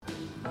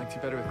I liked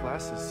you better with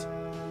glasses.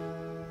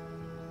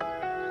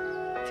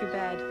 Too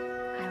bad.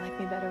 I like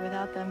me better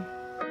without them.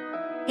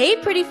 Hey,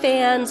 pretty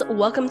fans!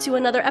 Welcome to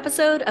another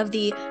episode of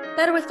the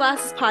Better with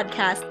Glasses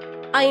podcast.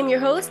 I am your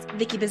host,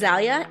 Vicky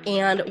Bizalia,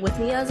 and with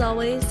me, as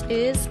always,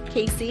 is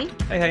Casey.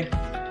 Hey.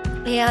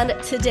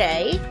 And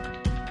today,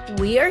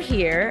 we are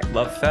here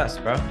Love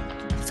Fest, bro.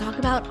 to talk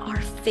about our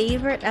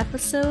favorite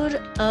episode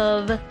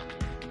of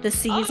the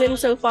season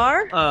so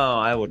far. Oh,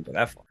 I wouldn't go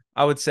that far.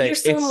 I would say You're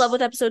still in love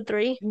with episode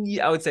 3?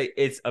 Yeah, I would say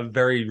it's a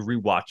very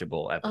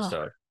rewatchable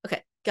episode.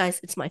 Okay, guys,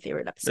 it's my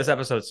favorite episode. This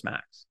episode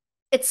smacks.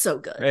 It's so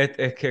good.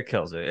 It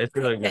kills it. It's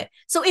really good.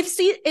 So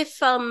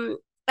if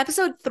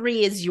episode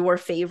 3 is your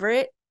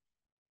favorite,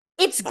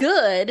 it's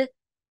good.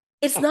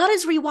 It's not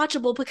as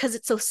rewatchable because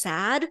it's so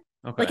sad.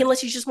 Okay. Like,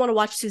 unless you just want to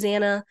watch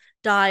Susanna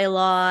die a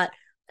lot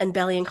and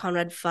Belly and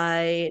Conrad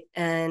fight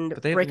and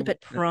break up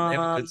at prom. They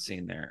have a good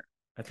scene there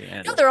at the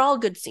end. No, they're all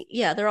good scenes.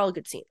 Yeah, they're all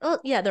good scenes. Oh,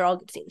 yeah, they're all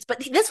good scenes. But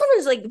this one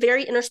is like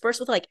very interspersed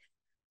with like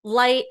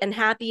light and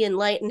happy,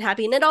 and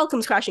it all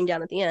comes crashing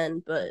down at the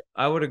end. But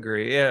I would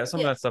agree. Yeah, some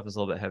of that stuff is a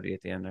little bit heavy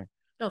at the end there.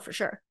 oh, for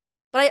sure.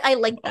 But I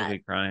like that. Ugly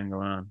crying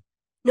going on.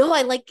 No,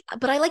 I like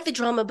the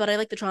drama, but I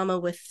like the drama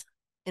with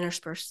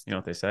interspersed. You know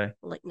what they say?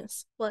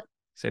 Lightness. What?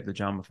 Save the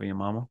drama for your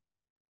mama.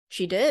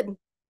 She did.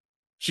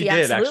 She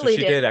did actually.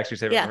 She did actually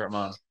save it for her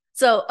mom.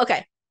 So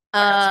okay.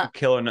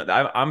 Killer.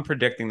 I'm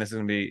predicting this is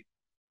gonna be.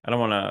 I don't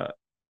want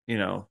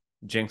to,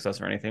 jinx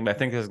us or anything, but I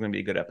think this is gonna be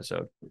a good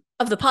episode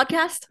Of the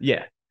podcast.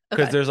 Yeah,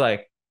 because there's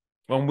like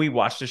when we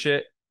watch the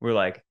shit, we're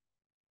like,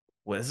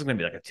 well, this is gonna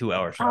be like a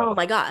 2-hour show. Oh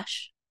my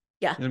gosh.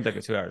 Yeah. It's gonna be like a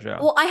 2-hour show.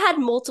 Well, I had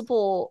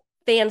multiple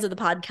fans of the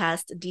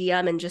podcast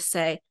DM and just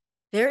say,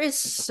 there is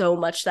so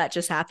much that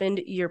just happened.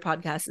 Your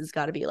podcast has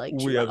got to be like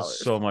 2 we have hours.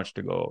 so much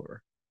to go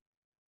over.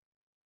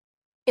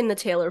 In the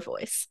Taylor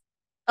voice.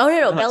 Oh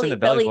no, Belly, in the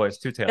Belly voice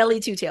too, Taylor. Belly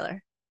to Taylor.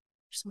 There's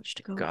so much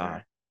to go God.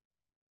 over.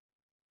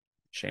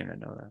 Shame to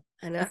know that.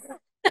 I know.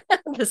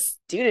 The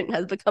student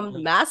has become the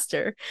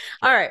master.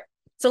 All right.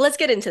 So let's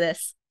get into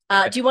this.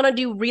 Do you want to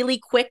do really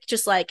quick,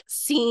 just like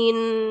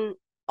scene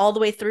all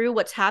the way through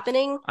what's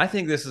happening? I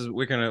think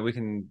we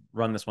can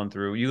run this one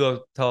through. You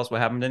go tell us what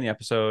happened in the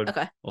episode.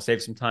 Okay. We'll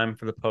save some time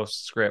for the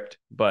postscript,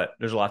 but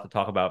the's a lot to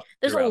talk about.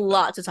 There's a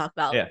lot to talk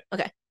about. Yeah.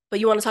 Okay. But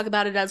you want to talk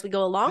about it as we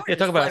go along? Yeah,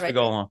 talk about it as we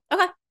go along.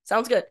 Okay.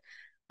 Sounds good.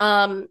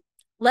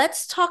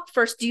 Let's talk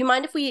first. Do you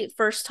mind if we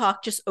first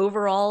talk just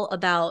overall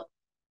about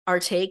our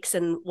takes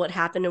and what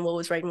happened and what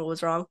was right and what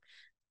was wrong?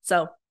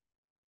 So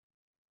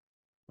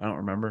I don't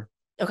remember.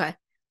 Okay.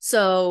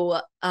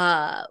 So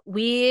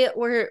we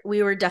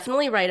were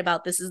definitely right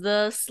about this is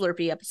the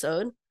Slurpee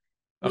episode.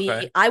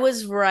 Okay. I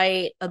was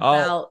right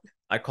about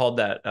I called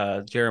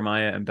that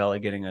Jeremiah and Belly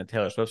getting a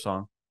Taylor Swift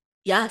song.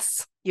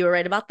 Yes, you were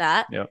right about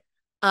that. Yep.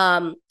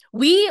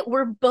 We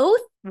were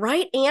both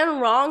right and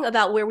wrong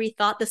about where we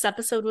thought this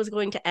episode was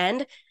going to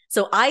end.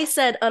 So I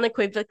said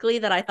unequivocally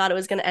that I thought it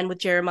was going to end with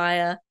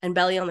Jeremiah and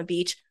Belly on the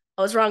beach.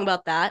 I was wrong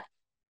about that.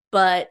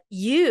 But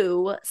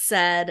you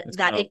said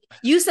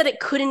it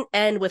couldn't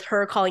end with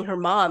her calling her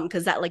mom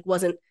because that like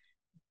wasn't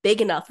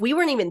big enough. We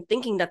weren't even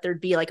thinking that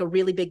there'd be like a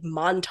really big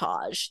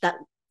montage. That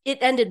it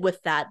ended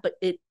with that, but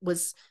it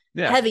was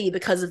heavy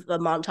because of the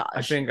montage.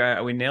 I think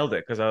we nailed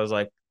it because I was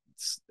like,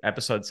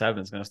 episode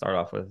 7 is going to start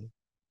off with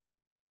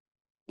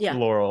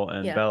Laurel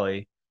and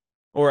Belly,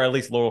 or at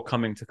least Laurel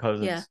coming to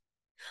cousins. Yeah.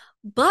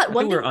 But I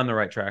think we're on the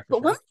right track.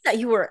 But one thing that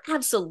you were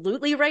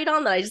absolutely right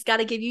on that I just got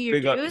to give you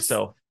your dues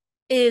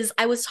is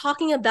I was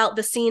talking about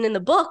the scene in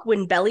the book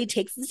when Belly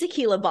takes the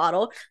tequila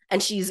bottle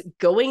and she's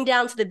going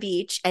down to the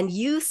beach, and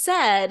you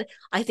said,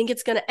 I think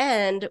it's going to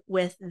end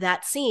with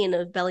that scene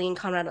of Belly and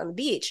Conrad on the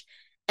beach.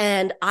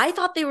 And I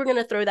thought they were going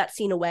to throw that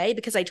scene away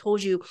because I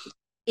told you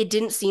it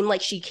didn't seem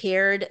like she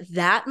cared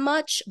that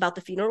much about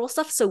the funeral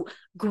stuff. So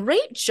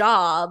great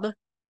job,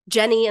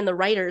 Jenny and the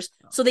writers.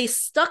 So they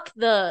stuck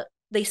the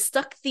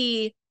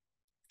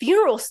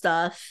funeral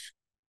stuff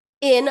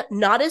in,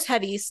 not as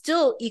heavy,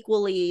 still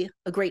equally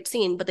a great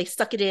scene, but they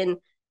stuck it in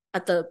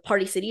at the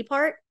Party City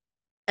part.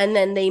 And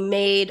then they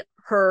made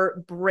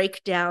her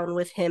break down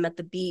with him at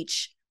the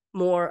beach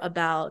more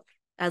about,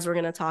 as we're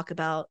going to talk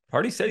about,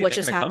 Party City what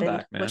just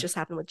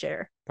happened with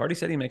Jer. Party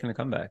City making a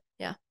comeback.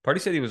 Yeah. Party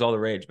City was all the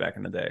rage back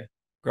in the day,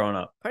 growing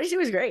up. Party City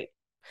was great.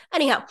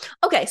 Anyhow,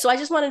 okay, so I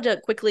just wanted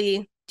to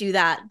quickly do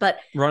that, but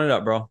run it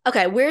up, bro.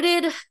 Okay, where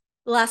did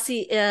last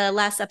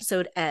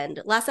episode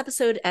end? Last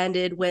episode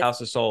ended with House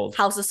is Sold.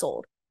 House is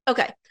Sold.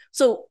 Okay,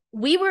 so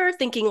we were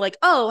thinking like,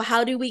 oh,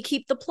 how do we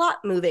keep the plot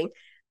moving?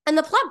 And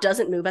the plot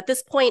doesn't move. At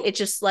this point, it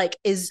just like,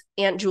 is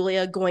Aunt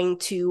Julia going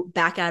to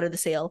back out of the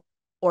sale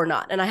or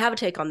not? And I have a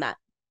take on that.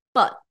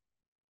 But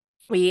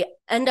we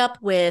end up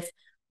with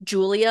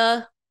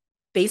Julia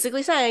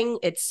basically saying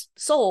it's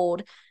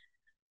sold.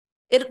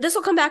 This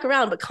will come back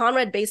around, but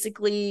Conrad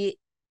basically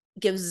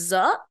gives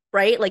up,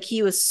 right? Like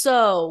he was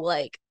so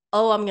like,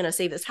 oh, I'm going to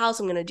save this house.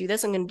 I'm going to do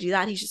this. I'm going to do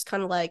that. He's just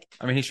kind of like,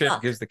 I mean, he should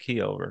have gives the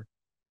key over.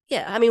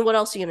 Yeah. I mean, what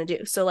else are you going to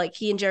do? So like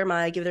he and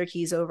Jeremiah give their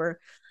keys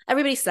over.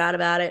 Everybody's sad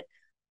about it.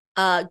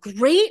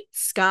 Great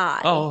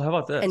Sky. Oh, how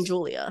about this? And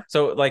Julia.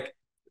 So like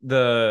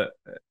the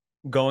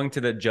going to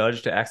the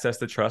judge to access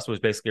the trust was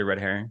basically a red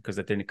herring because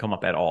it didn't come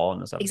up at all in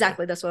this episode.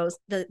 Exactly. That's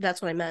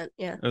what I meant.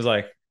 Yeah. It was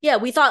like, yeah,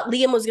 we thought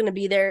Liam was going to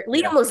be there.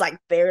 Liam was like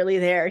barely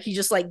there. He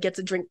just like gets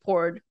a drink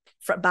poured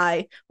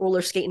by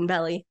roller skating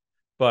Belly.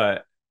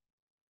 But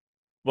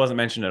wasn't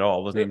mentioned at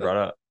all. Wasn't even brought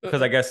up.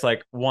 Because I guess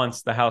like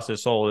once the house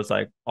is sold, it's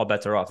like all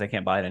bets are off. They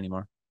can't buy it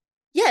anymore.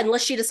 Yeah,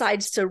 unless she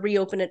decides to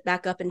reopen it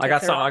back up and I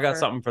got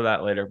something for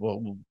that later.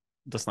 We'll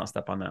let's not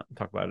step on that. We'll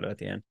talk about it at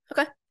the end.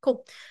 Okay,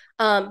 cool.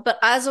 But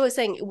as I was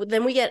saying,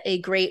 then we get a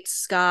great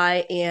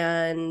Sky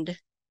and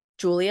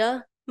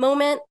Julia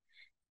moment.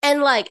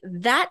 And like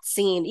that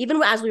scene,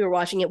 even as we were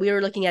watching it, we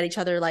were looking at each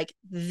other like,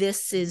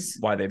 this is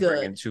why they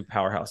bring in two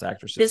powerhouse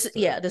actresses.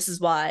 This is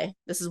why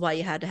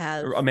you had to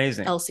have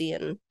amazing Elsie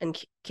and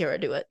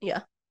Kira do it.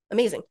 Yeah,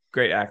 amazing,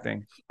 great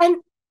acting.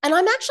 And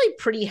I'm actually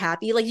pretty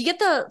happy. Like you get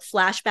the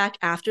flashback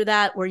after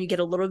that where you get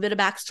a little bit of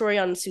backstory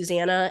on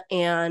Susanna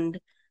and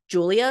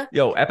Julia.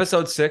 Yo,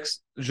 episode 6,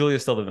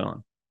 Julia's still the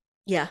villain.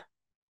 Yeah,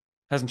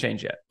 hasn't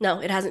changed yet. No,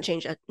 it hasn't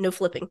changed yet. No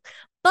flipping.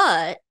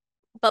 But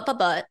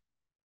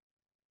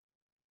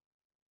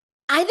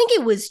I think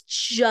it was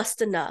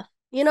just enough,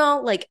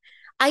 like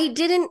not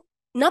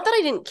that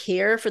I didn't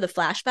care for the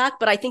flashback,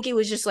 but I think it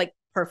was just like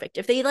perfect.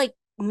 If they like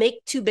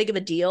make too big of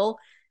a deal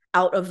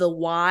out of the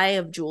why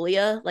of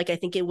Julia, like I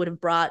think it would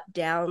have brought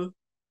down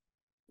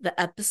the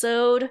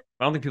episode.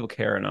 I don't think people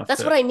care enough.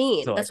 That's what I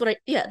mean. That's what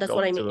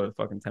I mean. A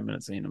fucking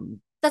 10-minute scene.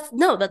 That's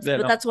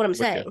what I'm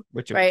saying.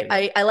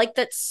 Right. I like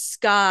that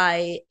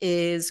Sky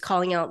is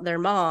calling out their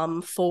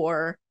mom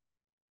for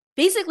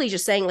basically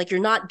just saying like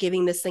you're not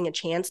giving this thing a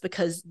chance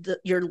because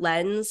your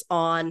lens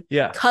on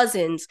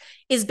cousins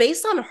is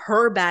based on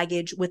her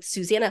baggage with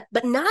Susanna,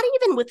 but not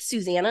even with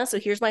Susanna. So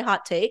here's my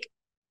hot take.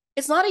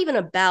 It's not even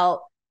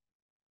about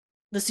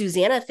the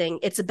Susanna thing.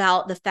 It's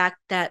about the fact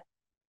that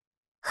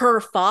her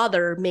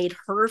father made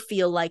her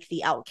feel like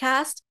the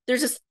outcast.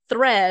 There's this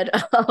thread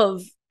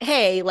of,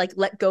 hey, like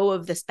let go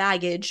of this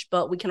baggage,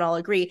 but we can all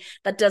agree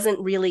that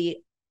doesn't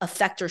really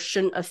affect or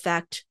shouldn't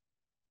affect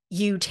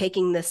you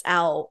taking this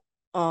out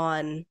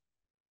on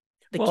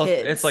the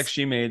kids. It's like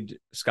she made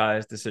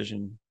Sky's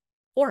decision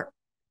for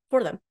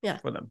them. Yeah.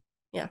 For them.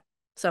 Yeah.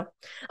 So,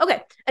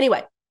 okay.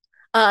 Anyway,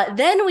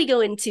 then we go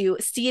into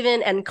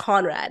Steven and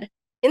Conrad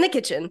in the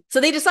kitchen.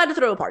 So they decide to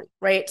throw a party,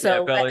 right?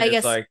 So I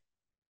guess like,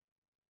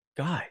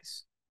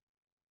 guys,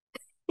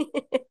 when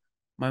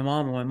my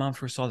mom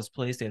first saw this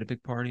place, they had a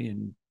big party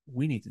and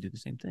we need to do the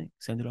same thing.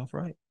 Send it off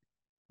right.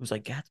 It was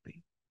like Gatsby.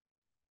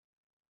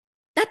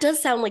 That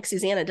does sound like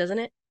Susanna, doesn't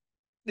it?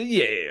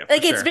 Yeah,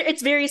 like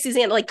it's very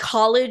Susanna, like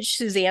college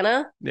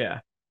Susanna.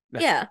 Yeah,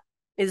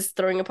 is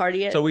throwing a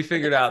party at. So we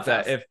figured out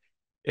that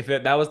if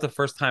that was the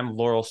first time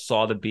Laurel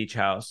saw the beach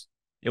house,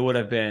 it would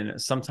have been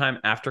sometime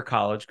after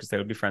college because they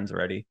would be friends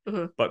already.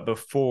 Mm-hmm. But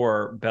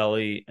before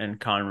Belly and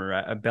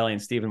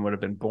Steven would have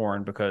been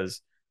born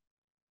because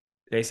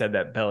they said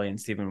that Belly and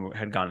Steven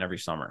had gone every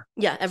summer.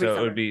 Yeah, every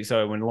summer. It would be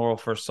when Laurel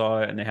first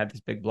saw it and they had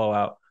this big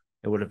blowout,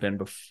 it would have been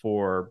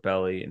before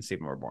Belly and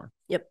Steven were born.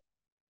 Yep.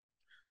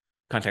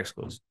 Context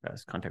clues,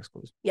 guys. Context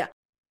clues. Yeah.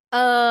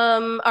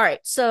 All right.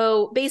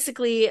 So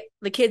basically,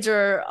 the kids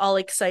are all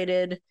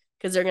excited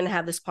because they're gonna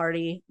have this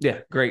party. Yeah,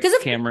 great.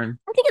 Cameron.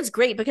 I think it's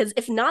great because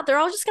if not, they're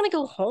all just gonna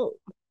go home.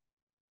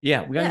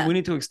 Yeah, we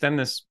need to extend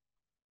this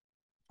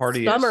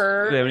party.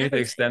 Summer. We need to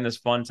extend this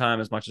fun time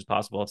as much as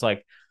possible. It's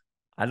like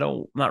I'm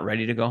not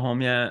ready to go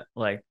home yet.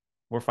 Like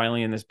we're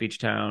finally in this beach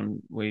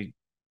town. We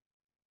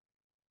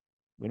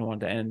don't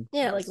want it to end.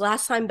 Yeah, like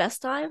last time,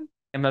 best time.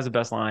 Him has the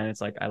best line. It's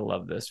like, I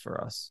love this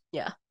for us.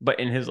 Yeah. But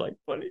in his like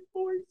funny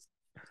voice.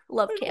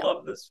 Love Cam.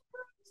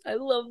 I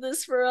love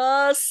this for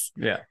us.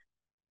 Yeah.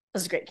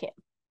 That's a great Cam.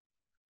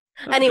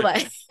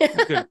 Anyway.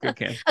 Good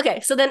Cam. Okay,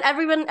 so then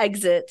everyone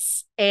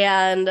exits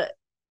and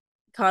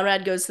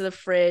Conrad goes to the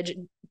fridge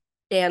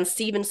and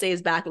Steven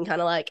stays back and kind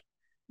of like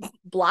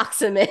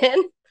blocks him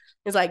in.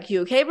 He's like,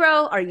 you okay,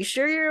 bro? Are you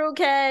sure you're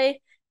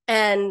okay?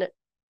 And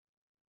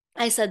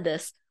I said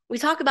this. We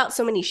talk about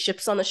so many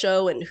ships on the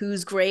show and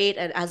who's great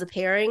and as a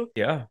pairing.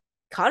 Yeah.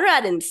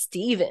 Conrad and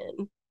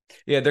Steven.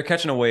 Yeah, they're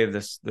catching a wave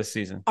this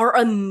season. Are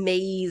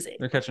amazing.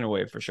 They're catching a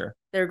wave for sure.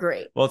 They're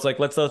great. Well, it's like,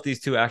 let's let these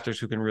two actors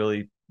who can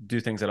really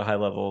do things at a high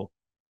level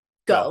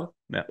go.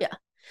 Yeah.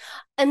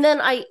 And then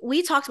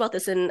we talked about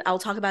this and I'll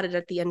talk about it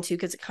at the end too,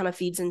 because it kind of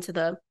feeds into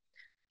the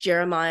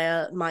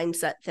Jeremiah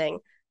mindset thing.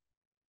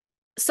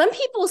 Some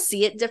people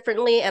see it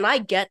differently, and I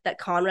get that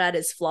Conrad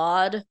is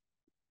flawed,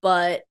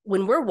 but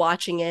when we're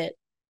watching it,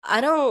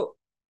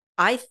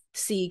 I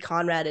see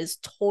Conrad as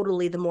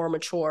totally the more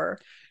mature.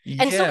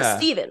 And so is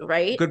Steven,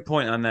 right? Good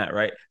point on that,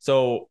 right?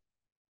 So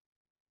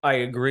I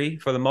agree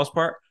for the most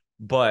part,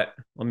 but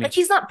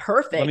he's not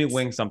perfect. Let me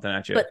wing something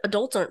at you. But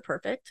adults aren't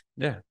perfect.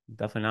 Yeah,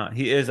 definitely not.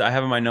 He is. I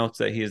have in my notes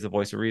that he is the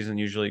voice of reason,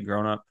 usually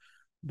grown up.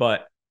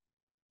 But,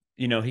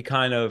 he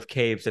kind of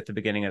caves at the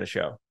beginning of the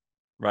show,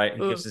 right? He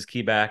gives his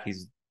key back.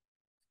 He's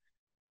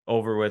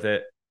over with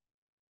it.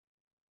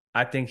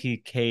 I think he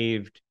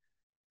caved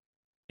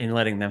in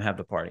letting them have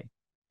the party.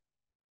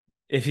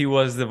 If he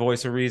was the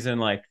voice of reason,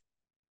 like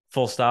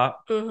full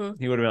stop, Mm-hmm.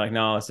 he would have been like,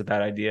 no, it's a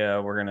bad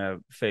idea. We're gonna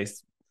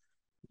face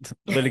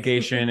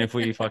litigation if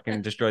we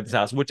fucking destroy this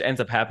house, which ends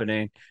up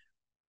happening.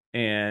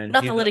 And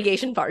Not the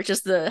litigation part,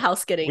 just the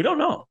house getting we don't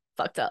know.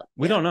 fucked up.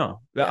 We don't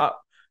know. Yeah.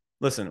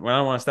 Listen, I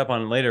don't want to step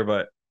on it later,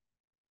 but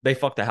they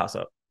fucked the house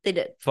up. They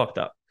did. Fucked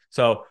up.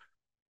 So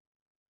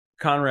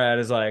Conrad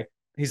is like,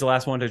 he's the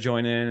last one to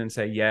join in and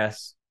say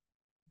yes.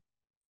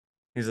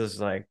 He's just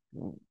like,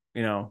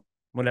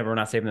 whatever, we're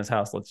not saving this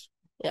house. Let's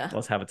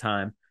have a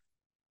time.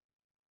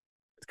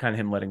 It's kind of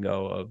him letting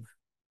go of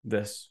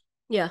this.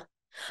 Yeah.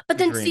 But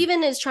then dream.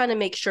 Steven is trying to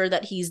make sure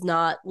that he's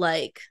not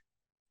like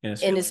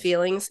in his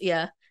feelings.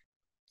 Yeah.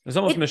 It's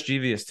almost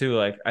mischievous too.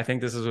 Like, I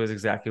think this was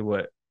exactly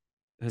what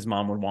his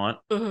mom would want.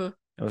 Mm-hmm.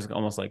 It was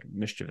almost like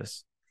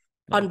mischievous.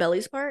 On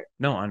Belly's part?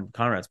 No, on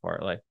Conrad's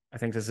part. Like, I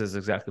think this is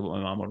exactly what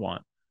my mom would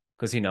want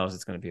because he knows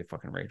it's going to be a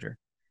fucking rager.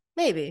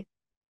 Maybe.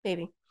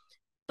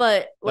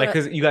 But like,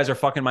 because you guys are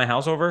fucking my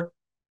house over.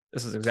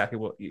 This is exactly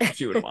what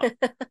she would want.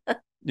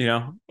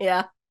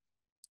 Yeah.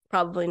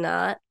 Probably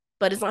not.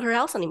 But it's not her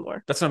house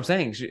anymore. That's what I'm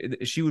saying.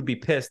 She would be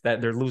pissed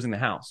that they're losing the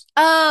house.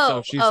 Oh,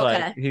 so she's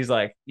like, he's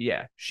like,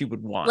 yeah, she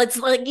would want. Let's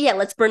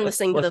burn this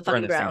thing to the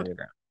fucking ground.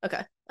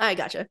 Okay, I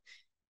gotcha.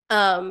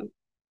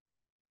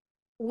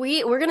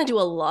 We're gonna do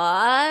a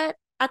lot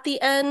at the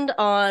end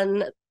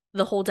on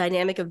the whole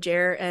dynamic of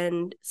Jer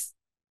and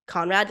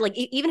Conrad. Like,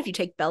 even if you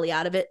take Belly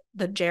out of it,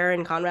 the Jer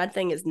and Conrad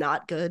thing is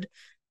not good.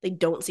 They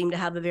don't seem to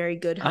have a very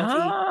good,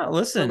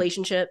 healthy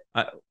relationship.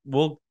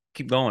 We'll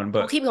keep going,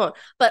 but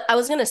But I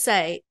was gonna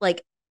say,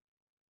 like,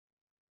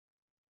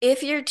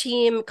 if you're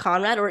team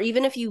Conrad, or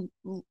even if you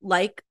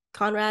like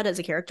Conrad as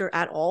a character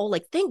at all,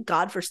 like, thank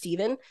God for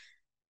Steven,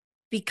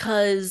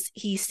 because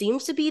he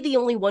seems to be the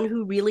only one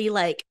who really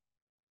like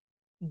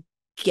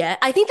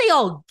I think they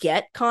all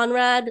get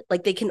Conrad.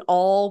 Like, they can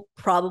all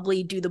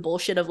probably do the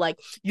bullshit of like,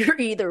 you're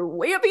either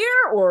way up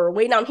here or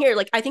way down here.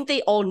 Like, I think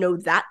they all know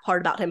that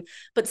part about him.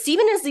 But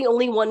Steven is the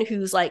only one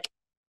who's like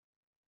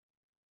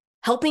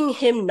helping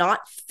him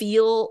not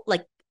feel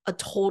like a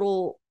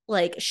total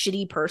like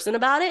shitty person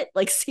about it.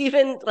 Like,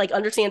 Steven like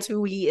understands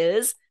who he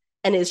is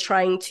and is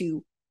trying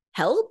to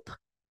help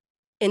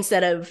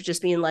instead of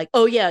just being like,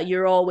 oh yeah,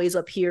 you're always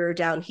up here,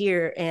 down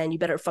here, and you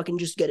better fucking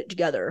just get it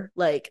together.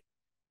 Like,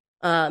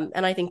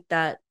 and I think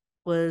that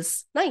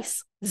was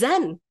nice.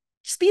 Zen.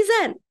 Just be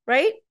zen,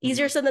 right?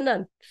 Easier said than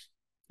done.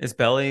 Is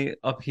Belly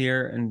up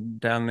here and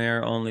down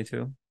there only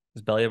too?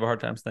 Does Belly have a hard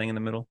time staying in the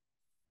middle?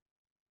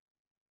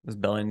 Does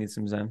Belly need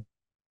some zen?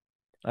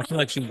 I feel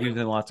like she's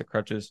using lots of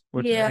crutches.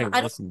 Which, yeah, hey,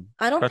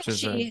 I don't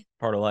crutches think are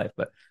part of life,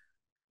 but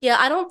yeah,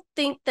 I don't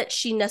think that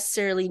she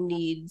necessarily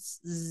needs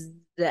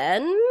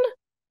zen.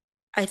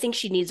 I think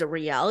she needs a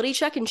reality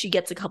check, and she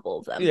gets a couple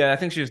of them. Yeah, I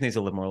think she just needs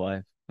to live more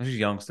life. She's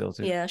young still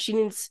too. Yeah, she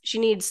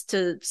needs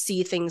to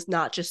see things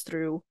not just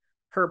through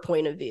her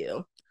point of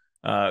view.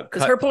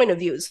 Because her point of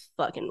view is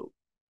fucking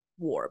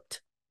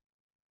warped.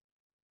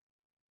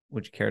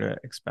 Would you care to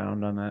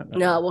expound on that?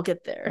 No, we'll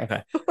get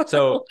there. Okay.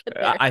 So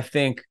I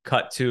think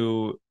cut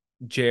to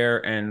Jer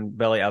and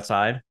Belly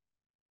outside.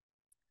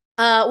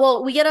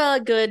 Well, we get a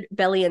good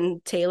Belly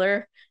and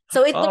Taylor.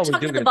 So they're talking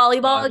about the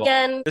volleyball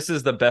again. This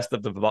is the best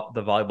of the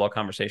volleyball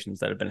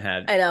conversations that have been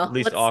had. I know.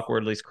 Least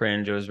awkward, least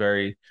cringe. It was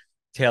very...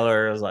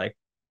 Taylor was like,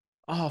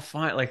 oh,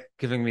 fine. Like,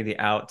 giving me the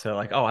out to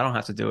like, oh, I don't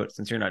have to do it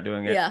since you're not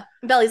doing it. Yeah.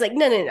 Belly's like,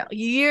 no.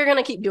 You're going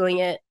to keep doing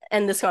it.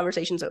 And this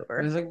conversation's over.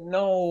 And he's like,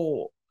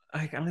 no,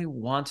 I don't even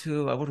want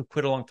to. I would have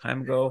quit a long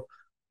time ago.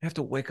 I have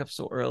to wake up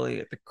so early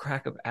at the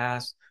crack of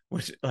ass,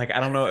 which, like, I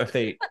don't know if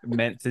they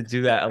meant to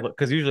do that.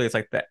 Because usually it's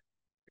like the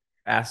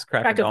ass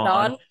crack of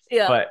dawn.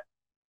 Yeah. But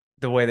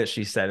the way that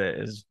she said it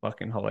is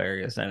fucking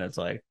hilarious. And it's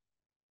like,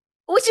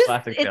 which is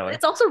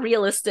it's also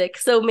realistic.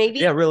 So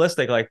maybe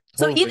realistic. Like,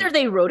 totally. So either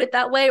they wrote it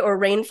that way or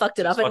Rain fucked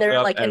it up and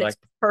they're like, and it's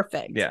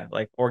perfect. Yeah,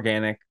 like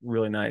organic,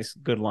 really nice,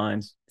 good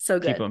lines. So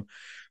good. Keep them.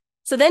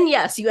 So then,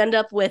 yes, you end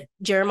up with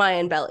Jeremiah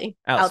and Belly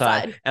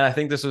outside. And I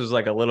think this was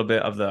like a little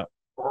bit of the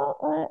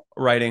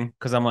writing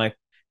because I'm like,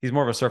 he's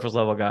more of a surface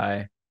level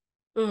guy,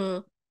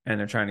 and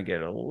they're trying to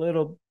get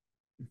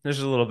there's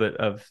a little bit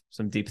of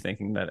some deep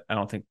thinking that I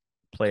don't think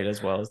played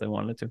as well as they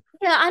wanted to.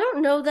 Yeah, I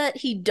don't know that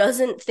he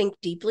doesn't think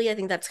deeply. I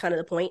think that's kind of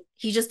the point.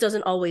 He just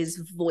doesn't always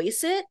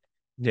voice it.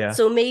 Yeah.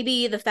 So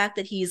maybe the fact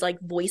that he's like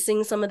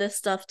voicing some of this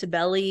stuff to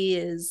Belly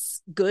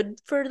is good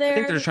for their... I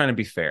think they're trying to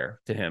be fair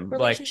to him.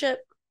 Relationship.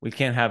 Like, we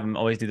can't have him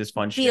always do this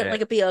fun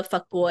shit. Be a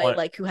fuckboy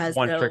like who has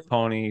one trick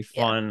pony,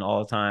 fun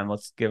all the time.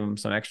 Let's give him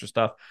some extra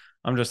stuff.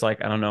 I'm just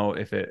like, I don't know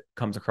if it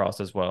comes across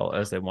as well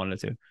as they wanted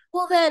to.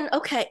 Well then,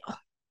 okay. Oh,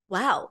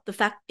 wow. The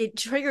fact it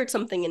triggered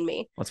something in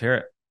me. Let's hear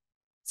it.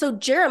 So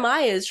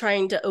Jeremiah is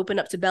trying to open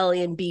up to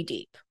Belly and be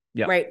deep,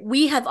 right?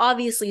 We have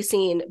obviously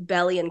seen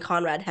Belly and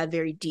Conrad have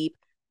very deep,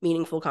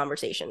 meaningful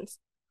conversations.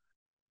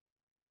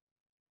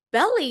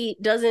 Belly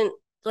doesn't,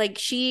 like,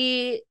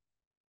 she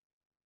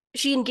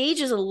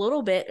engages a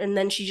little bit and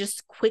then she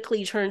just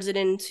quickly turns it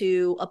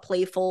into a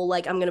playful,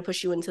 like, I'm going to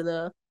push you into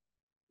the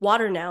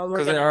water now. And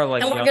we're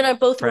going to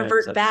both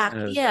revert back.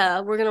 Yeah,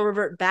 we're going to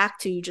revert back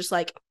to just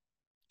like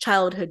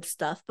childhood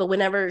stuff, but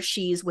whenever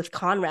she's with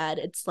Conrad,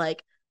 it's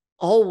like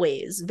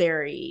always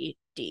very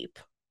deep.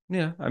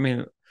 Yeah, I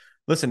mean,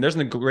 listen, there's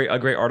a great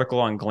article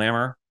on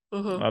Glamour.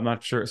 I'm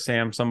not sure,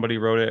 somebody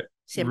wrote it.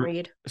 Sam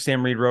Reed.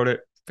 Sam Reed wrote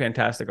it.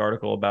 Fantastic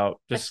article about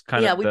just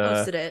kind of we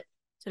posted it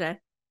today.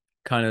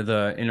 Kind of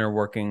the inner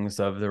workings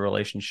of the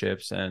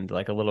relationships and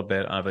like a little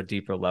bit of a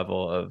deeper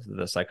level of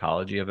the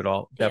psychology of it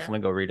all. Definitely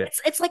go read it.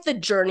 It's like the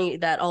journey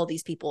that all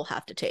these people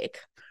have to take.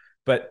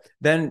 But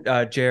then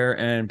Jer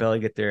and Belly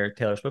get their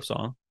Taylor Swift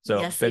song.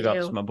 So big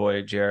ups to my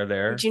boy Jer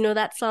there. Did you know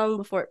that song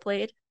before it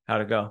played?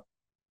 How'd it go?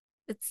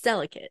 It's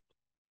Delicate.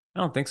 I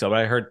don't think so, but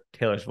I heard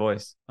Taylor's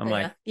voice. I'm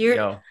like,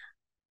 yo,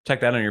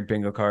 check that on your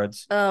bingo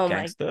cards. Oh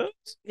Gangsta. My!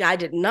 Yeah, I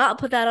did not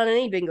put that on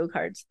any bingo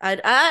cards.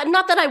 I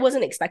not that I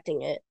wasn't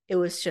expecting it. It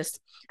was just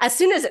as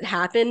soon as it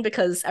happened,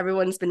 because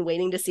everyone's been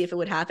waiting to see if it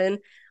would happen.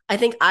 I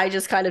think I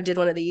just kind of did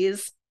one of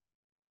these,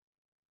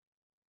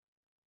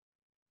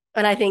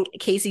 and I think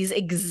Casey's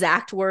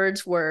exact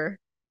words were,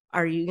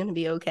 "Are you gonna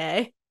be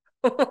okay?"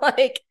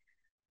 Like,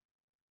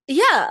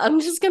 yeah, I'm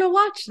just gonna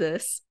watch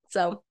this.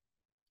 So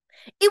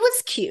it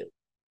was cute.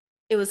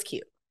 It was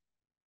cute.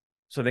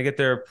 So they get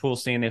their pool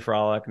scene, they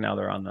frolic. Now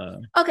they're on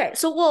the... Okay,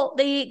 so,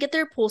 they get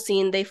their pool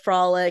scene, they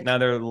frolic. Now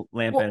they're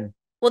lamping.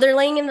 Well, they're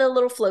laying in the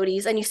little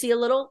floaties, and you see a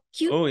little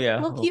cute,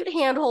 cute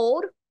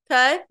handhold,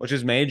 okay? Which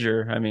is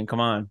major. I mean,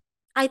 come on.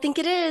 I think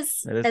it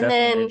is. It is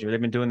definitely major.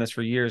 They've been doing this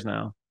for years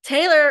now.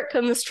 Taylor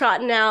comes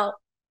trotting out.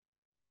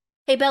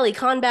 Hey, Belly,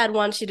 Conbad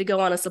wants you to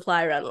go on a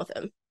supply run with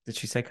him. Did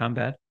she say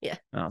Conbad? Yeah.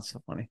 Oh, that's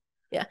so funny.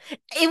 Yeah.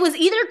 It was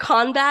either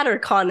Conbad or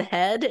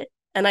Conhead,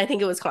 and I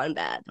think it was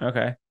Conbad.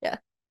 Okay. Yeah.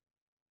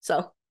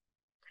 So.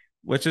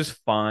 Which is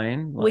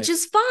fine. Which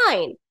is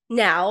fine.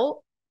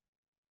 Now,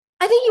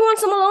 I think he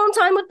wants some alone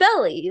time with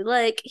Belly.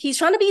 Like, he's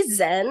trying to be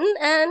zen,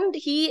 and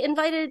he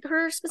invited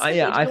her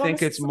specifically. I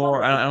think it's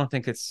more... I don't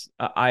think it's...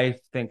 I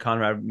think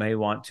Conrad may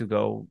want to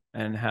go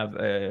and have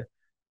a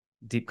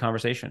deep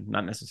conversation,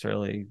 not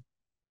necessarily...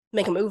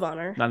 Make a move on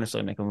her. Not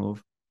necessarily make a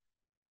move.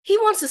 He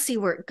wants to see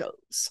where it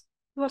goes.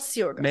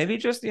 Maybe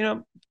just,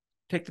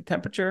 take the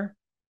temperature.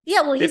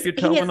 Yeah, well, he's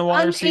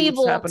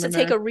unable to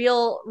take a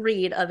real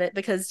read of it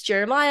because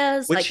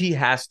Jeremiah's Which he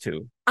has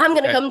to. I'm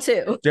going to come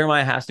too.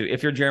 Jeremiah has to.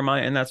 If you're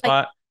Jeremiah in that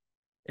spot,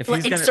 if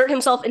he's going to insert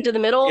himself into the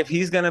middle. If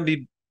he's going to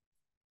be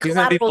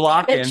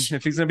blocking,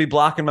 if he's going to be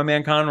blocking my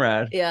man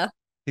Conrad. Yeah.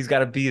 He's got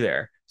to be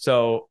there.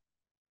 So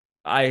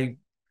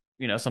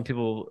some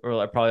people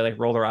are probably like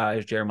roll their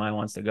eyes. Jeremiah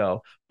wants to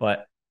go,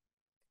 but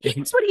he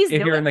knows what he's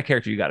doing. If you're in the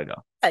character, you got to go.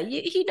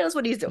 He knows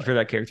what he's doing. If you're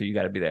that character, you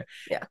got to be there.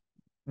 Yeah.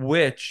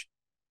 Which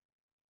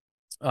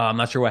I'm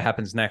not sure what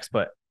happens next,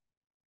 but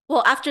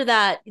after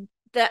that,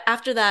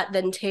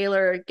 then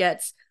Taylor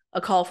gets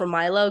a call from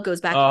Milo,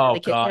 goes back into the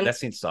kitchen. Oh god, that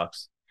scene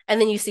sucks.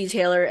 And then you see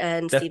Taylor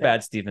and that's Steven.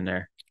 Bad Steven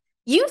there.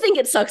 You think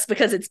it sucks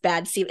because it's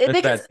bad Steven.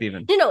 That's bad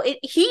Steven.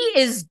 He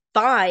is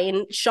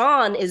fine.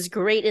 Sean is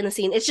great in the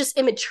scene. It's just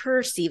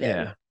immature Steven.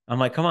 Yeah. I'm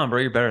like, come on, bro,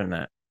 you're better than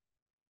that.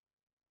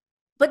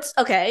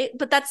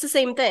 But that's the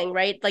same thing,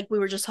 right? Like we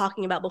were just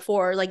talking about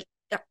before. Like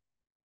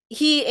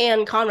he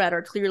and Conrad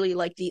are clearly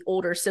like the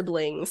older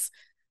siblings,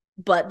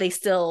 but they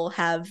still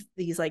have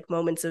these like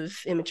moments of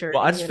immaturity.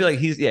 Well, I just feel like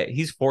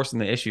he's forcing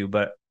the issue,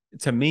 but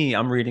to me,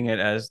 I'm reading it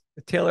as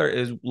Taylor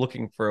is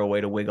looking for a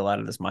way to wiggle out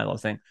of this Milo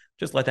thing.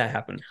 Just let that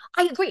happen.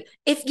 I agree.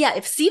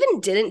 If Steven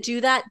didn't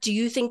do that, do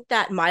you think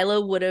that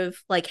Milo would have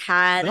like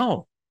had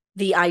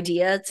the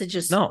idea to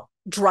just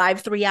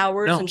drive 3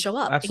 hours and show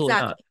up? Absolutely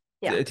exactly. Not.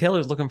 Yeah.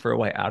 Taylor's looking for a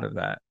way out of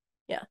that.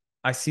 Yeah.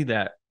 I see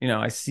that.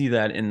 I see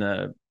that in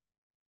the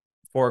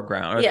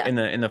foreground or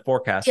in the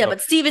forecast. Yeah,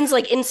 but Steven's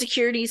like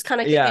insecurities kind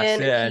of kick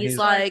in. And he's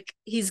like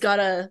he's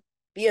gotta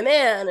be a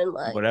man and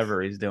like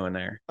whatever he's doing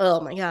there. Oh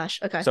my gosh.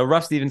 Okay. So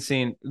rough Steven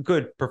scene,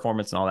 good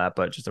performance and all that,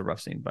 but just a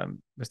rough scene by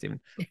Steven.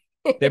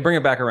 They bring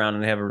it back around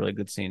and they have a really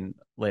good scene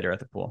later at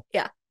the pool.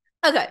 Yeah.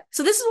 Okay.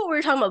 So this is what we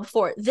were talking about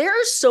before. There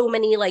are so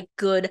many like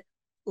good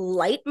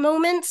light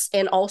moments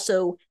and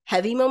also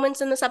heavy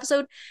moments in this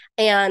episode.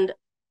 And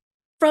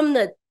from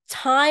the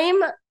time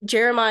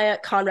Jeremiah,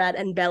 Conrad,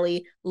 and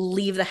Belly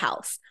leave the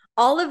house,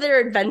 all of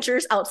their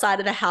adventures outside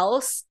of the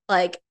house,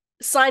 like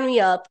sign me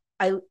up.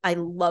 I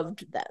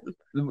loved them.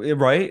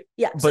 Right?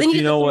 Yeah. So but then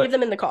you know what? Leave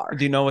them in the car.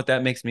 Do you know what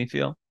that makes me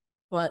feel?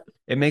 What?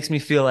 It makes me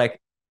feel like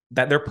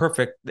that they're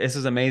perfect. This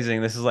is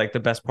amazing. This is like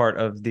the best part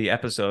of the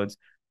episodes.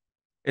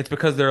 It's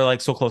because they're like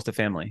so close to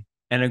family.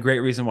 And a great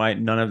reason why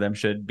none of them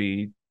should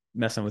be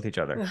messing with each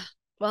other.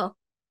 Well,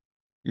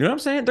 you know what I'm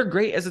saying? They're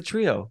great as a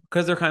trio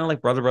because they're kind of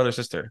like brother,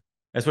 sister.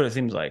 That's what it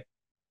seems like.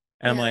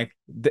 And I'm like,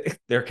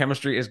 their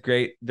chemistry is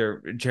great.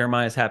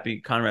 Jeremiah's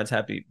happy, Conrad's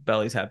happy,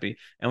 Belly's happy.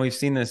 And we've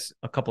seen this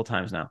a couple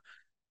times now.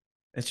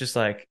 It's just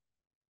like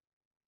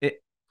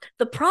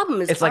the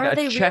problem is it's like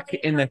a check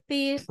really in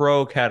the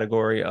pro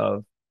category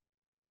of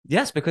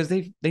yes, because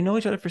they know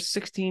each other for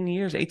 16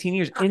 years, 18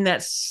 years in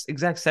that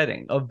exact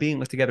setting of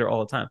being together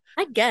all the time.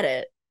 I get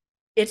it.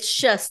 It's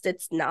just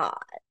it's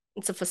not.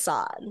 It's a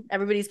facade.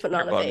 Everybody's putting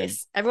on a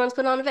face. Everyone's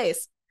putting on a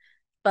face.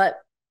 But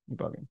you're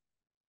bugging.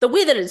 The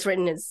way that it's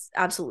written is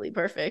absolutely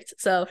perfect.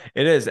 So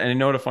It is. And you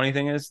know what the funny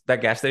thing is? That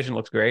gas station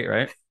looks great,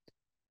 right?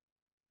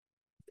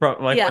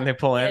 From like when they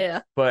pull in.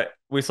 yeah. But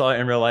we saw it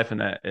in real life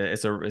and that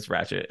it's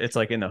ratchet. It's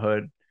like in the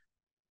hood,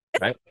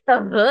 right?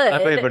 So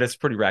good. But it's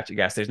pretty ratchet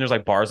gas station. There's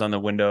like bars on the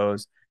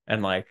windows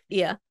and like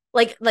Yeah.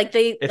 Like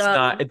they it's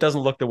not it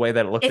doesn't look the way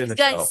that it looked if in the you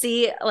guys show.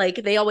 see, like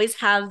they always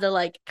have the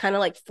like kind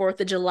of like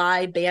 4th of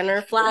July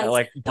banner flags. Yeah,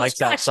 like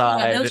bikes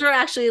outside. Those are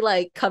actually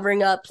like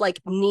covering up like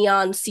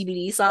neon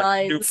CBD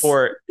signs.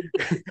 Like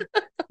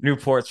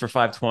Newports for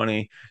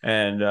 520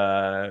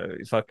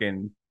 and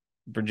fucking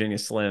Virginia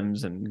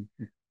Slims and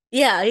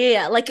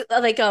yeah. Like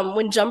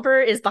when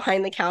Jumper is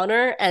behind the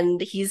counter and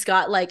he's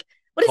got like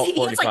what is he?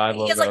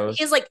 He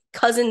has like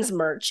Cousins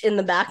merch in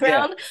the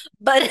background,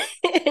 but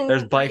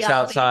there's bikes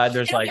outside.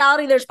 There's like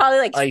reality, there's probably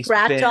like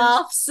scratch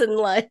offs and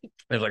like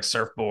there's like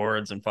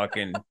surfboards and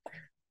fucking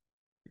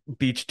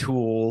beach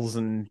tools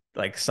and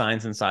like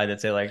signs inside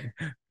that say like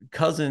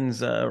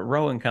Cousins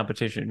rowing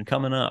competition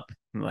coming up.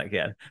 I'm like,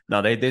 yeah,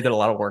 no, they did a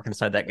lot of work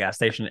inside that gas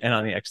station and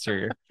on the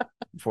exterior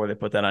before they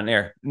put that on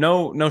air.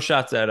 No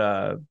shots at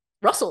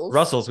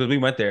Russell's because we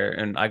went there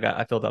and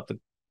I filled up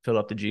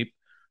the Jeep.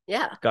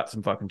 Yeah. Got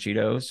some fucking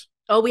Cheetos.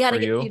 Oh, we had to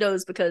get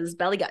Cheetos because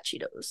Belly got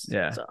Cheetos.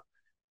 Yeah. So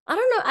I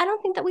don't know. I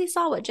don't think that we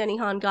saw what Jenny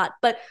Han got,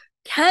 but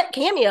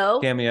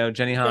cameo.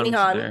 Jenny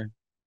Han. There.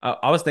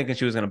 I was thinking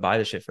she was going to buy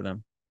the shit for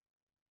them.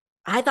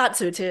 I thought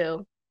so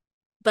too.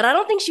 But I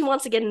don't think she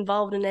wants to get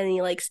involved in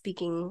any like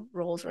speaking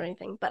roles or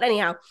anything. But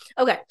anyhow,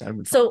 okay.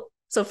 So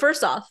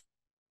first off,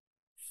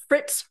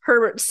 Fritz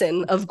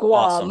Herbertson of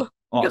Guam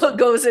awesome.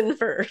 Goes in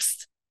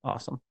first.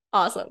 Awesome.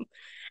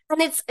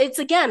 And it's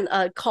again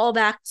a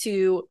callback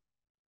to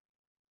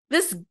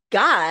this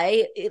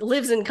guy. It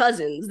lives in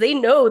Cousins. They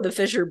know the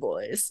Fisher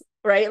boys,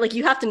 right? Like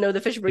you have to know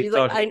the Fisher boys.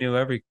 I knew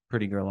every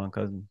pretty girl on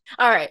Cousins.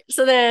 All right.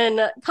 So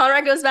then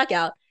Conrad goes back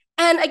out,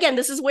 and again,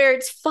 this is where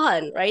it's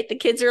fun, right? The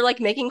kids are like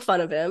making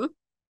fun of him.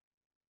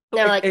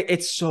 They're like,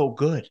 it's so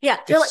good. Yeah,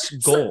 it's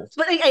like gold.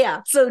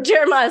 So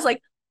Jeremiah's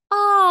like,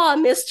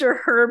 Mr.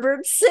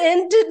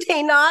 Herbertson, did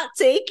they not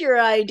take your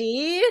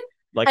ID?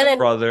 Like a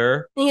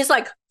brother. And he's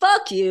like,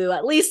 fuck you.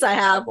 At least I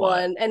have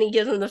one. And he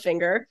gives him the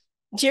finger.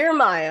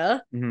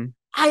 Jeremiah,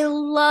 I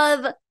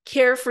love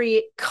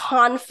carefree,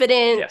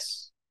 confident.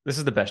 Yes. This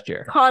is the best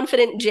Jer.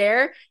 Confident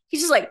Jer. He's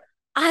just like,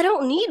 I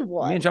don't need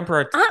one. Me and Jumper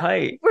are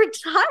tight. We're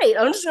tight.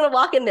 I'm just going to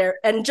walk in there.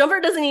 And Jumper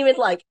doesn't even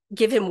like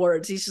give him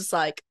words. He's just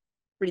like,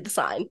 read the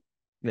sign.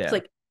 Yeah. It's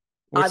like,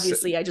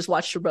 obviously, I just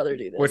watched your brother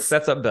do this. Which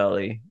sets up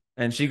Belly.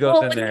 And she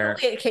goes in there.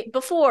 Okay,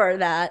 before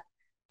that,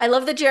 I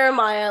love the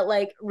Jeremiah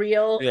like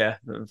reel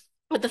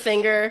with the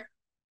finger.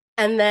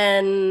 And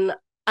then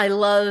I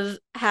love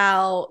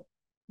how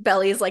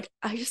Belly is like,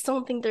 I just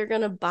don't think they're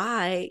gonna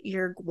buy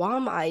your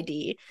Guam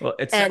ID. Well,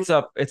 it sets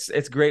up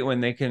it's great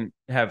when they can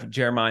have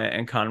Jeremiah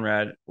and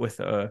Conrad with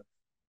a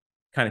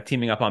kind of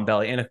teaming up on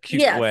Belly in a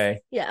cute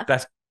way. Yeah.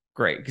 That's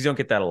great because you don't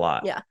get that a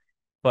lot. Yeah.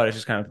 But it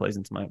just kind of plays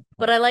into my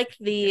But I like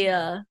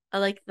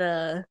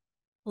the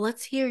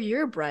let's hear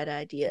your bright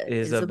idea,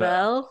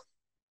 Isabel.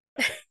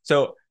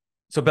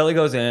 So Belly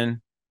goes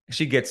in,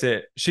 she gets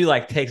it, she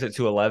like takes it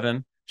to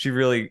 11. She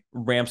really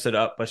ramps it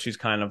up, but she's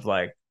kind of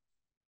like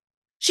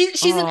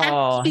she's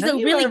a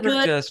really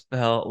good. Just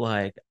felt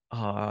like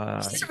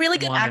she's a really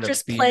good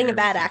actress playing a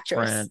bad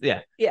actress.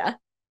 Friend. Yeah.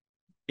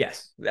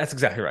 Yes, that's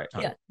exactly right.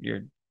 Tom.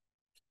 She's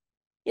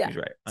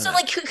right. So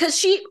like,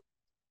 because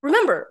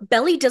remember,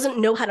 Belly doesn't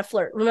know how to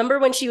flirt. Remember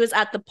when she was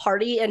at the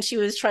party and she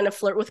was trying to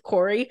flirt with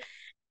Corey,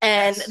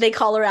 and they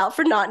call her out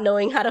for not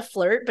knowing how to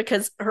flirt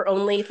because her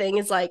only thing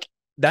is like.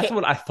 That's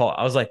what I thought.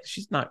 I was like,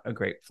 she's not a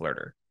great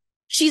flirter.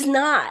 She's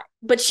not,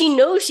 but she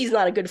knows she's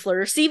not a good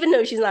flirter. Steven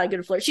knows she's not a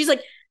good flirter. She's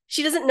like,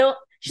 she doesn't know.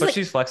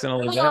 She's flexing a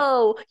little bit.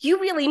 Oh, you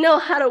really know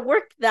how to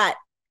work that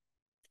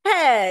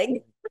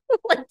peg,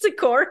 like to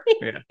Corey.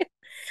 Yeah.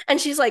 And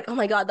she's like, oh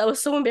my God, that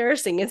was so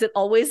embarrassing. Is it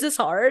always this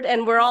hard?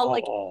 And we're all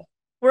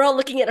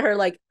looking at her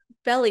like,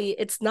 Belly,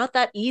 it's not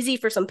that easy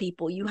for some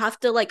people. You have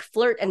to like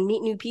flirt and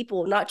meet new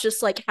people, not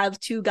just like have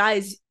two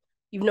guys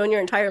you've known your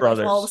entire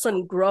life all of a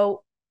sudden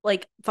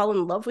fall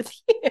in love with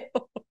you.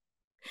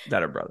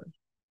 That are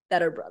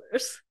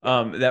brothers.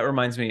 That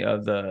reminds me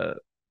of the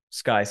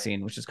Sky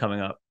scene, which is coming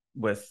up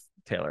with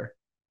Taylor.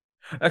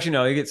 Actually,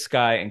 no, you get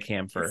Sky and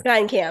Cam first. Sky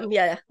and Cam,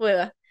 yeah.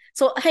 Wait.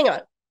 So hang on.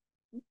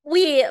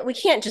 We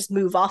can't just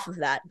move off of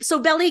that. So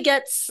Belly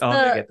gets they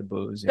get the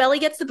booze. Yeah. Belly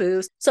gets the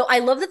booze. So I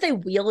love that they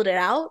wheeled it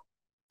out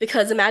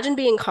because imagine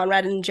being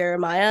Conrad and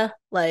Jeremiah,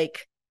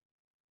 like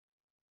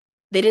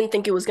they didn't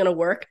think it was gonna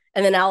work,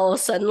 and then all of a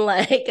sudden,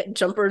 like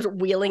Jumper's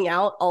wheeling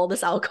out all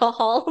this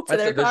alcohol to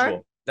their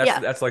car.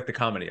 That's like the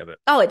comedy of it.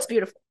 Oh, it's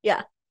beautiful.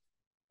 Yeah.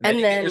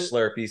 And then your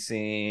Slurpee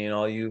scene,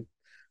 all you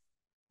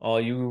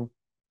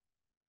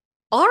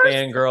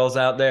fangirls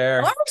out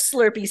there. Our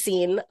Slurpee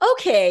scene.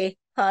 Okay,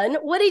 hun,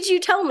 what did you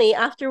tell me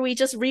after we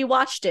just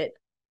rewatched it?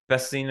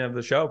 Best scene of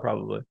the show,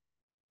 probably.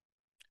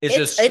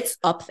 It's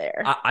up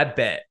there. I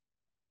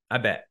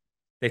bet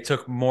they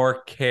took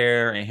more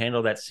care and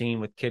handled that scene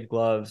with kid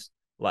gloves.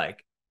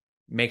 Like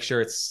make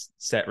sure it's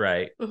set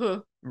right,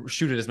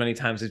 shoot it as many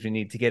times as we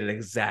need to get it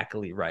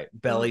exactly right.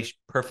 Belly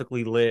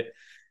perfectly lit,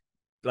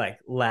 like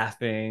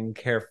laughing,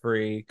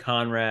 carefree,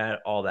 Conrad,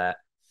 all that.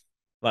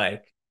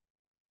 Like,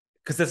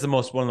 because that's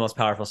one of the most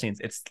powerful scenes.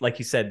 It's like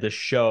you said, the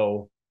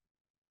show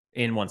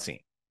in one scene.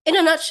 In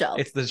a nutshell.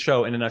 It's the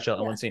show in a nutshell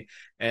in one scene.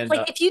 And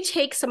like if you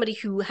take somebody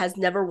who has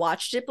never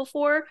watched it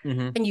before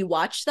mm-hmm. and you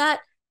watch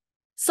that,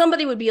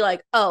 somebody would be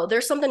like, oh,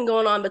 there's something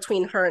going on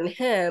between her and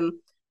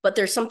him, but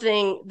there's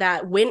something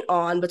that went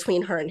on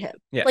between her and him.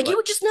 Yeah, like you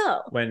would just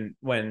know.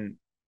 When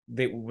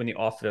they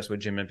offered us with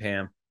Jim and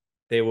Pam,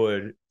 they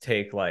would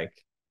take like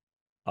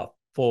a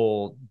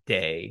full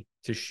day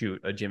to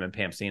shoot a Jim and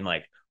Pam scene,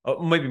 like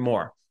maybe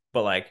more,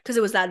 but like because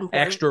it was that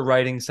important. Extra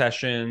writing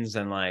sessions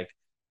and like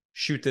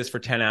shoot this for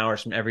 10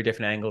 hours from every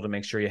different angle to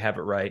make sure you have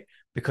it right,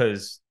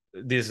 because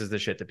this is the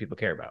shit that people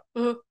care about.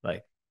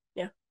 Like,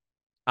 yeah,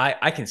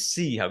 I can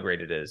see how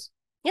great it is.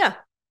 Yeah,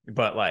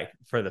 but like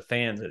for the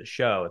fans of the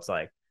show, it's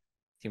like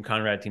Team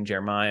Conrad, Team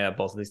Jeremiah,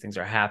 both of these things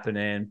are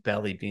happening.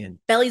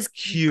 Belly's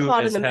cute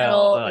caught in the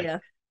middle. Like, yeah,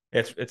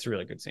 it's a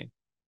really good scene.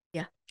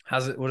 Yeah.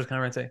 What does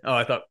Conrad say? Oh,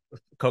 I thought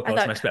Coco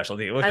was my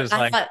specialty. Which is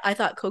like I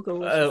thought Coco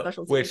was my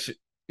specialty. Which,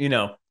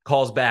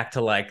 calls back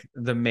to like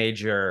the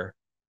major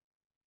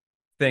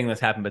thing that's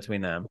happened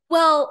between them.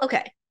 Well,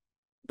 okay.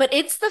 But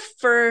it's the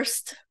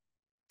first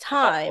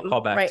time.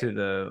 Call back to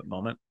the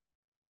moment.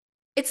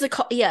 It's the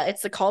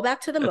callback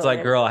to the moment. It's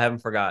like, girl, I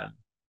haven't forgotten.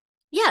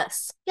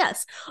 Yes.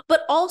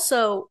 But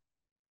also,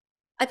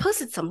 I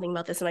posted something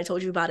about this and I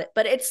told you about it,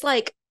 but it's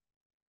like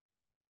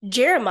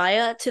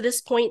Jeremiah to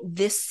this point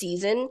this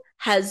season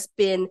has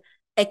been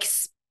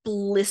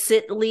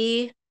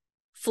explicitly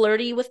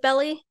flirty with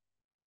Belly.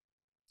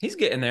 He's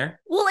getting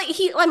there. Well, like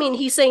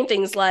he's saying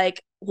things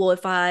like, well,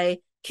 if I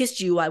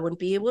kissed you, I wouldn't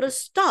be able to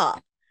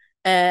stop.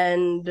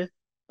 And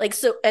like,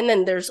 so, and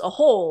then there's a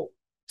whole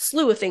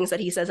slew of things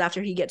that he says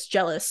after he gets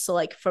jealous. So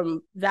like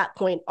from that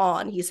point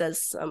on, he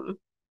says some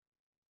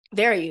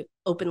very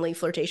openly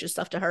flirtatious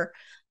stuff to her.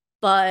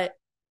 But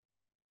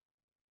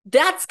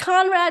that's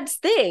Conrad's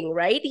thing,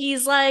 right?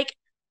 He's like,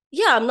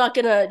 yeah, I'm not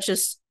gonna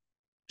just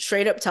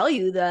straight up tell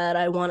you that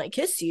I want to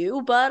kiss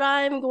you, but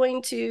I'm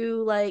going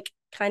to like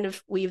kind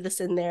of weave this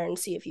in there and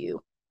see if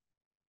you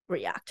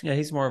react. Yeah,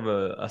 he's more of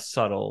a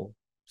subtle,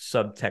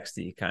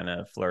 subtexty kind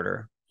of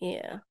flirter.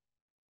 Yeah.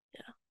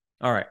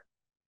 All right.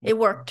 It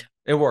worked.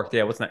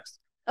 Yeah, what's next?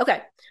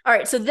 Okay. All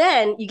right. So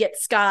then you get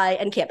Sky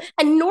and Cam.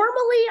 And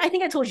normally, I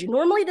think I told you,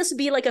 normally this would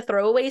be like a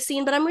throwaway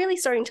scene, but I'm really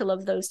starting to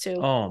love those two.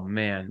 Oh,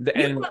 man.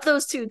 I love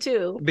those two,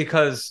 too.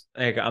 Because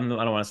like, I don't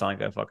want to sound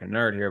like a fucking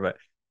nerd here, but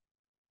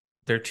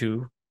they're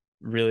two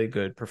really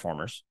good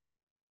performers.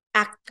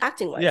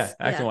 Acting-wise. Yeah,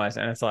 acting-wise.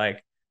 And it's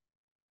like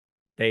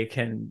they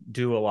can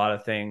do a lot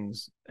of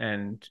things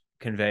and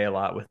convey a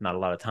lot with not a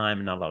lot of time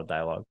and not a lot of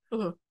dialogue.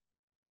 Mm-hmm.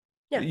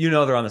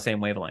 Yeah. They're on the same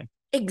wavelength.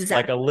 Exactly.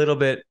 Like a little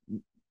bit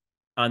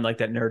on like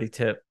that nerdy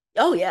tip.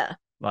 Oh yeah.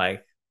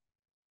 Like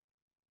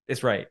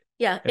it's right.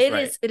 Yeah,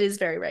 it is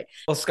very right.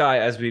 Well, Sky,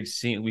 as we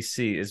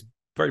see is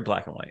very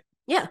black and white.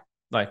 Yeah.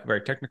 Like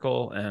very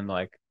technical and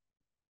like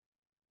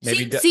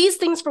maybe sees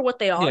things for what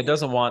they are. Yeah,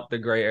 doesn't want the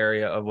gray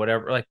area of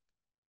whatever. Like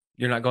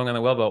you're not going on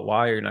the whaleboat.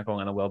 Why are you not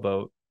going on the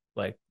whaleboat?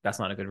 Like that's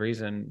not a good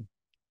reason.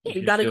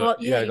 You gotta go.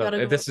 Yeah, you gotta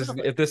go.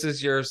 If this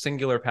is your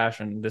singular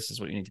passion, this is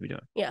what you need to be doing.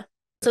 Yeah.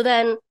 So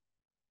then,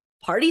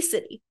 Party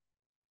City.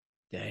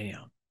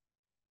 Damn.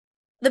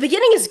 The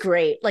beginning is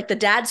great. Like the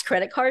dad's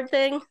credit card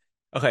thing.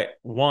 Okay,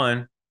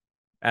 one,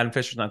 Adam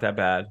Fisher's not that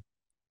bad.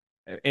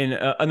 In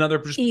another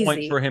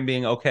point for him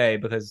being okay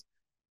because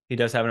he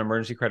does have an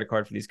emergency credit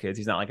card for these kids.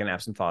 He's not like an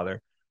absent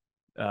father.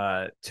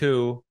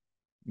 Two,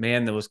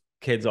 man, those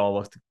kids all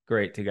looked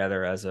great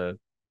together as a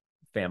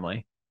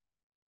family.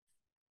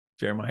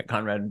 Jeremiah,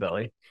 Conrad, and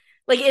Belly.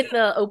 Like in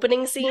the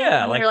opening scene?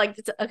 Yeah. Like, you're like,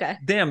 okay.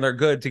 Damn, they're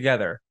good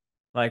together.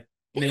 Like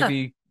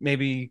maybe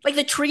like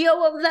the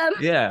trio of them.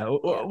 Yeah.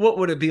 What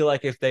would it be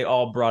like if they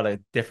all brought a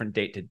different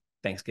date to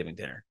Thanksgiving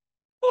dinner?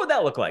 What would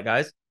that look like,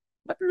 guys?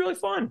 Might be really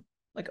fun.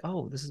 Like,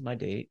 oh, this is my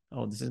date.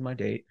 Oh, this is my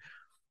date.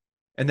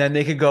 And then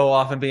they could go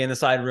off and be in the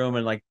side room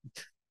and like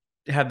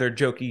have their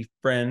jokey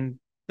friend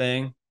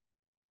thing.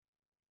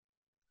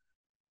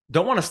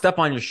 Don't want to step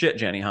on your shit,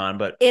 Jenny Han,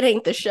 but it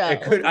ain't the show.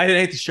 It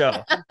ain't the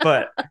show.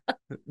 But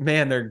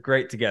man, they're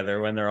great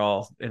together when they're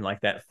all in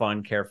like that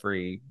fun,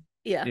 carefree,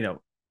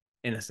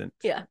 innocent.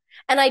 Yeah.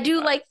 And I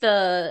do like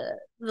the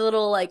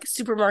little like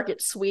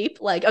supermarket sweep.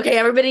 Like, okay,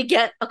 everybody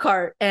get a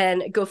cart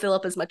and go fill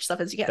up as much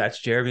stuff as you can.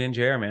 That's Jeremy and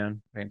Jer,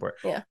 man. Paying for it.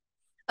 Yeah.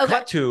 Okay.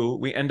 Cut to,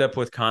 we end up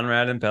with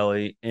Conrad and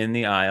Belly in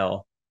the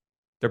aisle.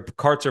 Their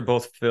carts are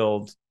both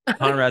filled.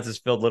 Conrad's is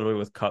filled literally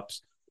with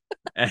cups.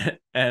 And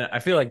I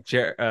feel like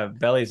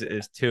Belly's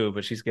is too,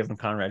 but she's giving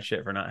Conrad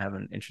shit for not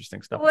having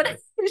interesting stuff. What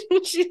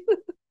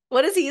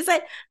does he say?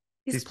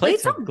 These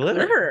plates have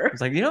glitter.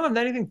 It's like, you don't have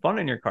anything fun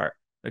in your cart.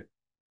 Like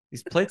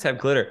these plates have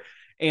glitter.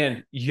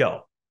 And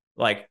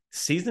like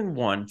season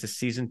 1 to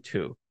season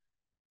 2,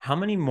 how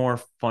many more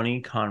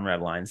funny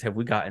Conrad lines have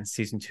we got in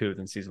season 2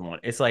 than season 1?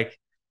 It's like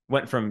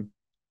went from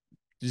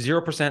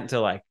 0% to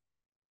like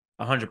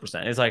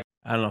 100%. It's like,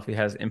 I don't know if he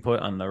has input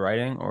on the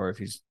writing or if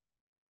he's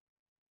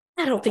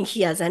I don't think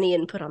he has any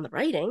input on the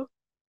writing.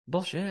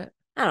 bullshit.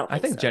 I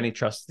think so. Jenny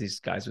trusts these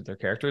guys with their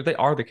characters. They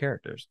are the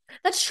characters.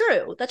 That's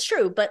true.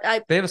 But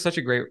they have such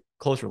a great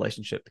close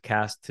relationship, the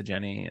cast to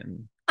Jenny,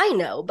 and I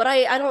know, but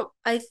I don't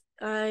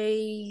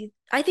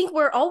I think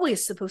we're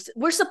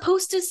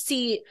supposed to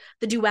see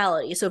the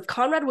duality. So if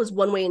Conrad was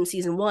one way in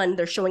season 1,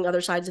 they're showing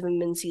other sides of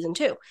him in season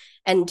 2.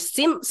 And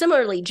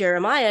similarly,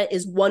 Jeremiah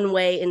is one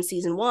way in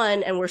season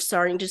 1, and we're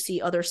starting to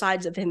see other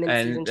sides of him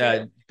in season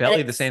 2.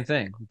 Belly, the same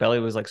thing. Belly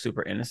was like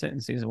super innocent in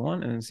season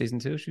 1, and in season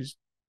 2, she's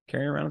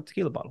carrying around a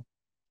tequila bottle.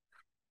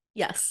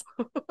 Yes.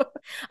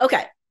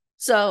 Okay.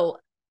 So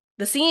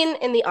the scene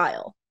in the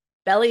aisle,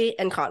 Belly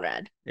and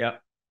Conrad. Yeah.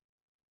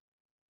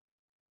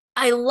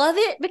 I love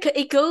it because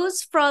it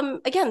goes from,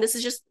 again, this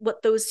is just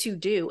what those two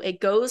do. It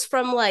goes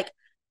from like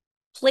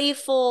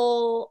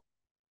playful,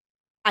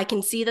 I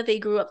can see that they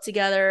grew up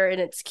together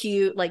and it's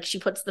cute. Like she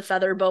puts the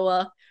feather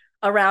boa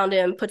around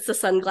him, puts the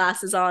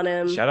sunglasses on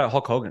him. Shout out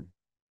Hulk Hogan.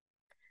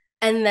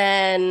 And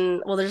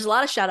then, well, there's a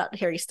lot of shout out to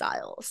Harry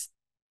Styles.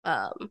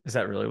 Is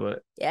that really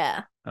what?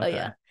 Yeah. Okay. Oh,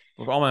 yeah.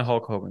 Well, all my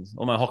Hulk Hogans,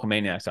 all my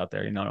Hulkamaniacs out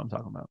there, you know what I'm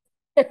talking about.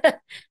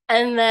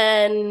 And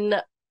then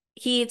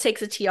he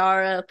takes a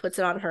tiara, puts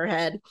it on her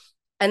head,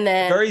 and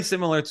then very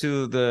similar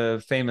to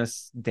the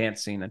famous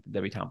dance scene at the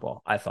debutante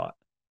ball, I thought.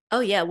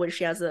 Oh yeah, where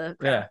she has the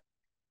crown. Yeah.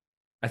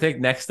 I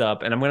think next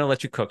up, and I'm going to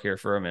let you cook here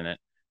for a minute.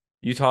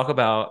 You talk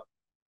about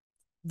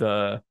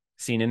the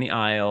scene in the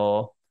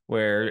aisle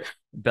where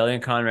Belly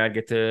and Conrad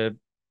get to,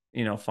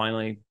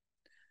 finally,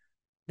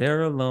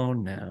 they're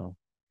alone now.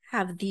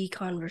 Have the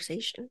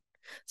conversation.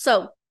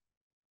 So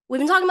we've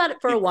been talking about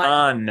it for a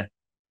while.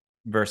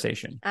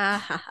 Conversation.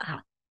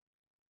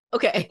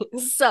 Okay,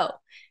 so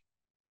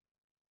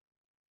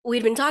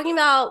we'd been talking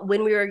about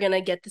when we were going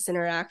to get this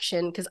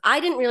interaction because I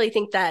didn't really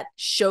think that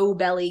show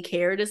Belly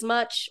cared as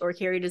much or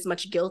carried as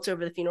much guilt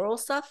over the funeral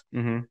stuff.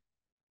 Mm-hmm.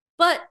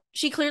 But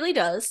she clearly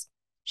does.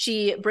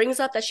 She brings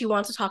up that she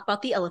wants to talk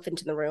about the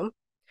elephant in the room.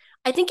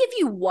 I think if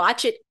you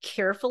watch it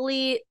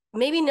carefully,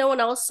 maybe no one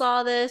else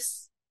saw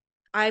this.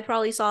 I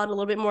probably saw it a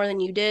little bit more than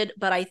you did,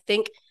 but I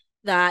think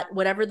that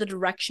whatever the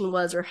direction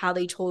was or how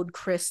they told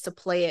Chris to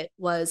play it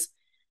was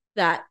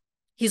that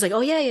he's like,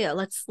 oh yeah,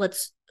 let's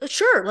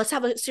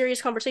have a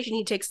serious conversation.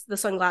 He takes the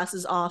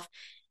sunglasses off.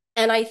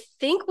 And I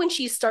think when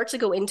she starts to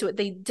go into it,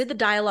 they did the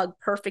dialogue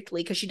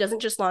perfectly because she doesn't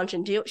just launch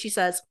into it. She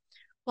says,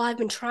 well, I've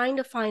been trying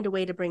to find a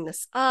way to bring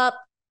this up.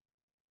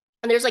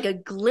 And there's like a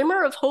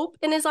glimmer of hope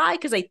in his eye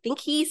because I think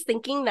he's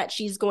thinking that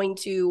she's going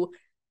to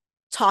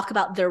talk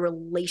about their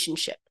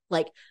relationship,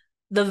 like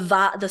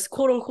the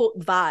quote unquote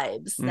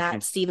vibes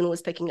that Steven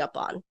was picking up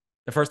on.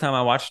 The first time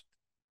I watched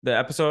the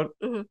episode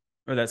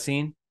or that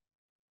scene,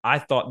 I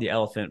thought the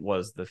elephant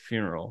was the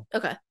funeral.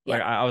 Okay. Yeah.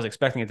 Like I was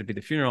expecting it to be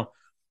the funeral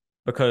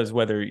because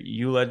whether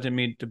you led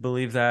me to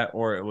believe that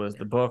or it was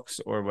the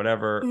books or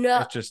whatever,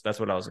 it's just that's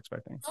what I was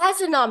expecting.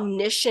 As an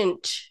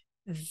omniscient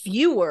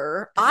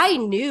viewer, I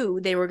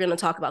knew they were going to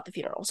talk about the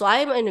funeral. So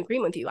I'm in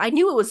agreement with you. I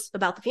knew it was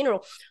about the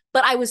funeral,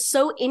 but I was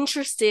so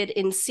interested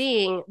in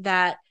seeing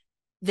that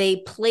they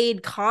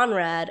played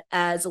Conrad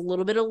as a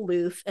little bit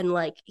aloof and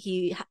like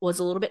he was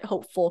a little bit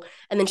hopeful.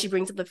 And then she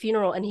brings up the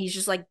funeral and he's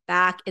just like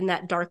back in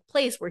that dark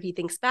place where he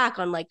thinks back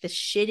on like the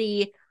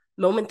shitty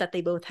moment that they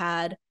both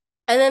had.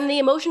 And then the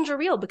emotions are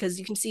real because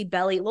you can see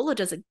Lola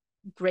does a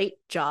great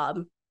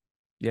job.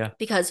 Yeah.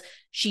 Because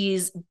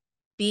she's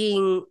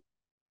being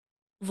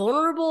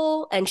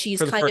vulnerable and she's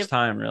for the first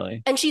time,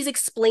 really. And she's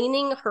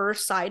explaining her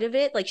side of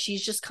it. Like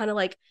she's just kind of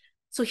like,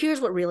 so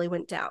here's what really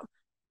went down.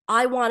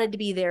 I wanted to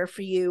be there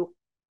for you.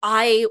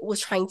 I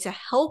was trying to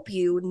help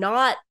you,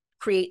 not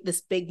create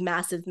this big,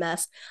 massive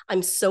mess.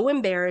 I'm so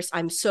embarrassed.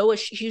 I'm so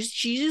she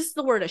used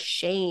the word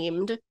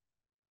ashamed.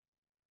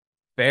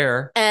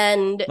 Fair.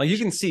 And like you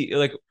can see,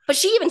 like, but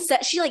she even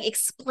said she like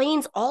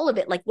explains all of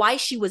it, like why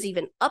she was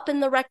even up in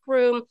the rec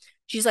room.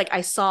 She's like,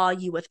 I saw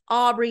you with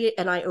Aubrey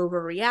and I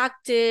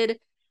overreacted.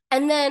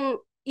 And then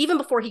even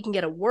before he can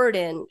get a word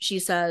in, she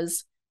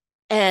says,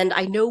 and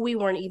I know we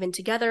weren't even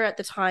together at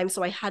the time,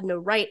 so I had no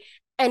right.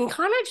 And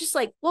Conrad's just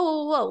like,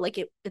 whoa. Like,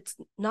 it's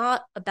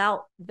not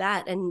about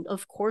that. And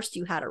of course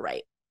you had a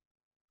right.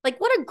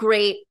 Like, what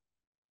great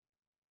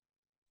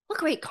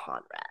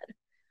Conrad,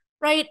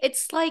 right?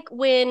 It's like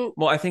when...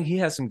 Well, I think he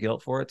has some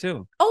guilt for it,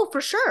 too. Oh, for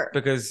sure.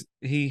 Because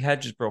he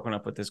had just broken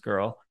up with this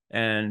girl,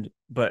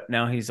 but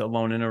now he's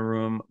alone in a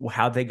room.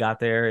 How they got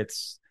there,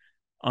 it's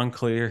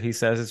unclear. He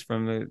says it's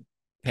from the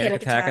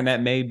panic attack, and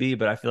that may be,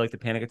 but I feel like the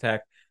panic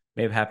attack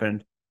may have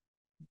happened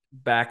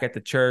back at the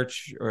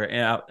church or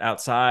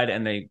outside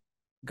and they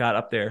got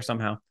up there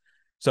somehow.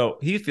 So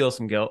he feels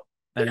some guilt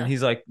and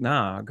he's like,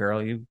 nah,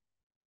 girl, you.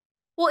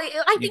 Well,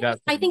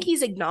 I think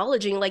he's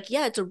acknowledging like,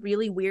 yeah, it's a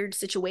really weird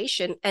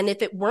situation. And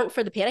if it weren't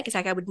for the panic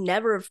attack, I would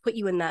never have put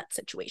you in that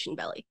situation,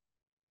 Belly.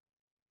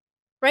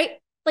 Right?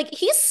 Like,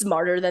 he's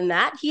smarter than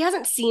that. He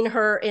hasn't seen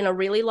her in a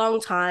really long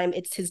time.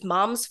 It's his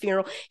mom's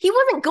funeral. He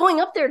wasn't going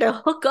up there to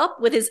hook up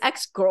with his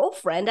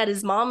ex-girlfriend at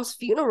his mom's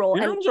funeral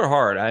Funerals are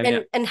hard.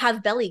 and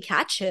have Belly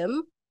catch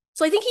him.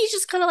 So I think he's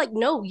just kind of like,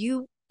 no,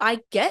 I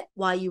get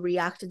why you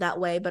reacted that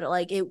way, but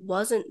like, it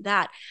wasn't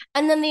that.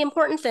 And then the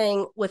important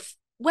thing with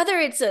whether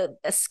it's a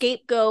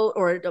scapegoat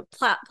or a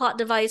plot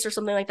device or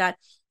something like that,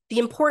 the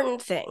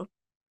important thing,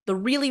 the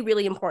really,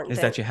 really important is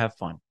thing that you have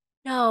fun.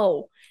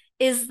 No,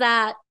 is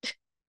that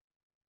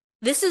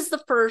this is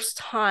the first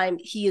time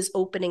he is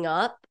opening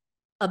up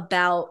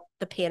about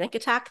the panic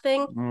attack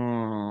thing.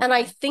 And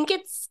I think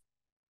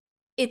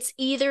it's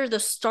either the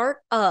start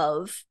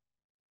of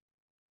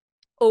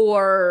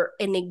or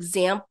an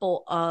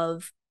example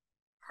of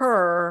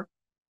her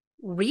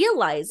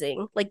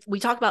realizing, like we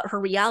talked about her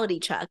reality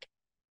check,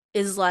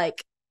 is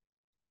like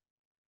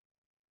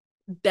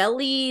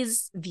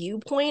Belly's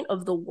viewpoint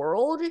of the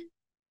world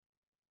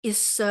is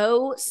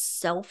so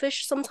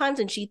selfish sometimes,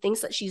 and she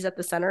thinks that she's at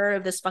the center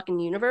of this fucking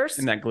universe.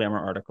 In that Glamour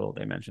article,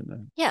 they mentioned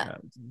that.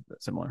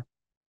 Similar.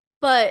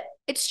 But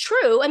it's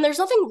true, and there's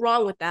nothing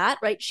wrong with that,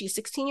 right? She's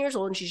 16 years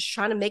old, and she's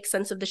trying to make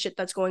sense of the shit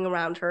that's going on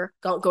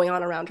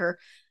around her.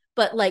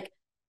 But like,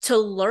 to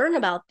learn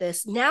about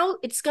this, now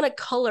it's going to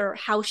color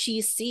how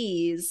she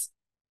sees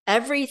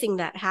everything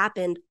that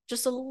happened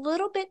just a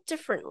little bit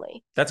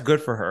differently. That's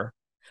good for her.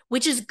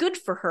 Which is good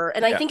for her.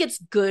 And I think it's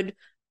good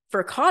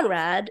for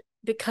Conrad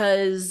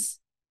because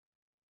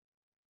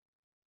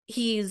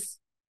he's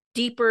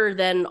deeper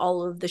than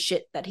all of the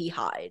shit that he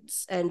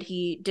hides. And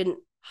he didn't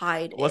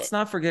hide Let's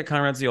not forget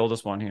Conrad's the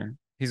oldest one here.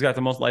 He's got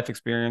the most life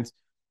experience.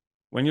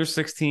 When you're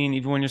 16,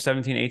 even when you're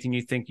 17, 18,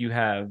 you think you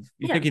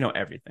think you know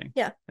everything.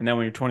 Yeah. And then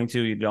when you're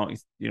 22, you don't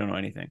know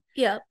anything.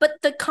 Yeah. But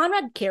the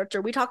Conrad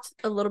character, we talked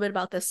a little bit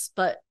about this,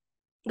 but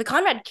the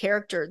Conrad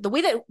character, the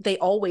way that they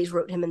always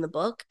wrote him in the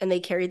book and they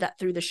carried that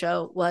through the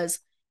show was,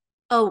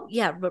 oh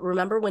yeah, but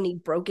remember when he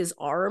broke his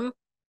arm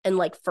and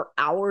like for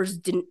hours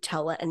didn't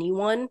tell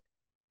anyone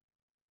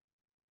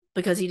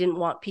because he didn't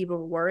want people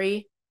to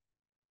worry,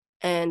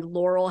 and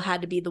Laurel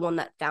had to be the one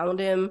that found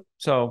him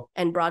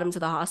and brought him to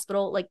the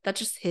hospital. Like, that's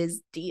just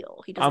his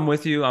deal. I'm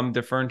with you. I'm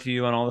deferring to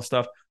you on all this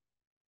stuff,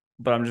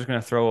 but I'm just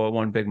gonna throw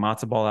one big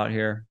matzo ball out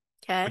here.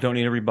 Okay. I don't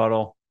need a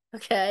rebuttal.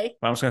 Okay.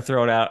 But I'm just gonna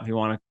throw it out. If you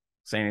want to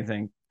say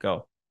anything,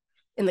 go.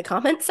 In the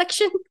comment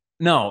section?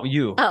 No,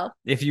 you. Oh.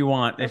 If you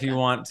want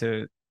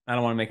to, I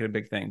don't want to make it a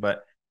big thing,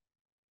 but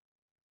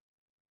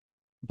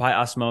by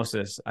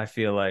osmosis, I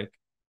feel like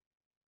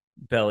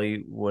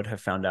Belly would have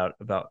found out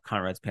about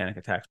Conrad's panic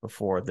attacks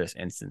before this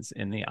instance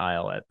in the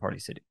aisle at Party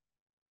City.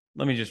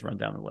 Let me just run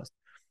down the list.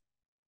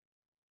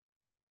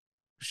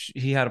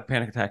 He had a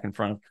panic attack in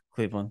front of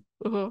Cleveland,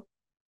 who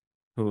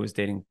was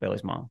dating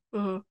Belly's mom.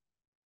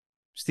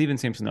 Steven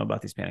seems to know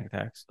about these panic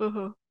attacks.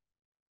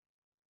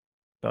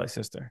 Belly's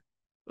sister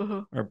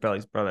or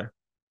Belly's brother.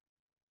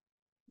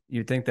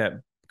 You'd think that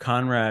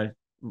Conrad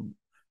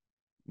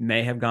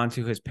may have gone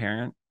to his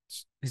parents.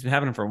 He's been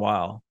having them for a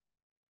while.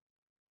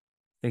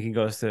 I think he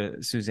goes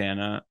to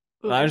Susanna.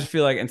 I just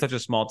feel like in such a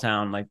small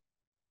town, like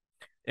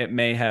it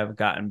may have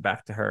gotten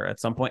back to her at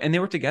some point. And they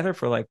were together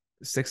for like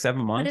 6-7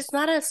 months. But it's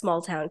not a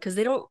small town because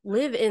they don't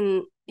live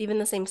in even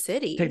the same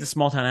city. Take the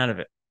small town out of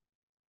it.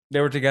 They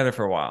were together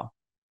for a while.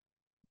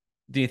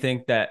 Do you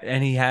think that,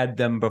 and he had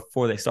them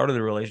before they started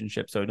the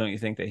relationship, so don't you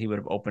think that he would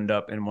have opened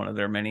up in one of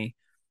their many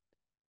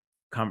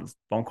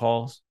phone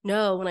calls?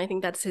 No, and I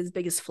think that's his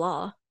biggest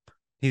flaw.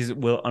 He's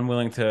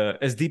unwilling to,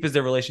 as deep as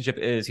their relationship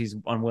is, he's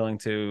unwilling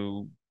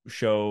to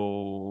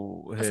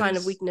show a sign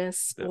of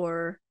weakness,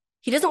 or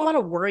he doesn't want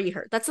to worry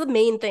her. That's the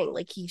main thing.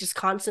 Like, he just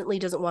constantly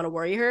doesn't want to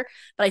worry her.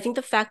 But I think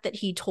the fact that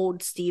he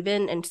told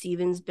Steven and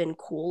Steven's been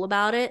cool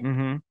about it,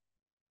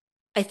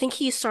 I think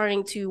he's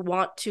starting to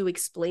want to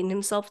explain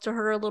himself to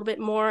her a little bit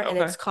more, and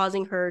it's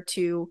causing her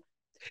to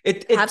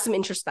have some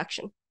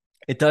introspection.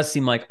 It does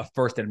seem like a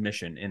first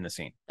admission in the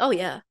scene. Oh,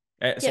 yeah.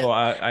 So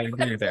I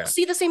agree with that.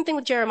 See the same thing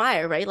with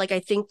Jeremiah, right? Like,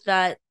 I think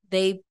that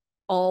they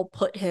all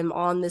put him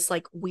on this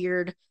like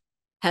weird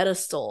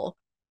pedestal,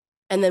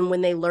 and then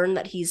when they learn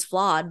that he's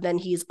flawed, then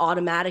he's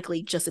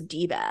automatically just a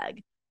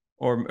D-bag.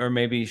 Or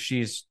maybe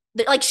she's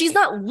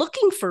not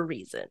looking for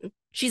reason.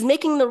 She's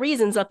making the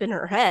reasons up in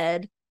her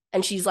head,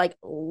 and she's like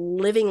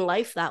living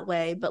life that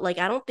way. But like,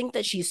 I don't think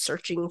that she's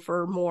searching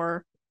for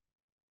more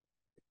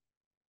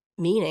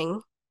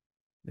meaning.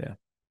 Yeah.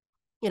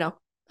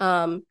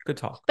 Good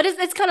talk. But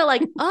it's kind of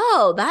like,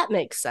 oh, that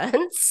makes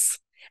sense.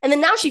 And then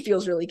now she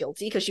feels really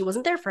guilty because she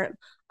wasn't there for him.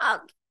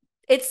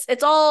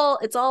 It's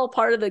all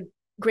part of the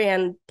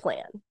grand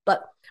plan.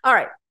 But all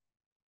right.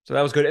 So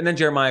that was good. And then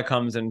Jeremiah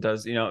comes and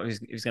does,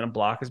 he's gonna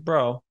block his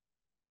bro.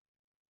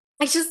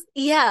 He's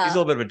a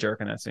little bit of a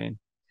jerk in that scene.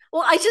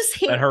 Well, I just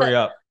hate that hurry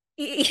up.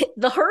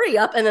 The hurry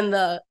up, and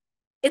then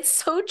it's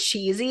so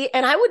cheesy,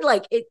 and I would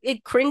like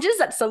it cringes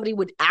that somebody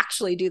would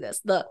actually do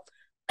this.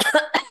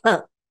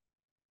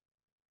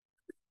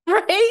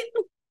 Right?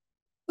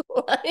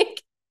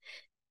 Like,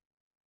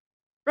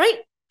 right?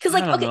 Because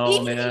like, okay,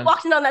 even if you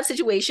walked in on that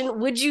situation,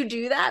 would you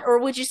do that? Or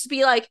would you just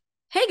be like,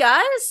 hey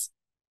guys,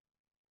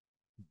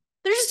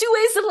 There's just two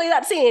ways to play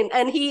that scene,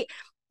 and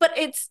but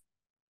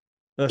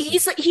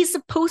Listen, he's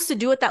supposed to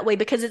do it that way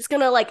because it's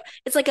gonna like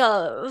it's like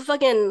a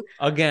fucking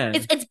again,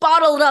 it's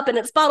bottled up and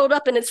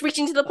it's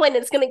reaching to the point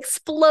and it's gonna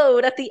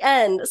explode at the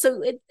end.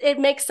 So it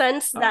makes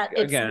sense that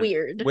it's again,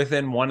 weird.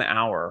 within 1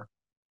 hour,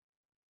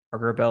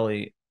 our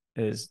Belly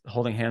is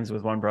holding hands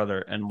with one brother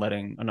and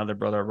letting another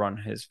brother run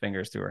his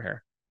fingers through her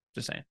hair.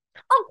 Just saying.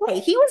 Okay,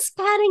 he was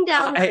patting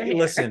down.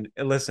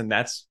 Listen.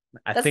 That's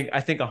I think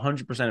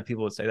 100% of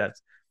people would say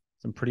that's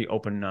some pretty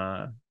open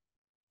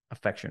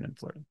affection and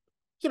flirting.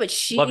 Yeah,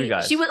 but Love you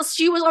guys.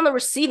 she was on the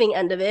receiving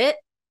end of it.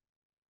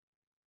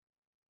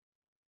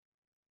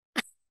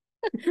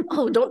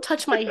 Oh, don't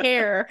touch my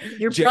hair.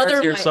 Your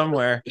brother here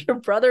somewhere. Your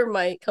brother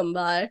might come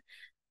by.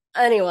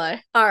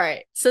 Anyway, all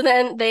right. So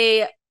then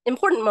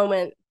important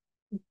moment,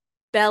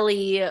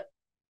 Belly.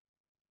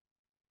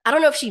 I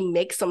don't know if she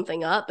makes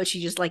something up, but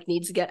she just like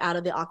needs to get out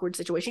of the awkward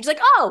situation. She's like,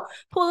 "Oh,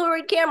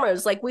 Polaroid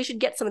cameras! Like we should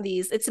get some of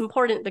these. It's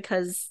important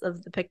because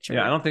of the picture."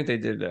 Yeah, I don't think they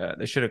did.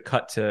 They should have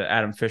cut to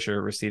Adam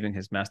Fisher receiving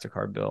his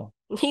MasterCard bill.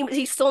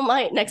 He still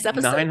might next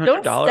episode.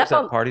 $900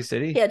 at Party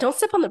City. Yeah, don't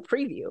step on the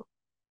preview.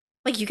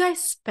 Like you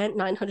guys spent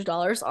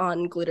 $900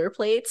 on glitter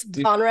plates,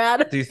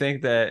 Conrad. Do you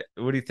think that?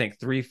 What do you think?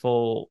 3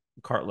 full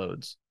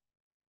cartloads.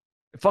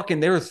 Fucking,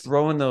 they were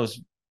throwing those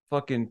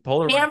fucking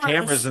Polaroid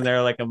cameras in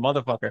there like a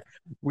motherfucker.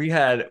 We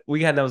had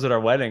those at our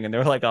wedding, and they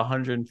were like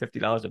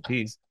 $150 a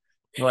piece.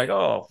 We're like,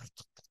 oh,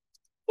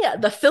 yeah.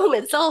 The film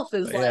itself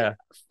is like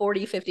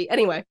 40, 50.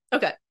 Anyway,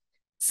 okay.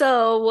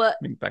 So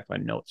let me back my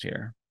notes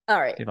here. All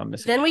right. See if I'm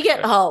missing. Then we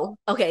get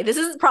okay. This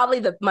is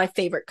probably my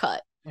favorite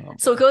cut.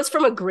 So it goes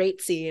from a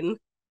great scene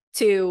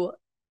to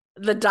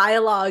the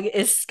dialogue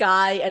is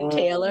Sky and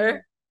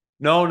Taylor.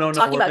 No.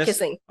 Talking about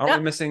kissing. Aren't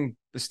we missing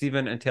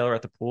Steven and Taylor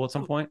at the pool at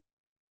some point?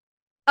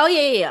 Oh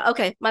yeah.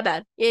 Okay, my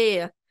bad.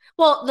 Yeah.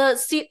 Well, the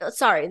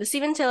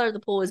Steven Taylor at the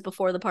pool is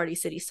before the Party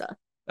City stuff.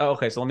 Oh,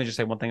 okay. So let me just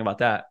say one thing about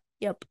that.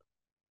 Yep.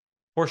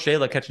 Poor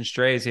Shayla catching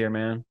strays here,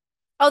 man.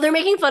 Oh, they're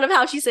making fun of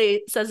how she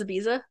says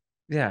Ibiza.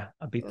 Yeah,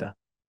 Ibiza.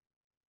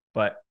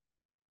 But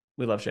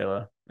we love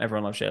Shayla.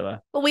 Everyone loves Shayla.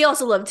 But we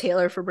also love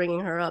Taylor for bringing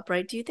her up,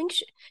 right? Do you think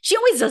she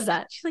always does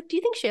that? She's like, "Do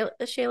you think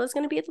Shayla's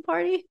going to be at the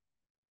party?"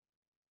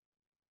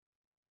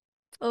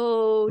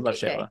 Oh, love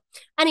Shayla.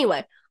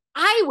 Anyway,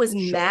 I was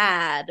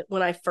mad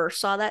when I first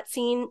saw that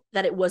scene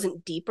that it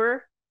wasn't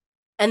deeper.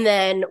 And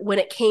then when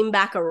it came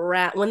back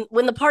around,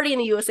 when the Party in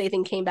the USA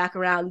thing came back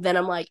around, then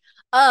I'm like,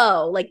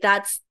 oh, like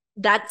that's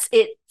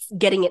it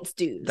getting its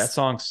dues. That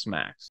song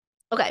smacks.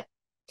 Okay.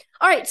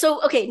 All right.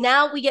 So, okay,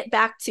 now we get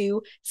back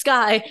to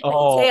Sky and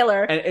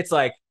Taylor. And it's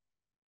like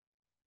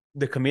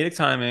the comedic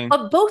timing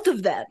of both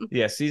of them.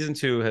 Yeah, season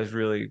 2 has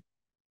really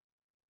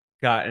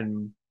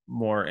gotten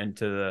more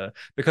into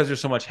because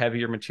there's so much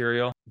heavier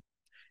material.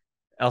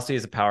 Elsie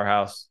is a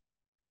powerhouse,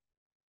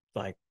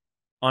 like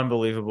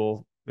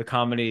unbelievable. The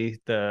comedy,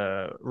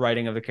 the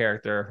writing of the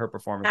character, her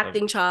performance,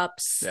 acting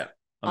chops, yeah,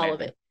 all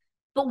of it.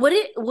 But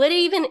what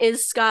even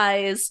is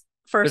Sky's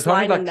first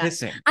line in that?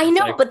 Kissing. I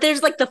know, like, but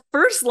there's like the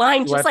first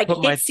line just like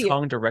put hits my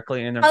tongue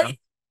directly in their mouth.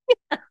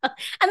 And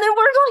then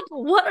we're like,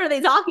 what are they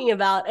talking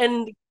about?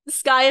 And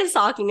Sky is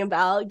talking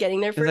about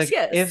getting their first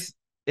kiss.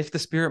 If the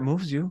spirit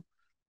moves you.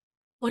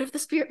 What if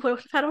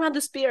I don't have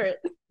the spirit?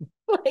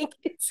 Like,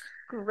 it's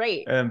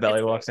great. And then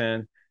Belly walks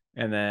in,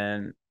 and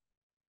then,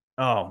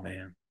 oh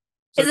man.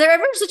 So, is there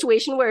ever a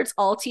situation where it's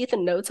all teeth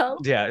and no tongue?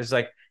 Yeah, it's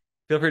like,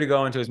 feel free to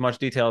go into as much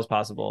detail as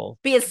possible.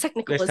 Be as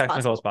technical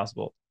as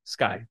possible.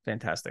 Sky,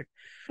 fantastic.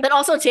 But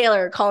also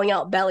Taylor calling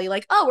out Belly,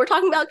 like, oh, we're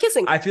talking about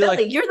kissing. I feel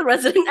Belly, like you're the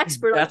resident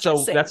expert on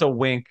kissing. That's a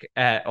wink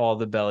at all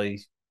the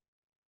Belly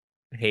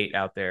hate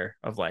out there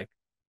of like,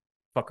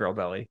 fuck girl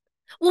Belly.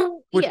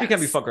 Well, which can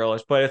be fuck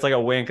girlish, but it's like a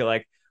wink at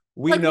like,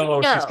 we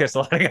know she's kissed a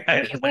lot of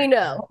guys. We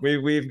know.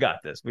 We've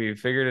got this. We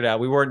figured it out.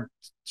 We weren't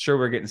sure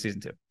we're getting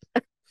season 2.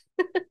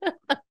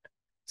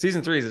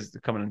 Season 3 is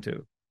coming in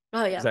 2.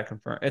 Oh yeah. Is that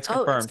confirmed? It's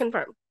confirmed. It's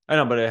confirmed. I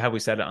know, but have we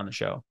said it on the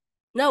show?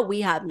 No,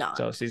 we have not.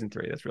 So season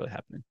 3, that's really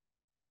happening.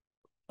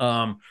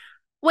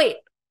 Wait.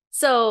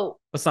 So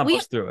let's not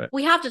push through it.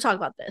 We have to talk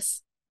about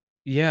this.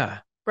 Yeah.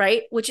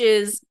 Right? Which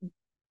is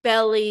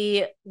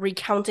Belly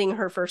recounting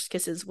her first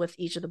kisses with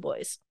each of the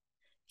boys.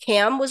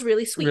 Cam was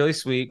really sweet. Really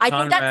sweet.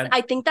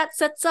 I think that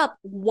sets up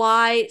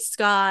why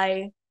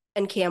Sky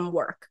and Cam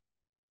work.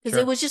 Because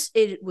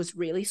it was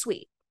really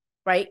sweet.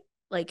 Right?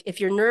 Like if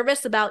you're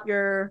nervous about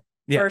your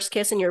first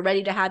kiss and you're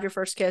ready to have your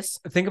first kiss.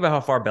 Think about how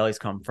far Belly's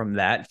come from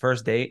that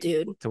first date,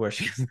 dude, to where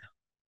she is now.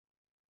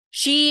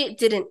 She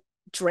didn't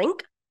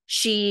drink.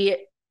 She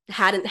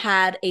hadn't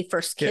had a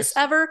first kiss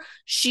ever.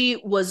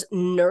 She was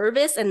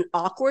nervous and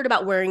awkward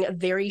about wearing a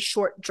very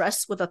short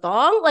dress with a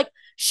thong. Like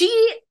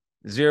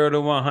 0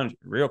 to 100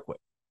 real quick.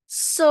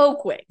 So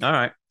quick. All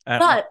right.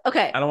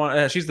 Okay. I don't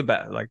want she's the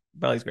best. Like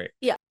Belly's great.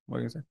 Yeah. What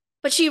are you gonna say?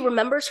 But she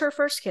remembers her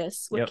first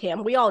kiss with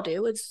Cam. We all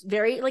do. It's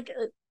very like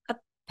a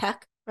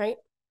peck, right?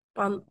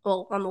 On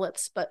the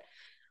lips. But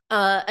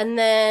and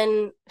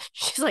then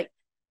she's like,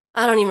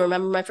 I don't even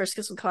remember my first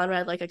kiss with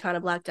Conrad. Like I kind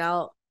of blacked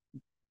out.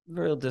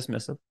 Real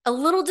dismissive. A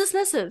little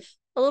dismissive.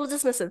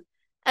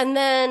 And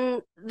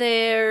then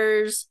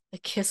there's a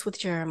kiss with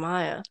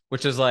Jeremiah.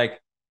 Which is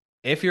like,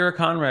 if you're a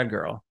Conrad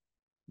girl,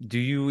 do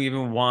you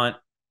even want...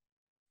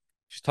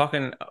 She's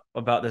talking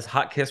about this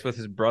hot kiss with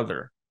his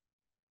brother.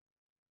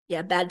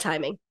 Yeah, bad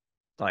timing.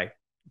 Like,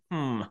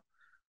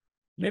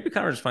 maybe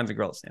Conrad just finds a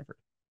girl at Stanford.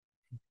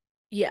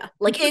 Yeah,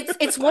 like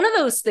it's one of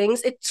those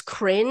things. It's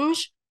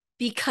cringe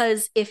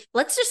because if,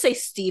 let's just say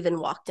Steven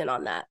walked in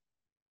on that,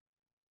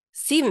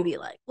 Steven be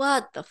like,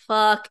 what the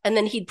fuck? And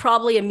then he'd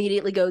probably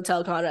immediately go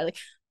tell Conrad, like,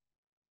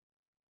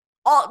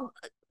 oh,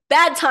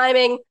 bad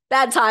timing,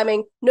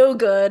 no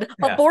good,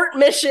 Yeah. abort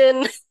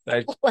mission.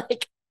 I-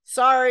 Like,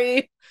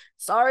 sorry,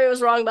 I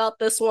was wrong about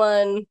this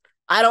one.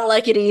 I don't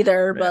like it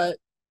either, Yeah. but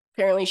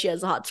apparently she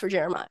has the hots for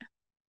Jeremiah.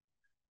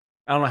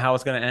 I don't know how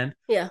it's going to end.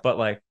 Yeah. But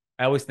like,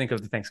 I always think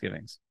of the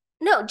Thanksgivings.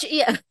 No,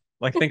 yeah.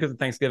 Like, think of the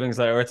Thanksgivings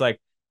where it's like,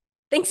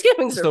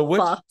 Thanksgivings are So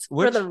fucked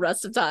for the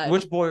rest of time.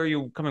 which boy are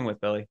you coming with,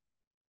 Billy?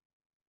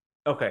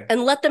 Okay.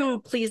 And let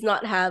them please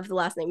not have the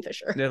last name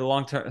Fisher. Yeah, the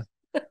long term.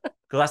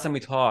 The last time we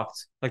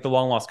talked, like the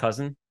long lost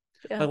cousin.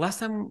 Yeah. Like last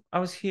time I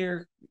was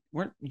here,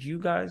 weren't you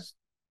guys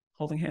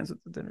holding hands at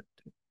the dinner?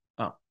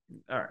 Oh,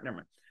 all right,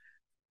 never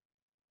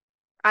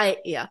mind.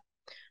 Yeah.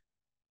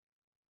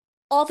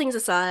 All things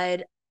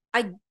aside,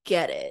 I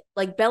get it.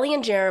 Like Belly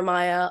and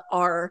Jeremiah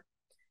are,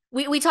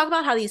 we talk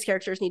about how these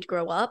characters need to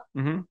grow up.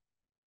 Mm-hmm.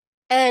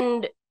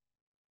 And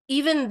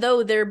even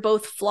though they're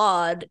both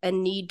flawed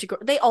and need to grow,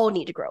 they all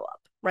need to grow up,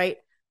 right?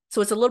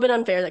 So it's a little bit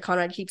unfair that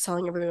Conrad keeps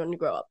telling everyone to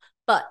grow up.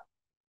 But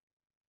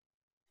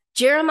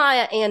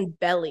Jeremiah and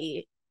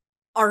Belly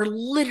are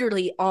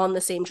literally on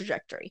the same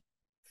trajectory.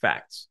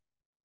 Facts.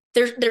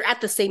 They're at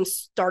the same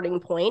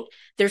starting point.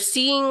 They're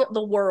seeing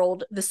the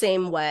world the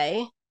same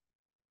way.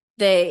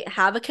 They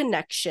have a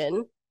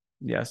connection.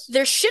 Yes.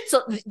 Their shit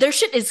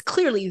is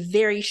clearly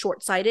very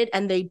short-sighted,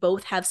 and they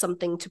both have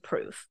something to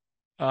prove.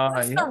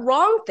 That's the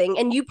wrong thing,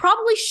 and you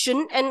probably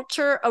shouldn't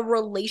enter a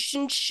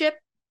relationship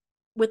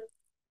with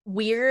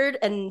weird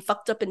and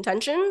fucked up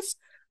intentions,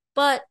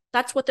 but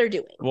that's what they're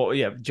doing. Well,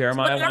 yeah,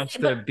 Jeremiah wants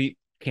to beat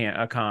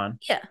Con.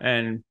 Yeah.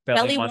 And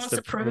Belly wants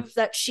to prove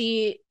that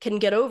she can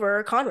get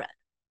over Conrad.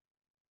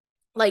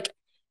 Like,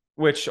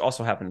 which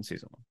also happened in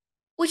season 1.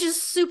 Which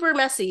is super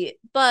messy,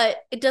 but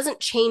it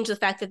doesn't change the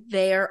fact that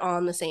they're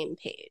on the same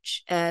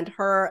page. And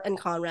her and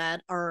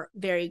Conrad are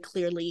very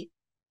clearly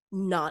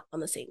not on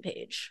the same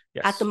page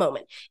at the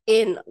moment.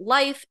 In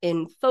life,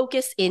 in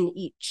focus, in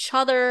each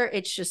other,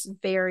 it's just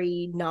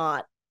very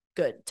not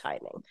good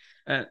timing.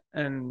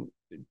 And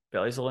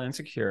Belly's a little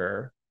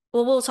insecure.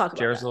 Well, we'll talk about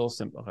Jared's that. a little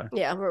simple. Okay.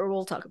 Yeah,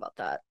 we'll talk about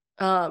that.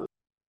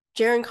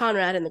 Jared and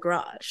Conrad in the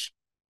garage.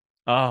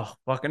 Oh,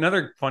 fuck!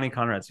 Another funny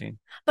Conrad scene.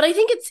 But I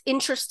think it's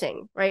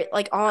interesting, right?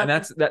 Like and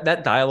that's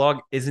that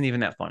dialogue isn't even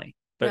that funny,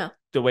 but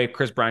the way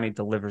Chris Briney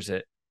delivers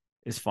it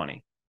is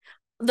funny.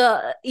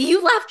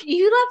 You laughed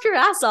your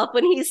ass off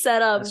when he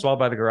said swallowed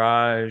by the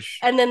garage,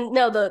 and then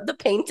the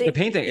painting. The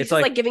painting, it's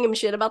like giving him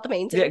shit about the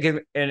painting. Yeah,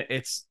 and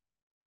it's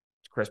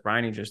Chris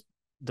Briney just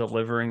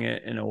delivering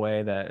it in a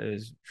way that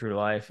is true to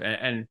life,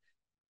 and.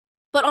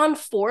 But on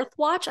fourth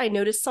watch, I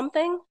noticed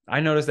something. I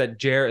noticed that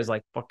Jer is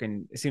like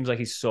fucking... It seems like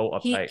he's so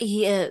uptight.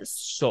 He is.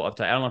 So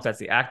uptight. I don't know if that's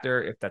the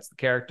actor, if that's the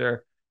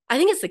character. I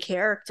think it's the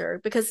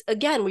character. Because,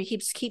 again, we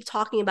keep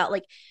talking about,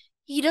 like,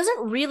 he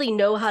doesn't really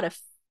know how to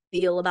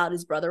feel about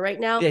his brother right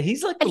now. Yeah,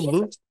 he's like...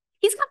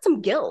 He's got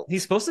some guilt.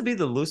 He's supposed to be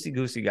the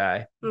loosey-goosey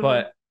guy. Mm-hmm.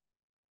 But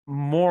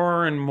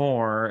more and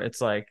more,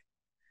 it's like...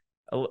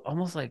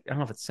 Almost like... I don't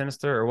know if it's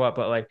sinister or what,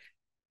 but, like,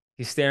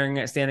 he's standing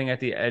at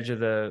the edge of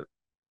the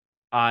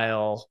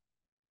aisle...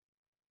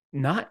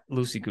 Not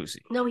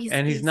loosey-goosey. No,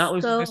 he's not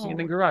loosey-goosey in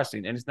the garage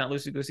scene, and he's not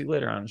loosey-goosey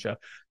later on in the show.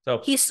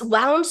 So he's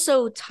wound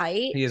so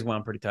tight. He is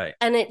wound pretty tight.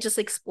 And it just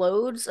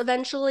explodes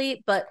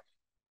eventually. But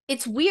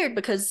it's weird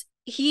because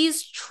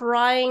he's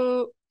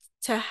trying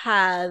to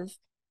have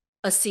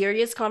a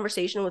serious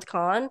conversation with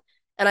Con.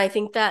 And I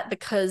think that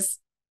because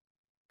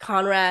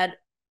Conrad,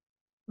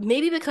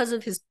 maybe because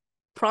of his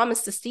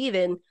promise to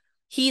Steven,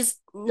 he's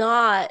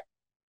not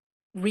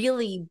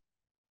really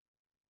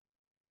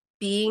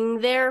being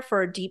there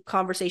for a deep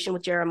conversation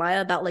with Jeremiah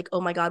about like,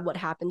 oh my God, what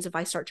happens if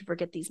I start to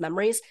forget these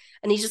memories?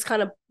 And he just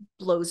kind of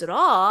blows it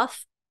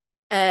off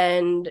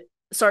and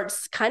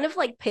starts kind of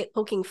like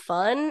poking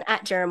fun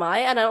at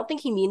Jeremiah. And I don't think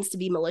he means to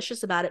be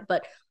malicious about it,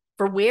 but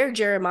for where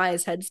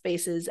Jeremiah's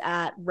headspace is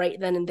at right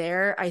then and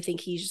there, I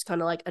think he's just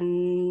kind of like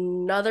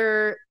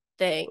another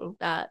thing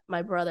that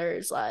my brother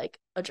is like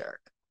a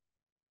jerk.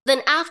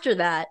 Then after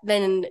that,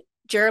 then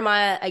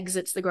Jeremiah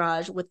exits the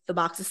garage with the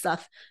box of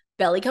stuff.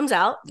 Belly comes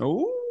out.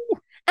 Oh.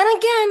 And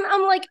again,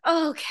 I'm like,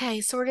 okay,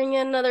 sorting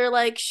in another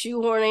like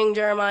shoehorning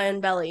Jeremiah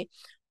and Belly.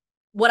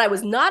 What I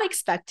was not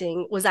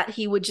expecting was that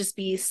he would just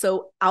be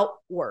so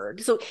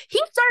outward. So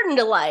he's starting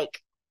to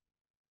like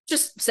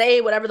just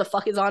say whatever the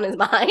fuck is on his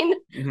mind.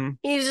 Mm-hmm.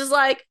 He's just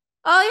like,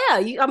 oh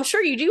yeah, I'm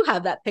sure you do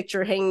have that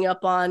picture hanging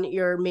up on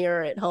your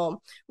mirror at home.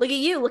 Look at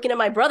you looking at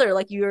my brother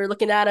like you were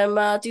looking at him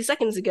 2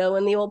 seconds ago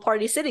in the old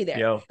Party City there.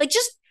 Yo. Like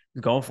just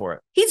He's going for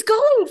it. He's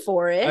going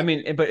for it. I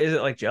mean, but is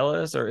it like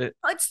jealous or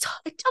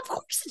of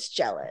course it's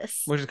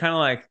jealous. which is kind of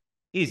like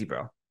easy,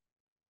 bro.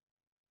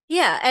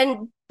 Yeah,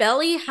 and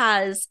Belly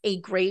has a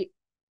great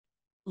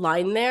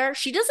line there.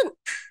 She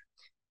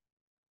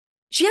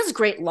has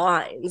great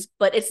lines,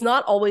 but it's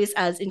not always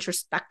as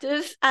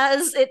introspective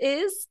as it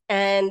is.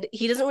 And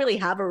he doesn't really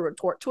have a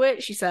retort to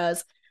it. She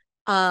says,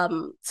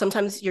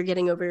 sometimes you're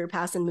getting over your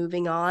past and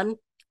moving on.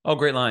 Oh,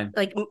 great line.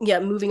 Like, yeah,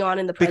 moving on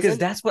in the present. Because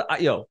that's what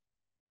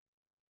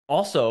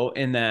also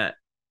in that,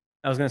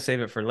 I was going to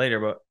save it for later,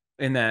 but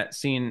in that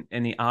scene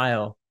in the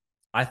aisle,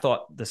 I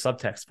thought the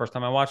subtext, first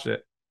time I watched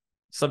it,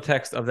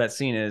 subtext of that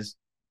scene is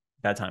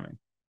bad timing.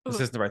 This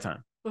isn't the right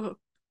time.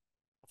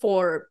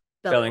 For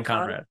Belly and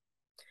Conrad.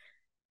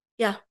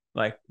 Yeah.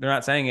 Like, they're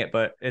not saying it,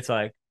 but it's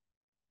like,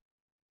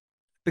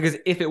 because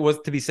if it was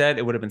to be said,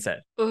 it would have been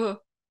said.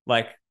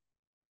 Like,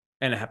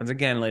 and it happens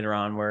again later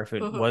on where if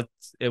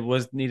it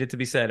was needed to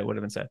be said, it would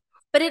have been said.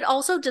 But it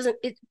also doesn't,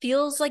 it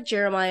feels like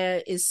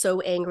Jeremiah is so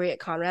angry at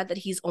Conrad that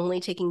he's only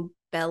taking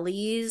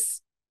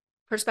Belly's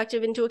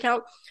perspective into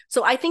account.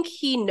 So I think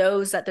he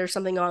knows that there's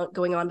something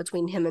going on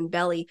between him and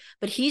Belly,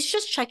 but he's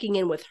just checking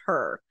in with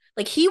her.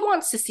 Like, he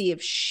wants to see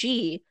if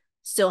she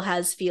still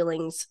has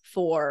feelings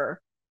for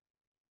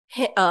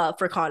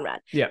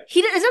Conrad. Yeah.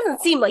 It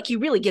doesn't seem like he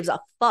really gives a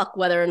fuck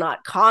whether or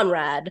not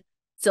Conrad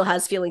still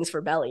has feelings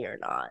for Belly or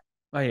not.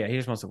 Oh yeah, he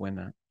just wants to win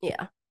that.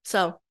 Yeah.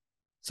 So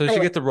she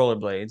gets the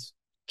rollerblades.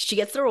 She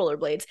gets the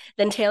rollerblades.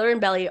 Then Taylor and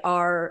Belly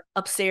are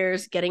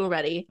upstairs getting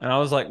ready. And I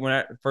was like, when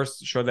I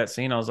first showed that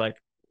scene, I was like,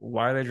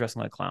 why are they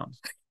dressing like clowns?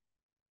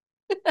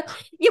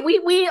 Yeah,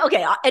 we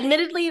okay.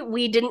 Admittedly,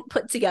 we didn't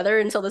put together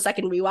until the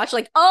second rewatch.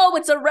 Like, oh,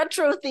 it's a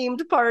retro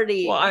themed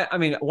party. Well, I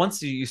mean,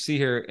 once you see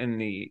her in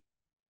the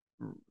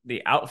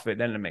outfit,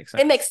 then it makes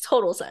sense. It makes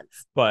total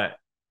sense. But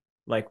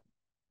like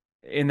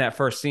in that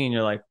first scene,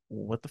 you're like,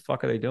 what the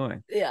fuck are they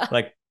doing? Yeah.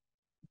 Like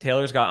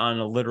Taylor's got on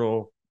a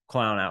literal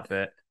clown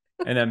outfit,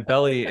 and then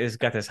Belly is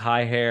got this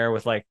high hair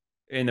with like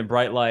in the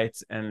bright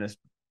lights and this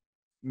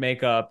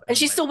makeup, and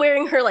she's like, still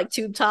wearing her like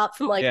tube top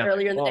from like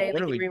earlier in the day.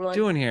 What like, are we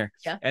doing here?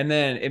 Yeah. And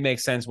then it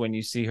makes sense when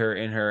you see her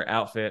in her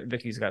outfit.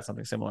 Vicky's got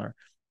something similar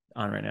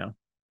on right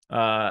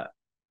now.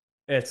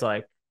 It's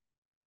like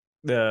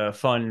the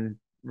fun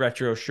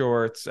retro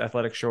shorts,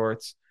 athletic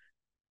shorts,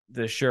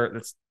 the shirt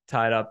that's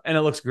tied up, and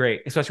it looks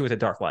great, especially with the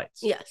dark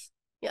lights. Yes.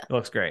 Yeah. It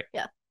looks great.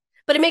 Yeah.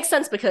 But it makes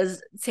sense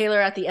because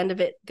Taylor at the end of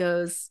it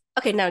goes,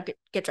 okay, now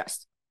get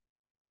dressed.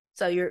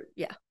 So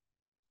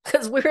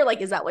because we're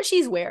like, is that what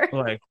she's wearing?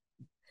 Like,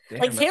 damn,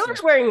 like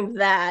Taylor's wearing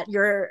that,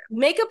 your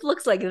makeup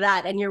looks like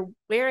that, and you're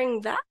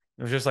wearing that.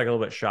 It was just like a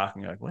little bit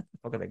shocking. You're like, what the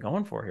fuck are they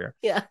going for here?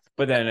 Yeah.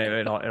 But then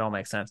it all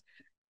makes sense.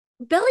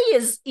 Belly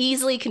is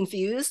easily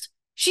confused.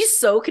 She's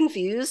so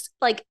confused.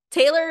 Like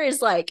Taylor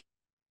is like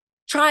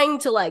trying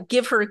to like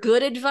give her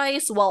good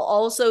advice while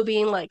also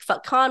being like,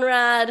 fuck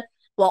Conrad,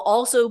 while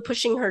also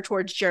pushing her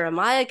towards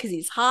Jeremiah because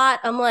he's hot.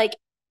 I'm like,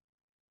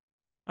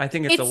 I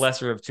think it's the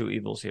lesser of two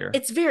evils here.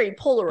 It's very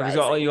polarizing.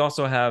 Because you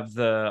also have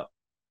the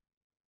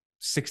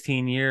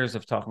 16 years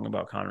of talking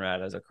about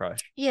Conrad as a crush.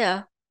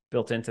 Yeah.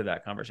 Built into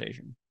that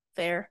conversation.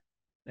 Fair.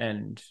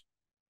 And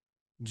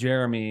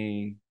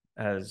Jeremy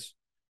has,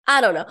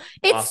 I don't know,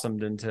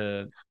 blossomed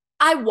into.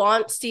 I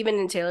want Steven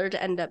and Taylor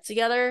to end up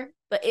together,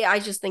 but I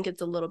just think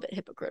it's a little bit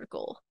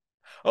hypocritical.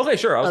 Okay,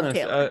 sure. I was going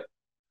to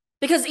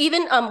because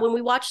even when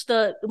we watched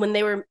when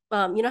they were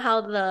you know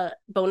how the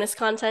bonus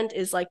content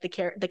is like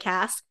the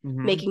cast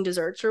making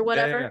desserts or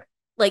whatever. Yeah.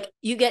 Like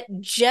you get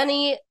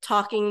Jenny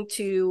talking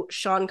to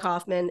Sean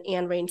Kaufman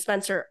and Rain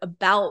Spencer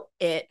about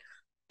it,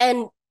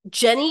 and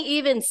Jenny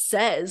even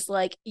says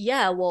like,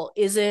 yeah, well,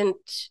 isn't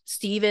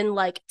Steven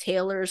like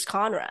Taylor's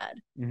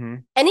Conrad?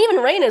 And even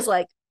Rain is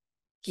like,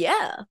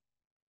 yeah.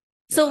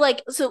 So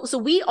like so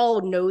we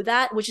all know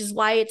that, which is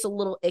why it's a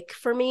little ick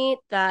for me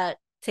that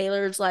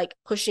Taylor's like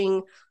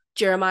pushing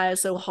Jeremiah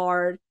so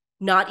hard,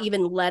 not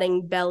even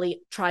letting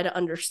Belly try to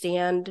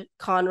understand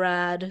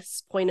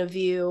Conrad's point of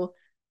view,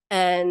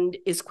 and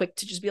is quick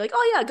to just be like,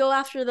 oh yeah, go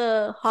after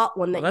the hot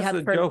one that you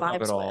have heard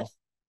vibes with.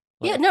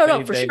 Like,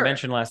 yeah, for sure. They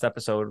mentioned last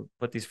episode,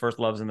 put these first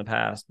loves in the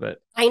past, but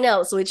I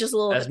know, so it's just a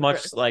little as much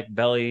critical. Like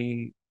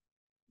Belly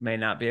may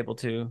not be able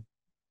to.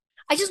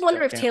 I just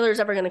wonder if Taylor's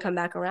ever going to come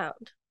back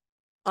around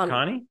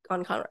on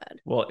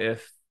Conrad. Well,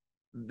 if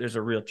there's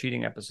a real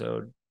cheating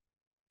episode,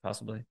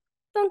 possibly.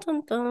 Dun,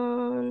 dun,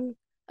 dun.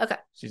 Okay.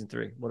 Season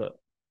 3. What up?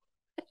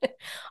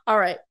 All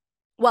right.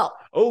 Well.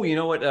 Oh, you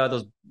know what?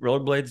 Those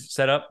rollerblades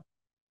set up.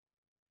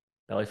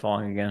 Belly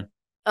falling again.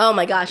 Oh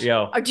my gosh.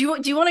 Yo. Do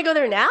you want to go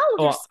there now?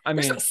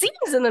 There's some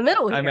scenes in the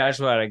middle here. I mean, I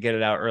just wanted to get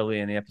it out early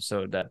in the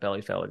episode that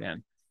Belly fell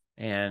again.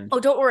 And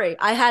don't worry.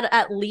 I had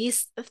at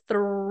least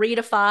 3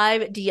 to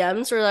 5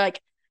 DMs where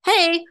like,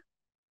 hey,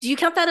 do you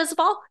count that as a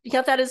fall? Do you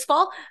count that as a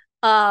fall?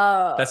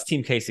 That's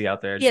Team Casey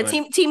out there. Yeah,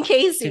 Team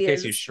Casey. Team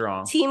Casey is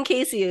strong. Team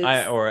Casey is.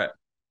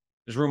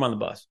 There's room on the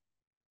bus.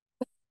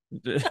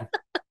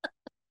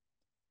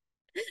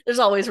 There's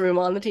always room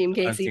on the Team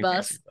Casey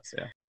bus.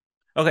 Yeah.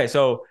 Okay,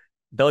 so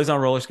Belly's on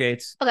roller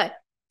skates. Okay,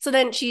 So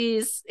then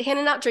she's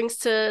handing out drinks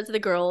to the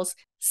girls.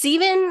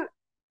 Steven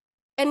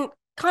and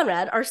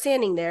Conrad are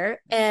standing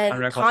there,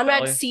 and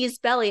Conrad sees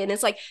Belly and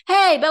is like,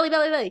 "Hey, Belly,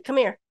 Belly, Belly, come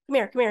here, come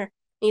here, come here." And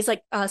he's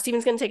like,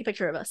 "Steven's gonna take a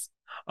picture of us."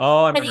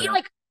 Oh, and he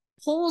like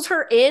pulls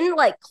her in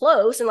like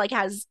close and like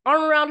has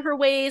arm around her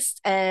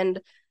waist, and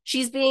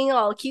she's being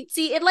all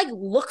cutesy. It like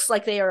looks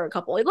like they are a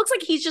couple. It looks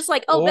like he's just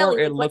like, "Oh,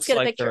 Belly, let's get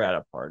a picture." They're at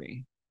a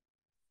party.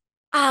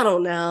 I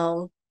don't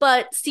know,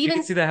 but Steven.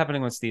 You can see that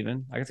happening with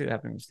Steven. I can see that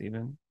happening with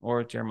Steven or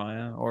with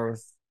Jeremiah or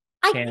with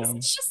Cam.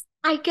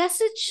 I guess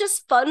it's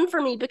just fun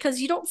for me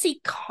because you don't see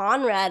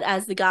Conrad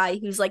as the guy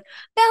who's like,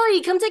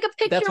 "Belly, come take a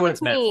picture." That's what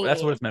it's meant for.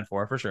 That's what it's meant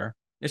for sure.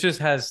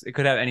 It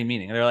could have any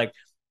meaning. They're like,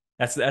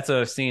 that's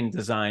a scene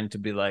designed to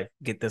be like,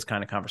 get this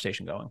kind of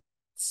conversation going.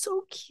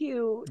 So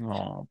cute.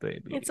 Oh,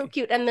 baby. It's so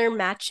cute. And they're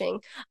matching.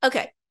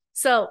 Okay.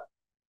 So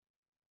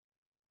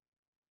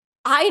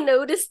I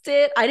noticed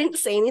it. I didn't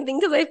say anything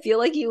because I feel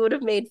like you would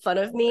have made fun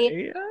of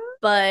me. Yeah.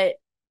 But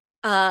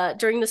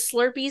during the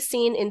Slurpee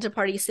scene into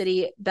Party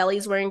City,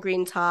 Belly's wearing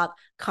green top,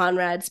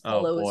 Conrad's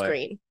polo is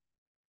green.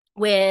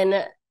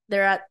 When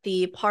they're at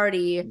the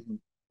party,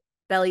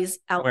 Belly's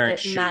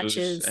outfit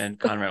matches. And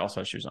Conrad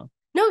also has shoes on.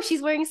 No,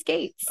 she's wearing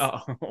skates.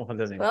 Oh, well, it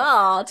doesn't even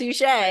Oh, touche.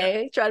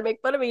 Try to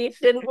make fun of me.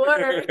 Didn't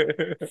work.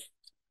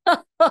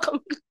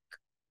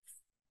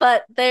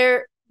 But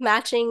they're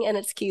matching and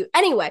it's cute.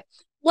 Anyway,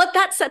 what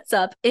that sets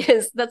up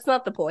is that's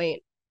not the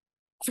point.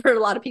 For a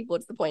lot of people,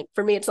 it's the point.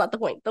 For me, it's not the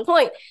point. The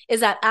point is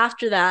that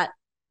after that,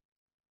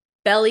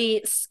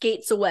 Belly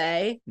skates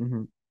away.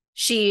 Mm-hmm.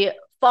 She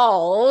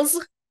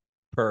falls.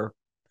 Per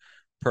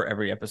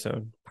every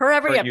episode. Per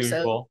every episode.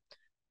 Usual.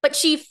 But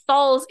she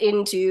falls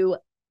into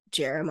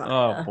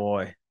Jeremiah. Oh,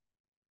 boy.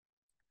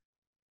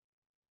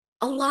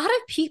 A lot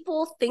of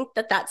people think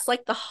that that's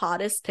like the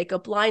hottest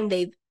pickup line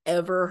they've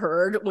ever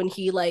heard when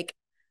he like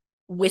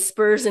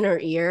whispers in her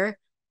ear,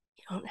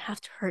 "You don't have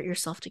to hurt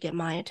yourself to get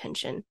my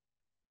attention."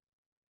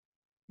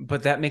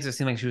 But that makes it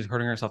seem like she was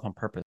hurting herself on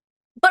purpose.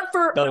 But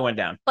for Belly went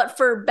down. But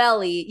for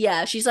Belly,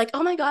 yeah, she's like,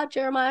 "Oh my God,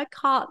 Jeremiah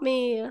caught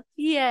me.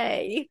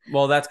 Yay."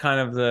 Well, that's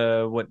kind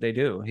of what they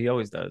do. He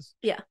always does.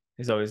 Yeah.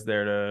 He's always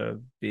there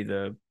to be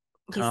the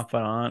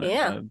confidant.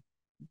 Yeah.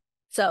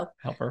 So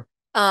help her.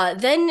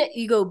 Then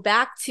you go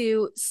back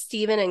to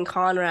Steven and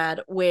Conrad,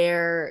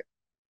 where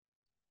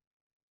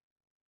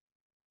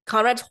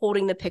Conrad's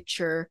holding the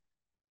picture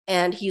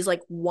and he's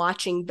like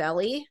watching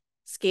Belly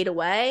skate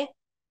away.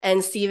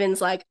 And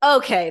Steven's like,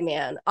 "Okay,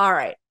 man. All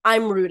right.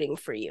 I'm rooting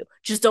for you.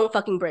 Just don't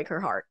fucking break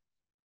her heart."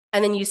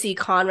 And then you see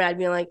Conrad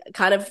being like,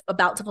 kind of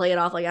about to play it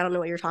off. Like, "I don't know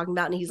what you're talking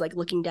about." And he's like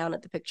looking down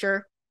at the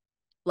picture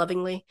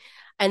lovingly.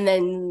 And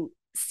then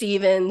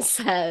Steven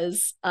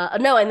says,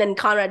 no. And then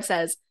Conrad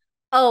says,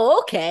 "Oh,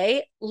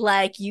 okay.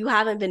 Like you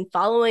haven't been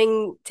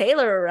following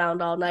Taylor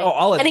around all night." Oh,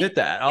 I'll admit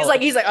that.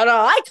 He's like, "Oh no,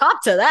 I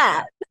talked to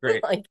that."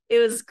 Great. Like it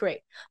was great.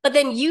 But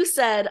then you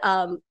said,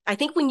 I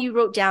think when you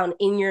wrote down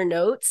in your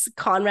notes,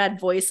 Conrad,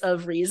 voice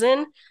of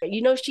reason,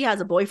 she has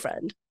a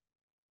boyfriend.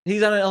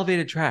 He's on an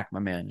elevated track, my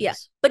man.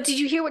 Yes. Yeah. But did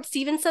you hear what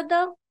Steven said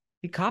though?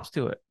 He cops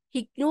to it.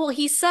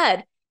 He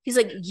said, he's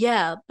like,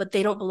 "Yeah, but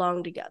they don't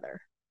belong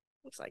together."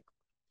 It's like,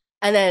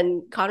 and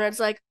then Conrad's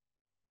like,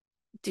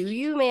 "Do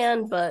you,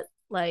 man? But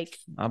like,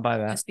 I'll buy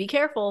that. Just be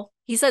careful."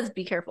 He says,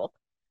 "Be careful,"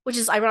 which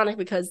is ironic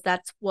because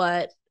that's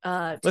what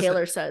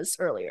Taylor says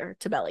earlier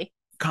to Belly.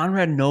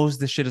 Conrad knows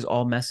this shit is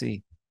all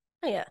messy.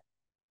 Oh, yeah.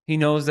 He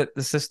knows that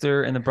the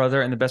sister and the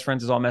brother and the best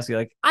friends is all messy.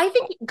 Like, I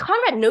think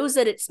Conrad knows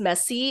that it's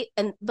messy,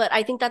 but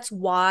I think that's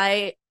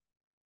why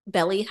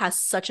Belly has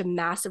such a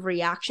massive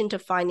reaction to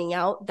finding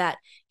out that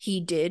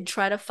he did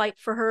try to fight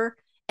for her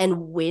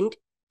and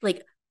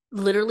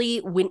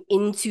literally went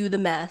into the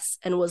mess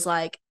and was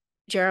like,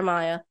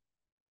 "Jeremiah,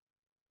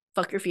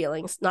 fuck your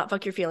feelings. Not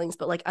fuck your feelings,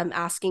 but like, I'm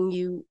asking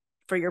you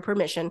for your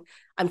permission.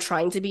 I'm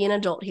trying to be an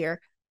adult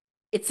here."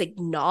 It's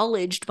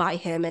acknowledged by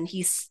him, and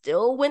he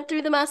still went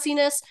through the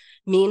messiness,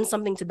 means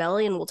something to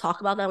Belly, and we'll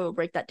talk about that and we'll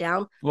break that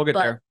down. We'll get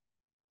there.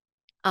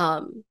 Yeah.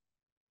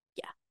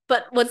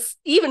 But what's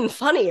even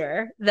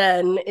funnier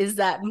then is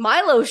that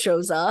Milo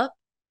shows up.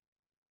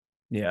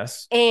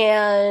 Yes.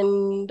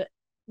 And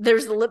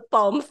there's the lip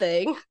balm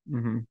thing.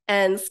 Mm-hmm.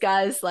 And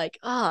Sky's like,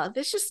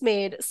 this just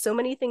made so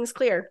many things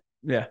clear.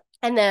 Yeah.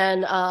 And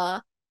then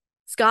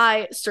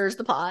Sky stirs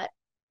the pot.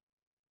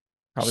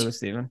 Probably with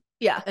Steven.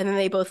 Yeah, and then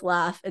they both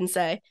laugh and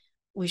say,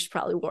 "We should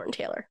probably warn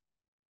Taylor."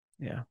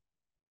 Yeah.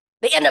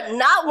 They end up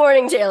not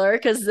warning Taylor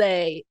because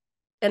they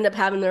end up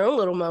having their own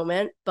little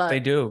moment. But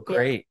they do.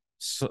 Great.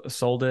 Yeah.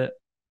 Sold it.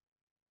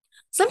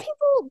 Some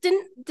people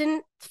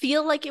didn't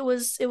feel like it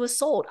was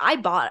sold. I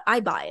buy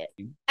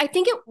it. I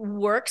think it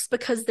works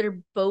because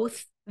they're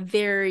both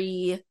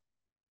very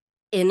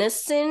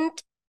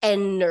innocent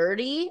and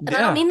nerdy. And I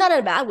don't mean that in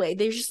a bad way.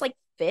 They just like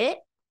fit.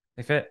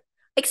 They fit.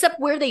 Except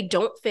where they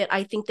don't fit,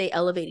 I think they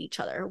elevate each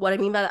other. What I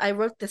mean by that, I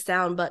wrote this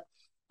down, but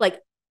like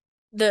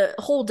the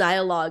whole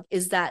dialogue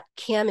is that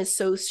Cam is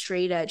so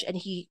straight edge and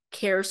he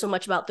cares so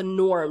much about the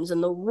norms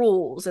and the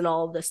rules and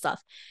all of this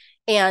stuff.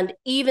 And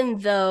even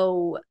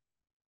though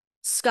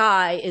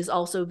Sky is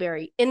also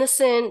very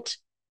innocent,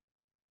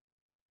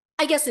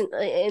 I guess,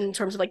 in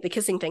terms of like the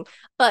kissing thing,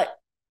 but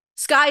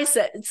Sky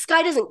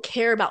doesn't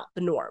care about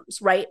the norms,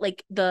 right?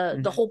 Like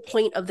the whole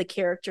point of the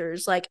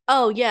characters, like,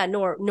 oh yeah,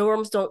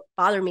 norms don't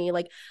bother me.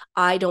 Like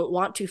I don't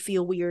want to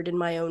feel weird in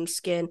my own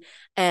skin.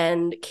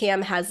 And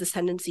Cam has this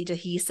tendency to,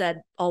 he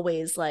said,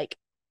 always like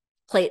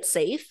play it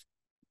safe.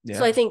 Yeah.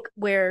 So I think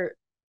where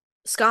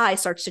Sky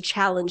starts to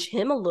challenge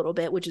him a little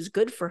bit, which is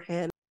good for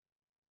him.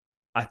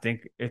 I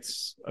think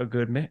it's a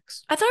good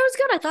mix. I thought it was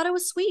good. I thought it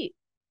was sweet.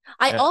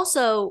 I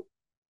also,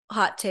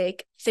 hot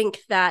take, think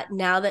that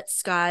now that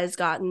Sky's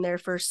gotten their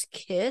first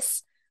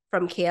kiss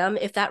from Cam,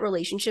 if that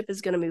relationship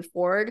is going to move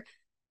forward,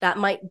 that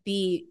might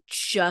be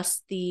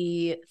just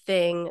the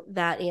thing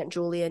that Aunt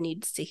Julia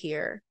needs to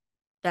hear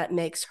that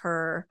makes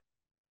her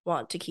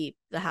want to keep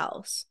the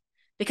house.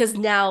 Because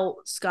now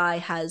Sky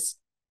has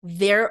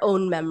their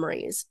own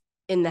memories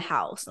in the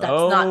house that's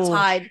not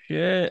tied.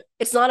 Shit.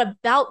 It's not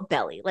about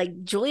Belly.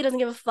 Like Julia doesn't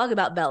give a fuck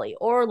about Belly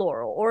or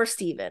Laurel or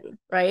Steven,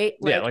 right?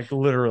 Like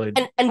literally,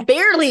 and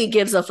barely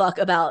gives a fuck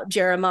about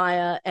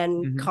Jeremiah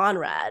and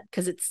Conrad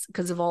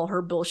because of all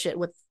her bullshit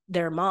with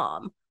their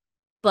mom.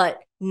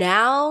 But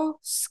now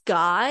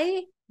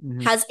Sky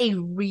has a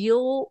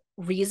real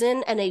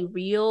reason and a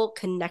real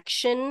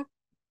connection.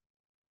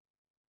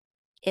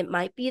 It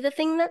might be the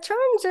thing that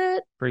turns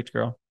it. Preach,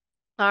 girl.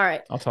 All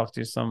right. I'll talk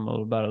to you some a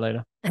little about it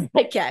later.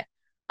 Okay.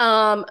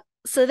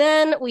 So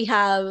then we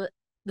have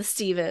the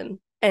Steven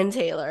and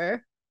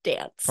Taylor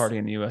dance. Party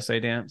in the USA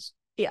dance.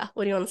 Yeah.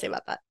 What do you want to say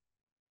about that?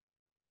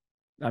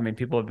 I mean,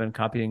 people have been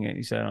copying it,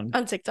 you said,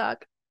 on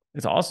TikTok.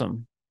 It's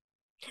awesome.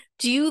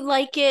 Do you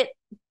like it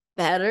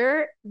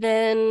better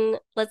than,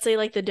 let's say,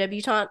 like the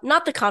debutante?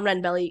 Not the Conrad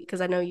and Belly,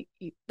 because I know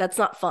you, that's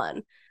not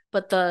fun,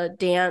 but the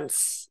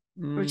dance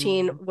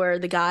routine where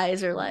the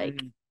guys are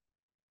like,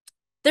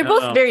 they're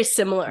both very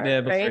similar.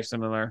 Yeah, both right? very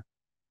similar.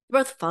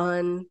 They're both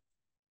fun.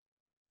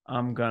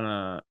 I'm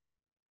gonna,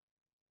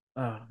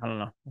 I don't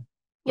know.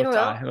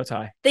 Go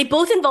tie. They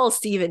both involve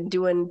Steven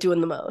doing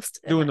the most.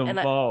 Doing the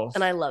most.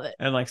 And I love it.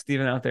 And like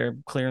Steven out there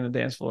clearing the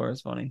dance floor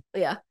is funny.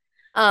 Yeah.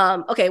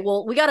 Okay,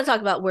 well, we got to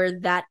talk about where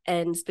that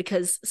ends,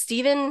 because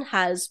Steven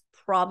has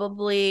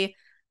probably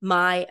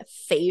my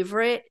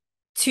favorite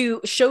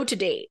show to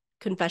date,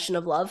 Confession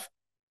of Love.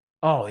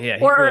 Oh, yeah.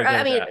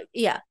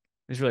 Yeah.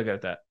 He's really good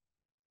at that.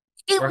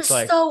 It was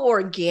like, so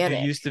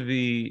organic. You used to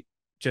be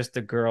just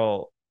the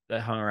girl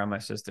that hung around my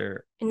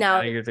sister.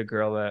 Now you're the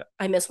girl that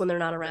I miss when they're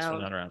not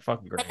around.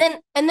 Fucking great.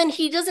 And then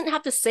he doesn't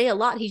have to say a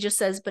lot. He just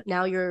says, "But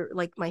now you're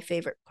like my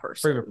favorite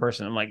person."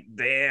 I'm like,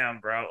 damn,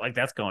 bro. Like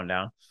that's going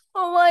down.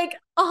 Oh, like,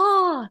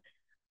 oh.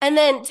 And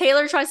then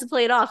Taylor tries to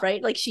play it off,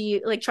 right? Like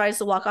she like tries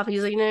to walk off, and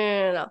he's like,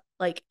 no.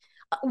 Like,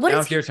 what? Now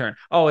it's your turn.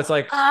 Oh, it's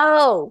like,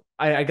 oh,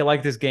 I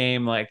like this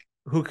game. Like,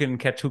 who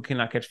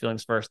cannot catch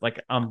feelings first?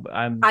 Like,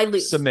 I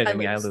lose.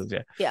 Submitting. I lose.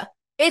 Yeah.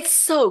 It's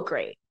so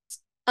great.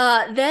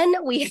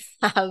 Then we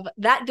have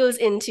that goes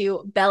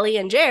into Belly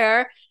and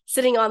Jer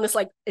sitting on this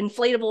like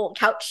inflatable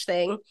couch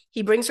thing.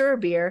 He brings her a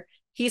beer.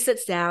 He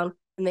sits down,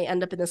 and they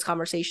end up in this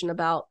conversation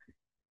about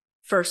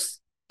first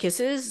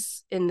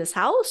kisses in this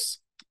house.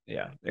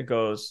 Yeah, it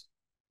goes.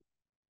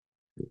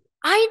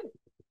 Is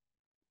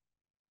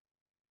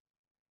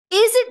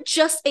it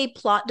just a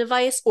plot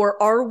device,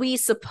 or are we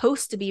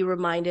supposed to be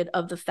reminded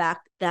of the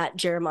fact that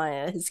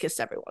Jeremiah has kissed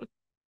everyone?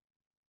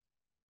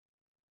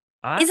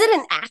 Is it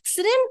an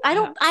accident?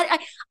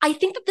 I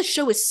think that the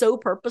show is so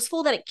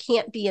purposeful that it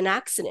can't be an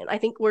accident. I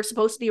think we're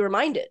supposed to be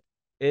reminded.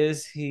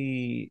 Is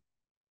he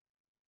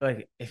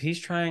like, if he's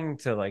trying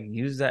to like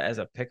use that as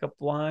a pickup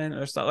line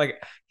or something?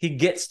 Like he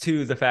gets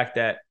to the fact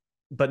that,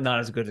 but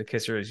not as good a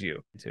kisser as you.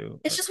 Too.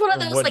 It's just one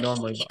of those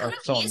like he could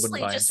have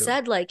easily just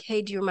said like,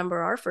 "Hey, do you remember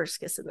our first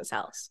kiss in this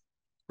house?"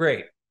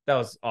 Great, that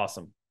was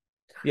awesome.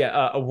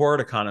 Yeah, a word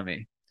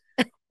economy,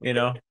 you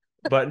know.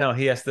 But no,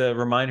 he has to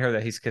remind her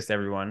that he's kissed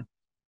everyone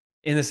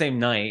in the same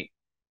night.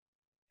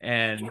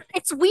 And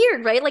it's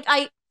weird, right? Like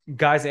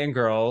guys and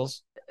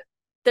girls.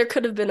 There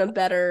could have been a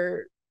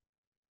better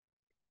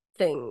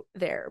thing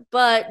there.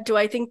 But do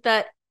I think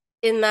that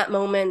in that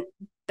moment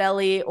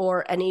Belly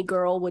or any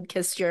girl would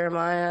kiss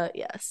Jeremiah?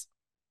 Yes.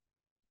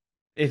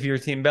 If you're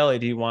Team Belly,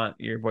 do you want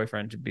your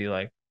boyfriend to be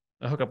like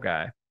a hookup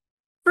guy?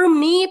 For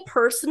me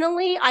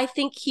personally, I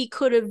think he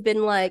could have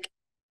been like,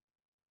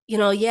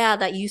 yeah,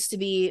 that used to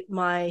be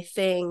my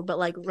thing, but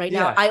like right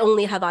now I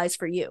only have eyes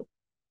for you.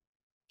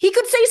 He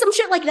could say some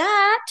shit like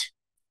that.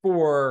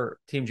 For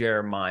Team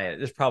Jeremiah,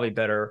 there's probably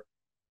better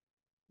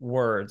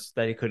words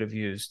that he could have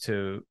used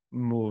to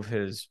move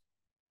his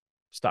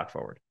stock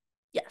forward.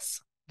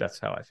 Yes. That's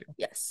how I feel.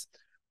 Yes.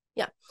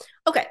 Yeah.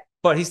 Okay.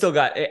 But he still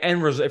got,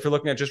 and if you're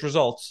looking at just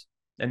results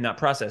and not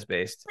process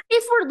based.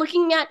 If we're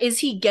looking at, is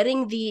he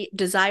getting the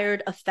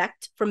desired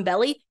effect from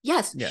Belly?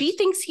 Yes. She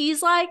thinks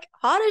he's like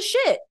hot as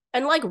shit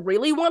and like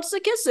really wants to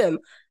kiss him.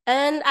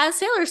 And as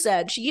Taylor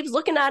said, she keeps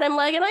looking at him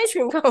like an ice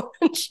cream cone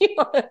and she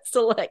wants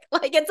to lick.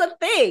 Like it's a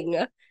thing.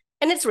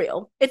 And it's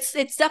real. It's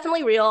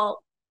definitely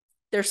real.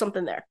 There's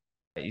something there.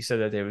 You said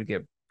that they would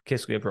get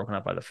broken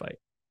up by the fight.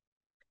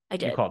 I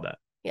did. You called that.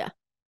 Yeah.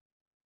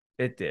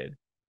 It did.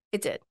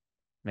 It did.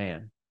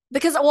 Man.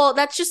 Because, well,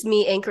 that's just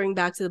me anchoring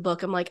back to the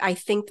book. I'm like, I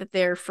think that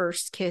their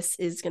first kiss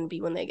is going to be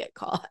when they get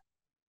caught.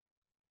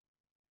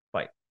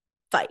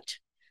 Fight.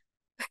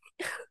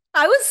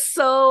 I was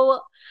so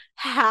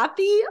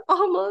happy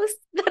almost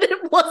that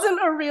it wasn't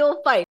a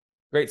real fight.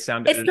 Great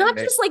sound It's editing. not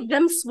just like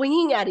them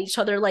swinging at each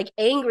other like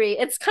angry.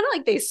 It's kind of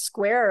like they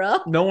square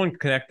up. No one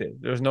connected.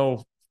 There's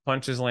no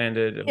punches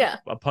landed. Yeah.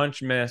 A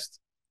punch missed.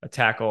 A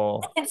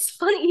tackle. It's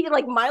funny.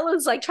 Like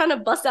Milo's like trying to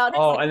bust out.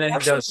 Oh, like, and then he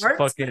martial does arts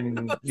fucking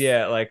moves.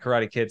 like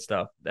Karate Kid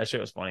stuff. That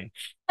shit was funny.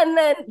 And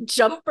then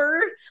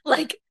Jumper,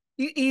 like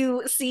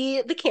you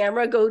see the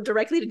camera go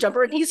directly to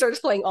Jumper, and he starts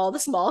playing all the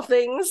small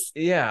things.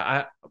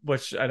 Yeah,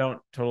 which I don't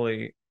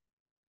totally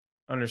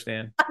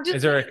understand. Just,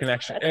 Is there a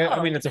connection?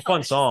 I mean, it's a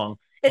fun song.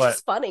 It's but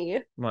just funny.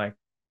 I'm like,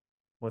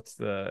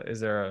 is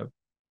there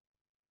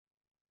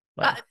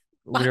a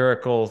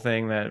lyrical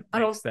thing that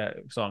makes that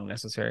song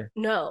necessary?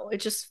 No,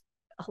 it's just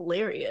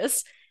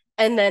hilarious.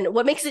 And then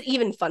what makes it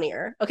even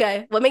funnier,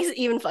 okay? What makes it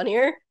even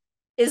funnier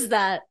is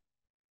that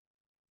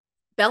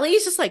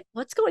Belly's just like,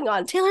 what's going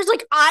on? Taylor's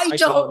like, I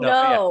don't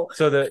know. Yeah.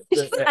 So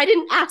I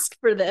didn't ask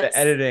for this. The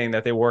editing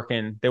that they work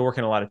in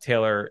a lot of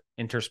Taylor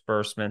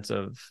interspersements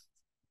of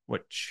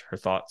which her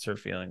thoughts or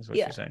feelings, what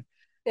you're saying.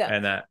 Yeah.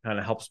 And that kind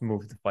of helps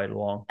move the fight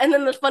along. And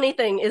then the funny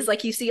thing is,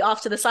 like, you see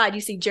off to the side,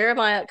 you see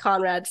Jeremiah,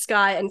 Conrad,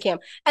 Sky, and Cam.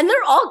 And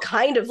they're all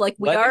kind of like,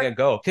 Let it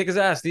go. Kick his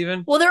ass,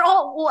 Steven. Well, they're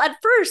all, at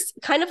first,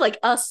 kind of like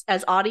us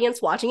as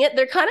audience watching it,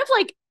 they're kind of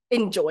like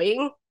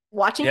enjoying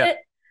watching it.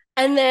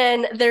 And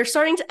then they're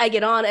starting to egg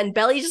it on, and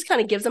Belly just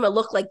kind of gives them a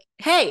look like,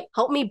 hey,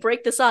 help me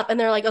break this up. And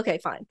they're like, okay,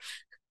 fine.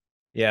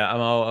 Yeah, I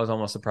was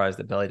almost surprised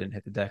that Belly didn't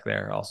hit the deck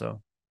there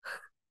also.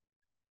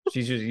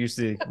 She's just used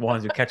to the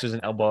ones who catches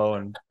an elbow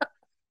and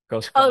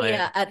goes flying. Oh,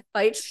 yeah, at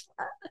fights.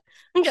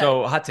 Okay.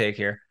 So, hot take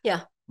here.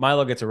 Yeah.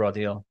 Milo gets a raw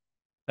deal.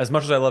 As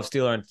much as I love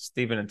Staylor and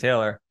Steven and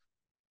Taylor,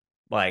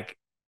 like,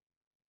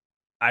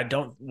 I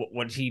don't,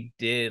 what he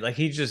did, like,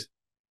 he just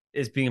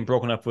is being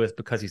broken up with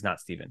because he's not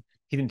Steven.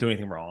 He didn't do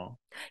anything wrong.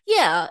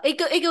 Yeah, it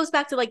goes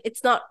back to, like,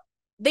 it's not,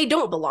 they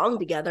don't belong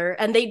together,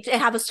 and they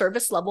have a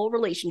service level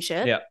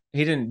relationship. Yeah,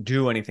 he didn't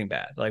do anything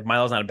bad. Like,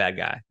 Milo's not a bad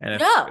guy.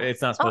 And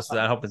it's not supposed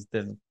to, I hope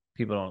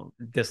people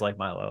don't dislike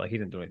Milo. Like, he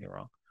didn't do anything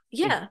wrong.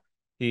 Yeah.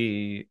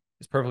 He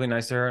is perfectly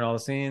nice to her in all the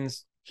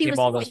scenes. He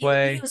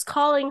was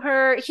calling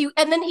her.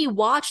 And then he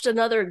watched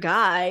another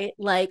guy,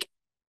 like,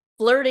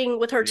 flirting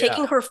with her,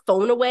 taking her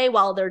phone away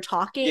while they're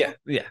talking.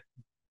 Yeah.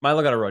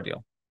 Milo got a raw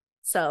deal.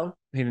 So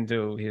he didn't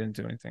do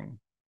anything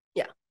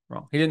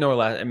wrong. He didn't know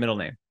her middle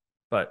name.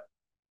 But,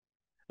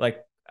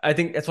 like, I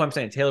think that's what I'm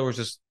saying. Taylor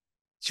was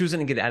she was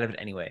going to get out of it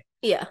anyway.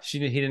 Yeah. She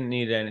didn't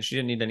need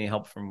any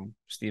help from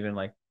Steven.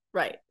 Like,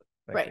 right.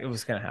 It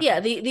was going to happen. Yeah.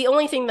 The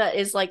only thing that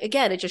is, like,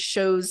 again, it just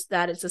shows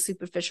that it's a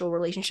superficial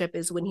relationship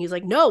is when he's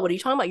like, no, what are you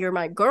talking about? You're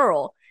my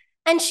girl.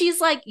 And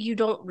she's like, you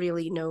don't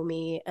really know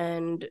me,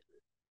 and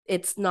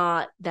it's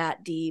not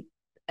that deep,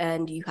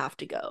 and you have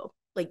to go.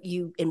 Like,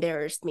 you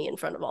embarrassed me in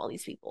front of all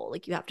these people.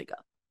 Like, you have to go.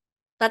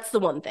 That's the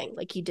one thing.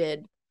 Like, he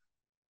did.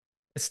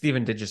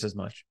 Steven did just as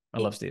much. I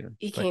love Steven.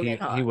 He came in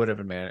hot. He would have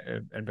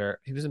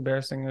embarrassed. He was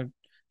embarrassing.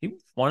 He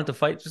wanted to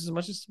fight just as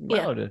much as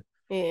Milo did.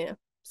 Yeah.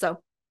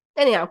 So,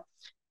 anyhow,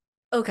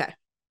 okay.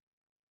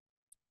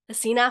 The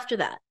scene after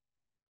that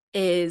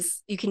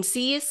is you can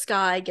see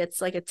Sky gets,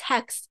 like, a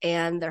text,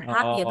 and they're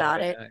happy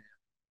about it.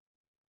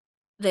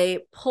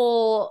 They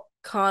pull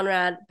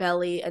Conrad,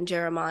 Belly, and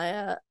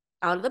Jeremiah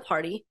out of the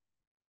party,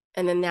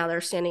 and then now they're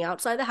standing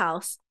outside the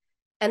house,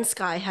 and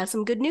Sky has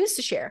some good news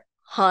to share.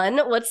 Hun,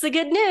 what's the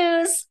good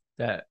news?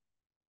 That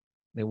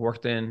they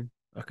worked in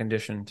a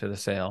condition to the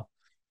sale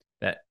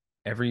that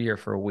every year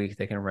for a week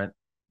they can rent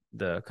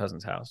the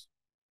cousin's house.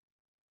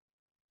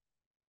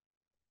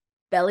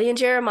 Belly and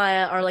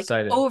Jeremiah are, like,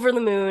 excited. Over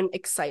the moon,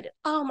 excited.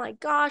 Oh my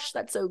gosh,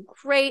 that's so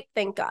great.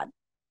 Thank God.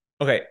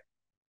 Okay,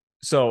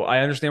 so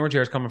I understand where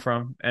Jared's coming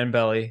from and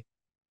Belly,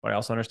 but I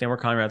also understand where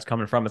Conrad's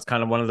coming from. It's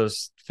kind of one of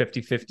those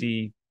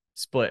 50-50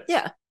 splits.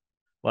 Yeah.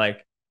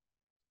 Like,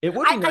 it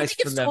would be nice. I think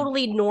it's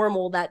totally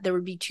normal that there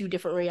would be two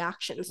different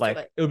reactions to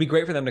it. It would be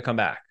great for them to come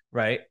back,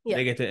 right? Yeah.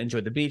 They get to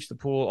enjoy the beach, the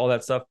pool, all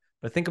that stuff.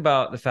 But think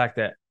about the fact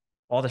that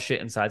all the shit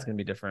inside is going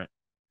to be different.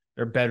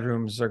 Their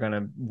bedrooms are going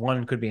to,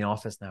 one could be an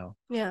office now.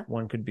 Yeah.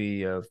 One could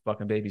be a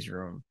fucking baby's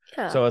room.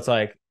 Yeah. So it's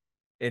like,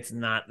 it's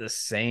not the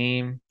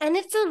same. And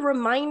it's a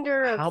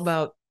reminder of... How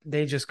about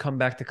they just come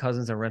back to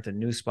Cousins and rent a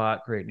new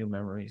spot, create new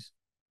memories?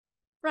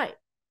 Right.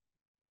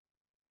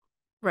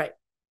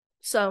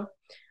 So,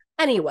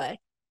 anyway,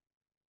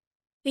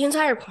 the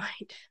entire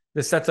point.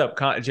 This sets up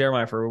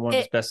Jeremiah for one of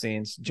his best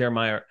scenes.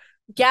 Gavin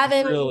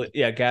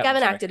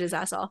acted his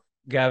ass off.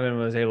 Gavin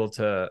was able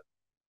to,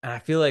 and I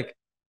feel like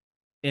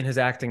in his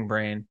acting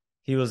brain,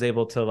 he was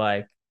able to,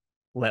 like,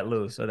 let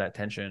loose of that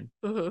tension.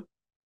 Mm-hmm.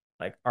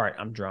 Like, all right,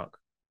 I'm drunk.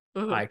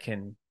 Mm-hmm. I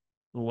can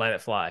let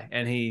it fly.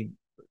 And he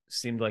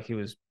seemed like he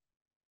was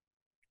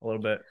a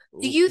little bit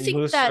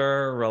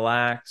looser,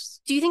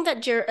 relaxed. Do you think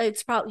that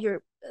it's probably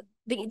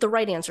the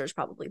right answer is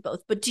probably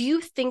both. But do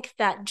you think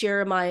that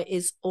Jeremiah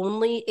is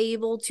only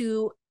able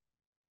to,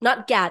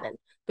 not Gavin,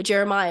 but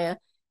Jeremiah,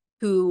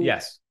 who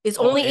Yes. is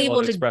only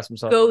able to express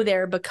himself. go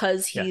there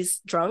because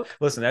he's drunk?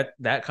 Listen,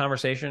 that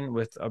conversation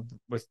with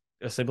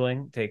a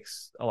sibling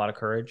takes a lot of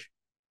courage,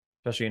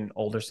 especially an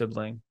older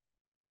sibling.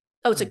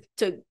 Oh,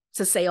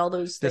 to say all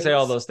those things. To say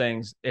all those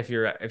things, if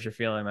you're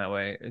feeling that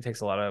way, it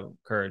takes a lot of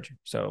courage.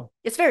 So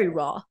it's very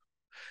raw.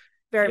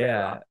 Very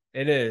raw.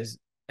 It is.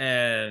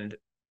 And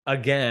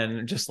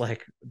again, just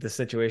like the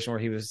situation where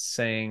he was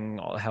saying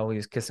how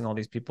he's kissing all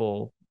these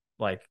people,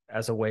 like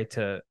as a way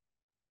to,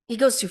 he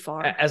goes too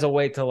far, as a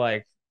way to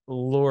like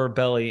lure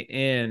Belly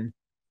in,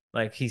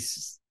 like he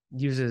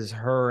uses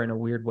her in a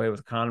weird way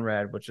with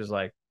Conrad, which is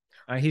like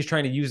he's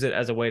trying to use it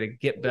as a way to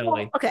get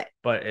Belly. Okay,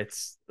 but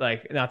it's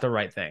like not the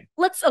right thing.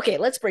 Let's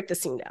break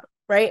this scene down,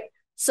 right?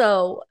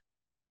 So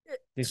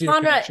you see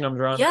Conrad, the connection I'm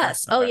drawing?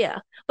 Yes. Okay. Oh yeah.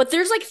 But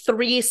there's like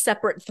 3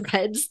 separate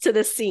threads to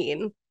this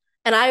scene,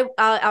 and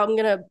I'm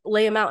gonna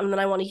lay them out, and then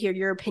I want to hear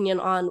your opinion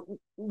on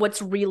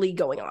what's really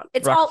going on.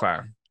 It's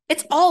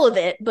all of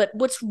it, but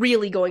what's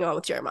really going on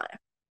with Jeremiah?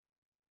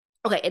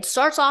 Okay, it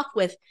starts off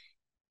with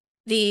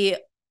the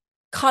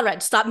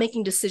Conrad, stop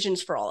making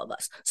decisions for all of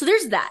us. So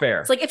there's that.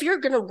 Fair. It's like if you're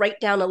gonna write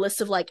down a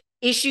list of like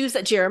issues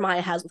that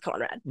Jeremiah has with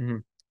Conrad. Mm-hmm.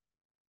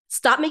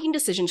 Stop making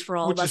decisions for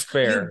all of us.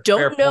 Fair. You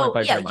don't fair know.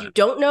 Yeah, Jeremiah. You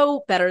don't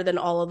know better than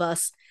all of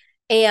us.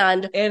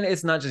 And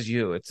it's not just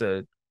you. It's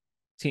a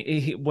team.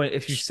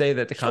 If you say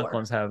that the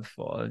Conklins have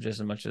just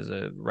as much as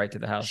a right to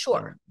the house,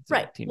 sure,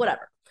 right,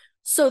 whatever.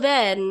 So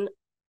then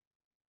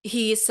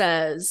he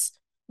says,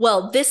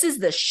 "Well, this is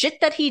the shit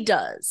that he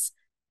does.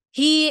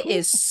 He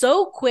is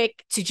so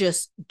quick to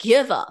just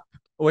give up."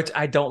 Which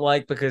I don't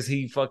like because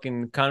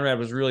Conrad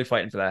was really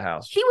fighting for that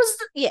house. He was,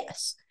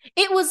 yes.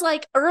 It was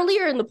like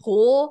earlier in the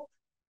pool,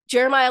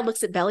 Jeremiah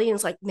looks at Belly and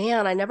is like,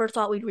 man, I never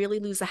thought we'd really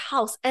lose a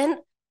house. And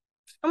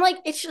I'm like,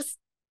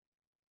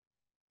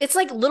 it's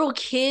like little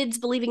kids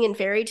believing in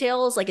fairy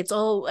tales. Like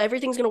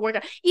everything's going to work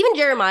out. Even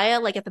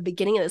Jeremiah, like at the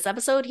beginning of this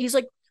episode, he's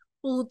like,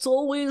 well, it's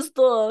always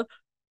the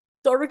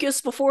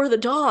darkest before the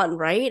dawn,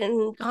 right?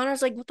 And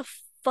Connor's like, what the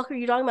fuck are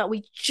you talking about?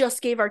 We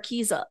just gave our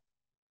keys up.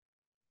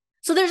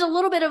 So there's a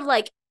little bit of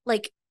like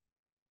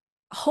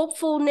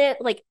hopefulness,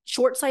 like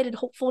short-sighted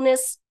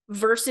hopefulness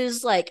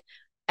versus like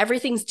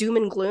everything's doom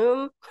and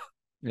gloom.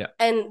 Yeah.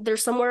 And they're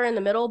somewhere in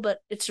the middle, but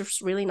it's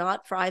just really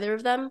not for either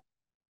of them.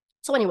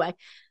 So anyway,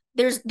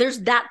 there's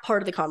that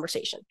part of the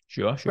conversation.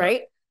 Sure.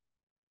 Right?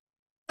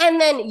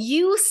 And then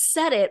you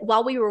said it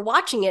while we were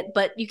watching it,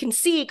 but you can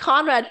see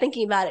Conrad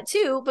thinking about it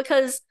too,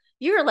 because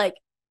you're like,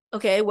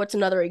 okay, what's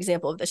another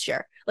example of this,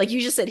 Cher? Like you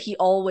just said, he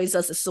always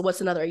does this. So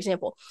what's another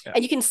example? Yeah.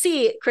 And you can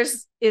see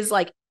Chris is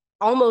like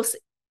almost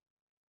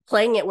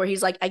playing it where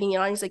he's like egging it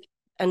on. He's like,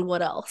 and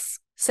what else?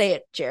 Say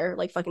it, Jer.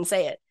 Like fucking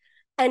say it.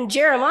 And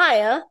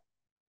Jeremiah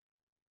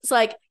is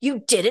like,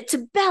 you did it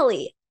to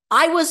Belly.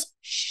 I was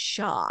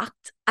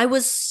shocked. I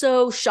was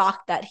so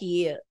shocked that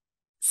he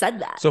said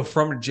that. So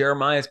from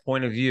Jeremiah's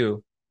point of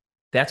view,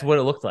 that's what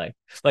it looked like.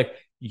 Like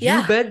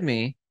you begged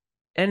me.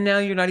 And now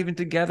you're not even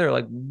together.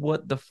 Like,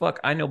 what the fuck?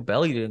 I know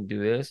Belly didn't do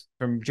this.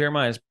 From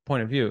Jeremiah's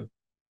point of view,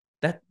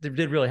 that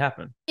did really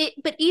happen.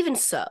 But even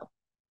so,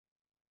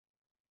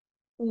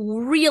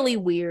 really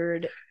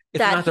weird.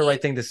 It's not the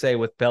right thing to say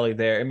with Belly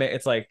there.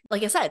 It's like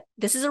I said,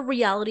 this is a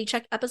reality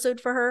check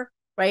episode for her,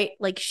 right?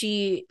 Like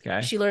she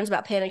learns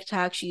about panic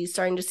attack. She's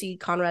starting to see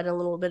Conrad in a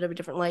little bit of a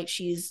different light.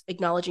 She's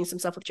acknowledging some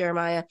stuff with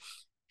Jeremiah.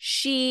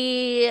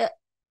 She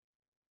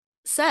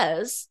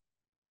says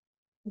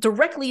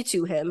directly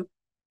to him,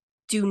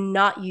 do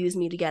not use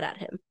me to get at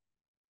him.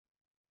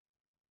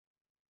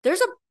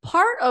 There's a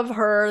part of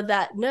her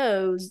that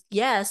knows,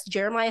 yes,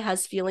 Jeremiah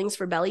has feelings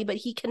for Belly, but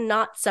he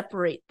cannot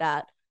separate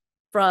that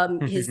from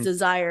his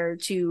desire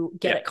to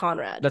get at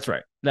Conrad. That's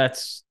right.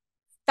 That's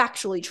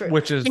factually true.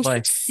 Which is and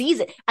like... she sees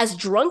it. As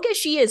drunk as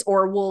she is,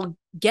 or will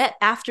get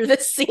after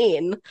this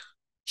scene,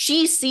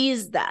 she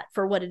sees that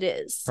for what it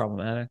is.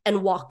 Problematic.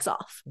 And walks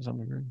off.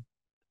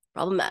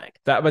 Problematic.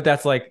 But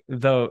that's like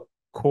the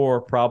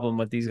core problem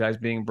with these guys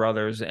being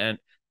brothers and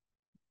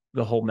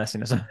the whole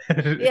messiness of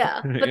it.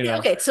 Yeah. But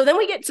okay, so then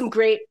we get some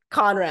great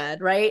Conrad,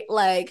 right?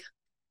 Like,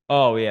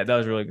 oh yeah, that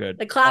was really good.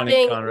 The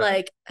clapping,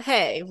 like,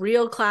 hey,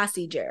 real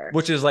classy Jer.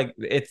 Which is like,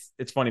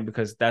 it's funny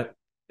because that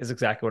is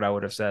exactly what I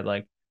would have said.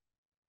 Like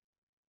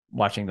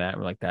watching that,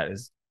 we're like, that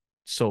is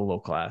so low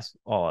class,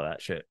 all of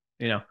that shit.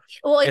 You know,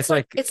 well, it's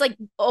like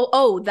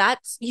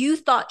that's, you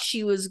thought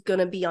she was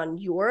gonna be on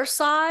your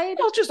side.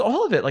 Well, just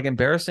all of it, like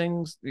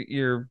embarrassing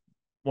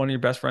one of your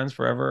best friends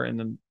forever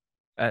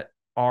at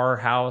our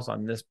house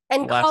on this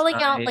and calling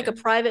out like a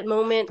private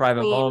moment.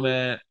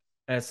 And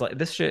it's like,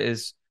 this shit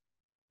is,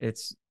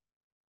 it's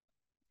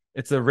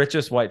the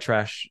richest white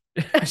trash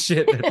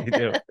shit that they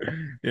do,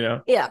 you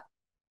know? Yeah.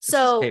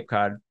 So Cape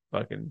Cod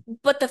fucking.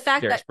 But the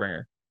fact Derek that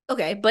Springer.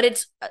 Okay,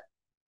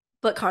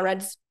 but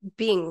Conrad's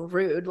being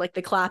rude, like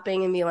the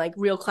clapping and being like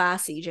real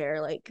classy, Jer,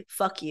 like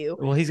fuck you.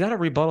 Well, he's got a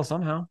rebuttal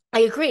somehow.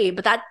 I agree,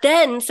 but that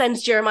then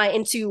sends Jeremiah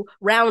into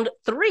round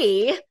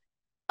 3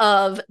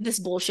 of this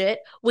bullshit,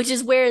 which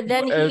is where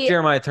then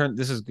Jeremiah turned.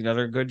 This is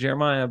another good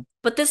Jeremiah.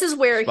 But this is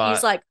where spot.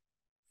 He's like,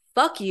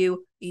 fuck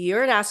you,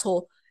 you're an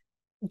asshole.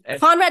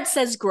 Conrad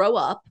says grow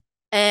up,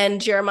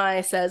 and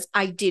Jeremiah says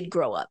I did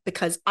grow up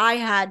because I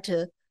had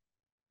to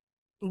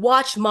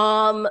watch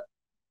mom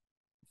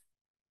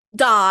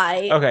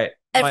die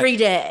every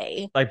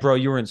day. Like, bro,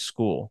 you were in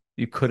school.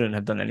 You couldn't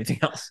have done anything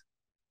else.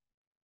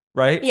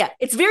 Right? Yeah,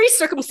 it's very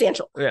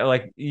circumstantial. Yeah,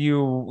 like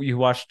you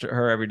watched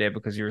her every day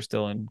because you were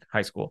still in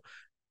high school.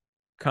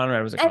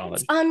 Conrad was at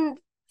college. It's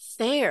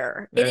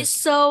unfair. It is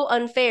so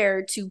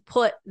unfair to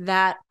put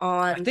that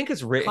on. I think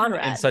it's written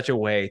Conrad in such a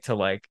way to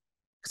like,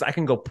 because I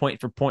can go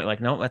point for point. Like,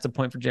 no, that's a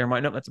point for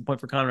Jeremiah. No, that's a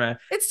point for Conrad.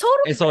 It's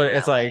totally.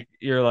 It's like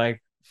you're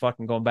like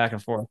fucking going back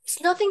and forth.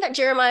 It's nothing that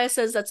Jeremiah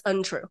says that's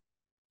untrue,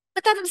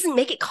 but that doesn't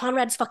make it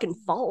Conrad's fucking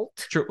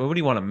fault. True. What do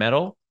you want, a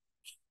medal?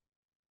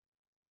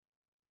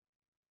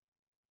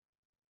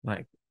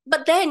 Like,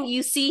 but then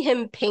you see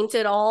him paint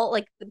it all,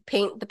 like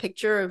paint the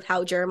picture of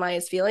how Jeremiah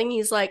is feeling.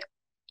 He's like,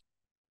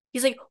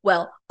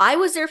 well, I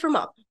was there for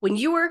mom when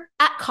you were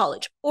at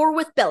college or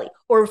with Belly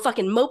or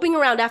fucking moping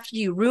around after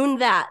you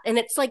ruined that. And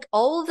it's like,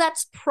 all of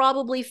that's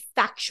probably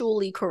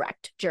factually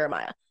correct,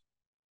 Jeremiah.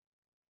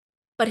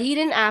 But he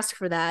didn't ask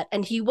for that.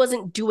 And he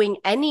wasn't doing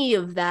any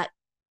of that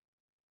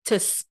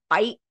to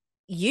spite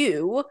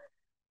you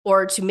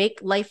or to make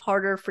life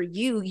harder for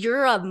you.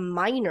 You're a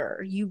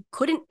minor. You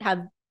couldn't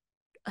have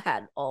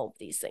had all of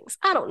these things.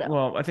 I don't know.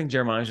 Well, I think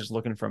Jeremiah's just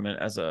looking from it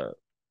as a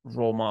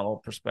role model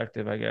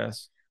perspective, I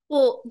guess.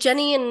 Well,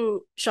 Jenny and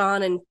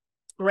Sean and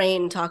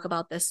Rain talk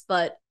about this,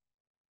 but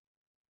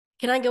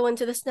can I go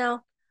into this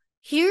now?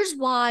 Here's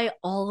why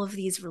all of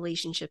these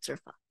relationships are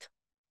fucked.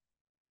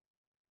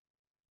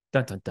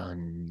 Dun dun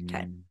dun.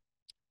 Okay.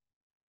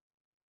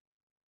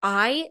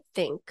 I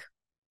think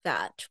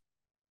that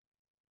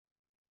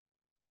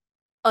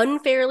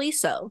unfairly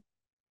so,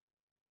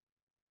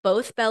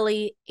 both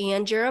Belly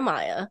and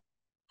Jeremiah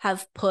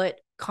have put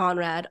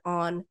Conrad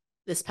on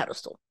this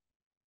pedestal.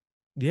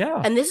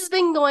 Yeah. And this has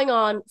been going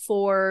on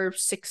for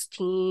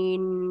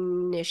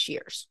 16-ish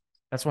years.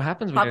 That's what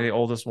happens when you're the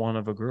oldest one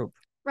of a group.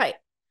 Right.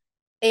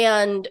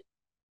 And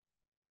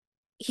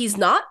he's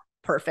not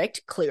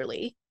perfect,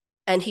 clearly.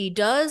 And he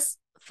does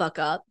fuck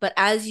up. But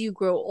as you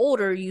grow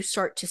older, you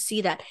start to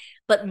see that.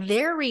 But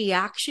their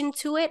reaction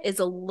to it is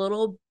a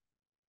little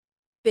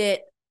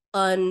bit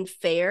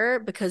unfair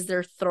because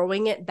they're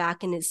throwing it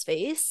back in his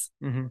face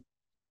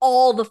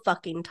all the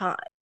fucking time.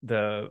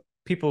 The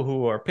people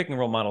who are picking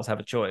role models have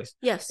a choice.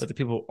 Yes. But the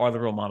people who are the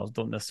role models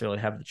don't necessarily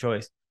have the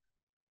choice.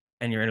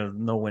 And you're in a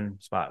no-win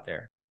spot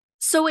there.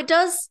 So it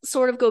does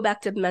sort of go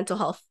back to mental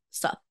health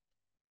stuff,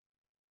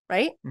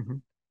 right? Mm-hmm.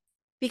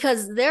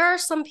 Because there are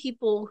some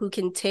people who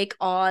can take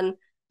on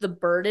the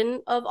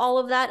burden of all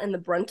of that and the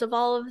brunt of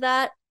all of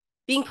that,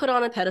 being put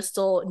on a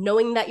pedestal,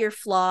 knowing that you're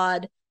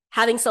flawed,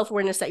 having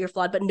self-awareness that you're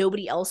flawed, but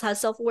nobody else has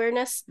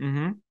self-awareness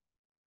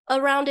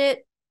around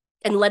it,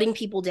 and letting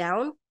people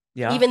down,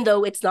 even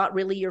though it's not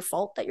really your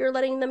fault that you're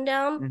letting them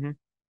down.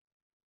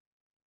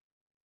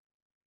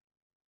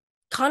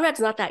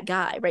 Conrad's not that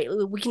guy, right?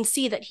 We can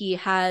see that he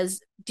has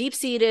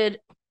deep-seated,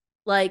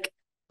 like,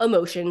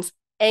 emotions,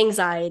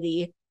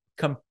 anxiety.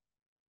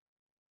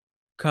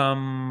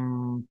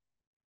 Compounded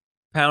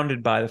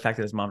by the fact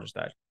that his mom just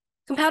died.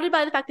 Compounded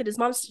by the fact that his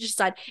mom just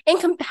died. And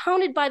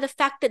compounded by the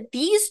fact that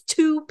these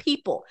two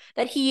people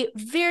that he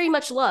very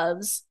much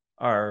loves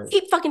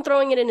keep fucking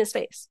throwing it in his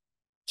face.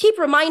 Keep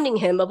reminding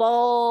him of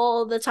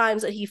all the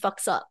times that he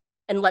fucks up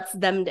and lets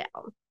them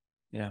down.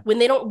 Yeah. When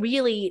they don't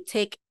really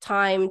take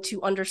time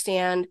to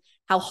understand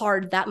how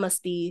hard that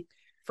must be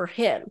for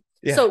him.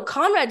 Yeah. So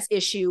Conrad's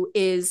issue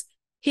is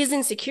his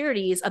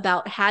insecurities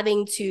about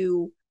having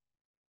to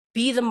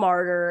be the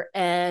martyr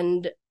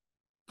and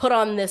put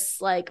on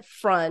this like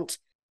front.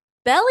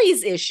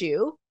 Belly's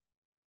issue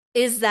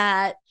is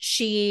that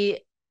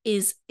she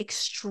is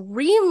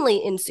extremely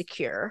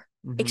insecure,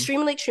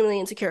 extremely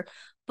insecure,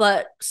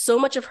 but so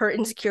much of her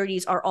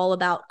insecurities are all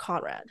about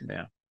Conrad.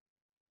 Yeah.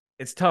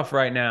 It's tough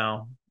right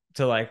now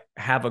to like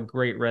have a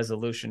great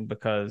resolution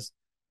because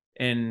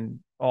in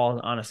all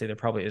honesty, there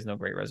probably is no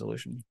great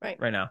resolution right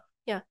now.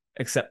 Yeah.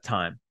 Except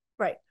time.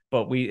 Right.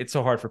 But it's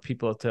so hard for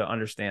people to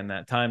understand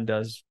that time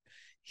does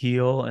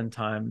heal and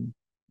time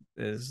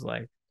is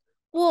like.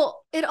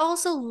 Well, it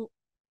also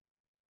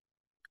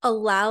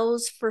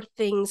allows for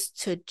things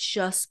to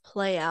just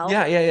play out.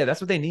 Yeah.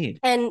 That's what they need.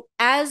 And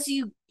as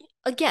you,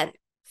 again,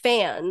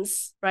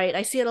 fans, right?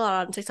 I see it a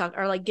lot on TikTok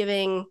are like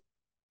giving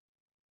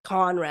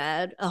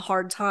Conrad a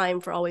hard time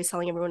for always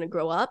telling everyone to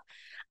grow up.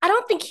 I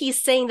don't think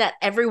he's saying that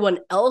everyone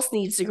else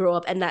needs to grow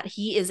up and that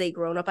he is a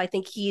grown up. I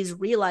think he's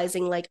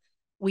realizing like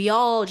we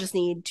all just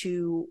need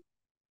to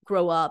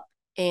grow up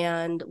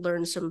and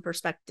learn some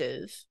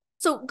perspective.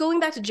 So going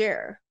back to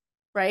Jer,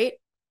 right?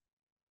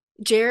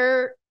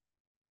 Jer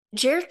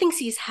thinks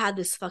he's had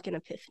this fucking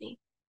epiphany,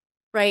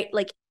 right?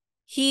 Like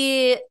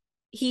he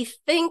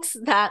thinks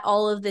that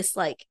all of this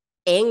like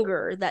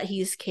anger that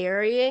he's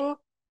carrying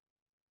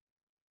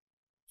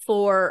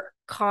for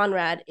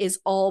Conrad is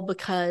all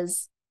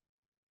because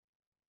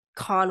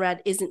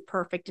Conrad isn't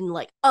perfect and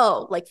like,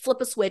 oh, like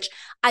flip a switch.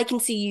 I can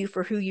see you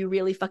for who you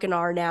really fucking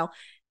are now.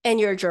 And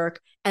you're a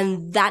jerk.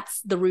 And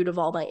that's the root of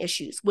all my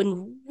issues.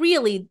 When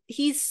really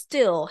he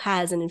still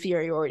has an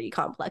inferiority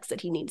complex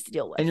that he needs to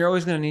deal with. And you're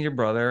always going to need your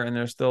brother, and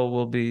there still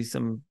will be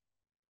some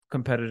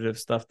competitive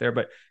stuff there,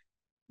 but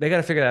they got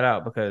to figure that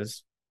out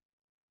because,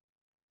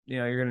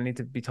 you're going to need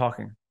to be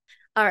talking.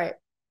 All right.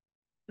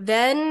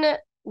 Then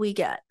we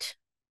get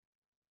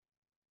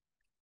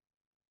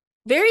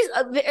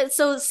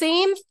so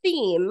same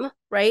theme,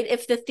 right?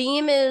 If the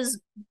theme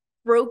is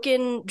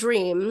broken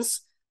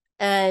dreams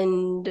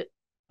and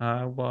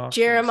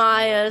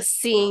Jeremiah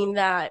seeing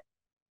that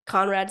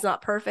Conrad's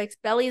not perfect,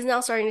 Belly's now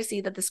starting to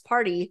see that this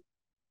party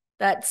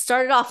that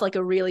started off like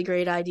a really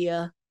great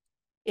idea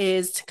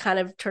is kind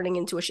of turning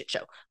into a shit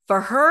show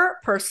for her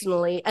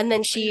personally. And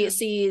then she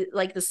sees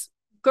like this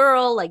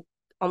girl like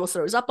almost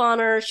throws up on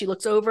her. She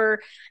looks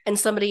over and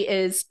somebody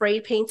is spray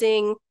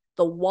painting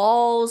the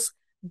walls.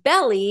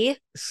 Belly,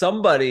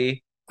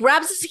 somebody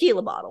grabs a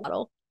tequila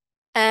bottle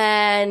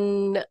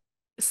and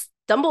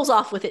stumbles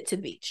off with it to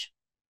the beach.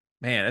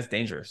 Man, that's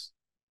dangerous.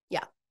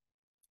 Yeah.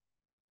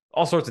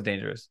 All sorts of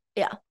dangerous.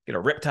 Yeah. Get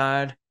a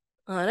riptide.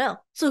 I know.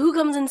 So who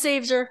comes and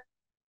saves her?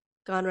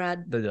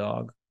 Conrad. The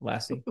dog,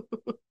 Lassie.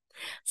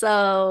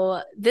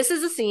 So this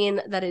is a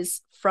scene that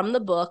is from the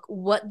book.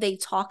 What they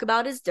talk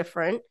about is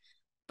different,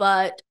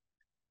 but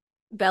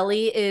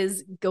Belly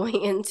is going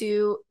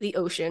into the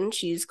ocean.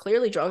 She's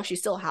clearly drunk. She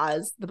still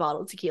has the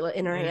bottle of tequila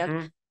in her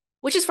hand,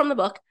 which is from the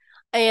book.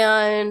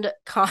 And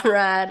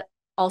Conrad,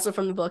 also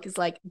from the book, is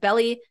like,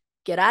 Belly,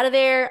 get out of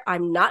there.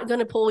 I'm not going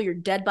to pull your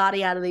dead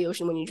body out of the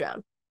ocean when you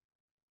drown.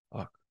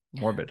 Fuck.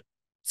 Morbid.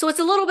 So it's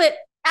a little bit,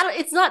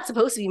 it's not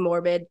supposed to be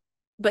morbid,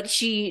 but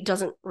she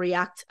doesn't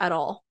react at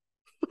all.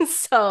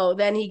 So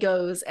then he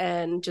goes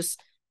and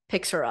just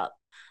picks her up.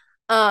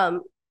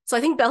 So I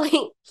think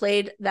Belly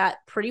played that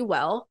pretty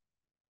well.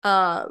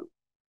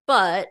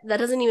 But that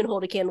doesn't even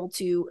hold a candle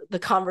to the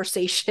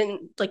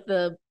conversation, like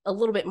a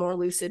little bit more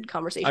lucid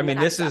conversation. I mean,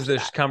 this is the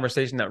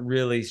conversation that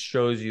really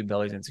shows you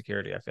Belly's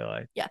insecurity, I feel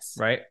like. Yes.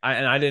 Right?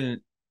 I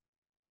didn't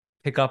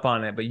pick up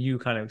on it, but you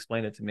kind of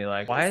explained it to me.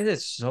 Like, why is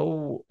it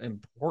so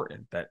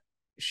important that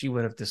she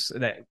would have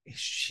that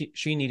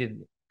she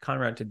needed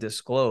Conrad to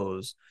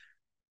disclose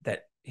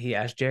that he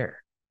asked Jer?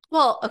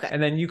 Well, okay.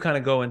 And then you kind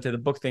of go into the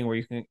book thing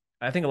where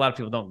I think a lot of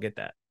people don't get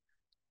that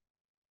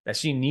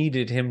she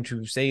needed him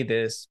to say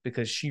this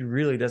because she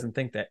really doesn't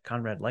think that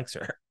Conrad likes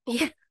her.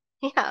 Yeah.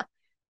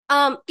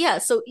 Yeah.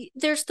 So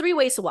there's 3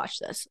 ways to watch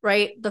this,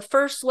 right? The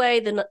first way,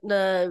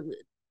 the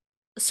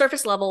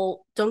surface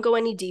level, don't go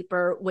any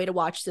deeper way to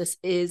watch this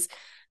is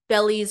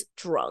Belly's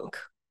drunk.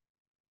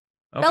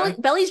 Okay.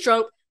 Belly's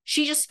drunk.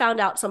 She just found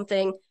out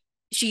something.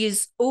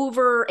 She's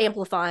over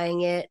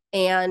amplifying it,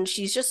 and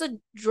she's just a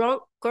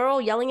drunk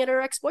girl yelling at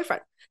her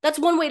ex-boyfriend. That's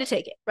one way to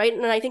take it, right?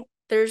 And I think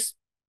there's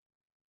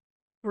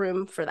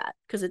room for that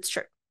because it's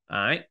true. All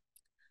right.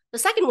 The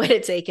second way to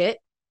take it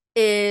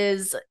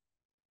is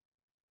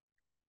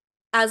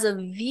as a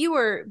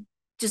viewer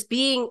just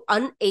being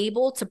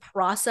unable to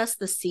process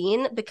the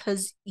scene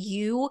because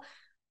you,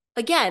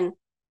 again,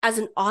 as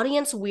an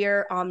audience,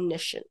 we're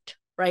omniscient,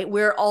 right?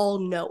 We're all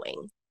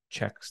knowing.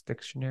 Checks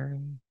dictionary.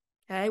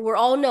 Okay, we're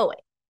all knowing.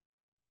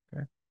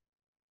 Okay.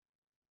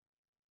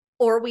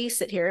 Or we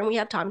sit here and we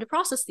have time to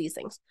process these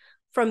things.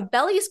 From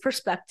Belly's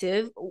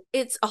perspective,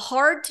 it's a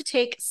hard to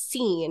take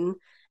scene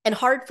and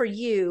hard for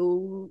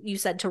you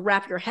said, to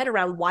wrap your head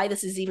around why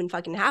this is even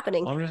fucking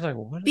happening. I'm just like,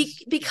 what?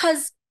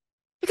 Because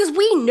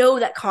we know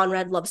that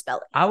Conrad loves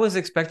Belly. I was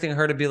expecting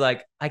her to be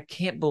like, I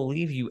can't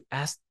believe you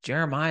asked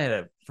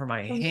Jeremiah for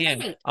my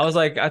hand. Right. I was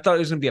like, I thought it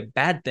was going to be a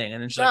bad thing.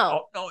 And then she's like,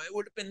 oh, no, it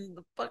would have been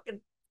the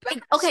fucking best.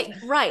 Okay,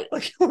 right.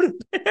 Like, it would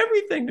have been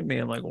everything to me.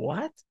 I'm like,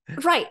 what?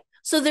 Right.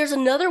 So there's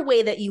another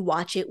way that you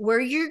watch it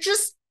where you're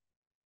just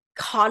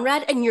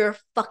Conrad and you're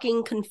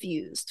fucking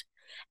confused.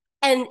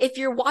 And if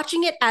you're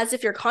watching it as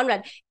if you're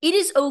Conrad, it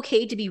is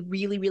okay to be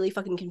really, really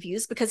fucking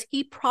confused because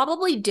he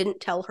probably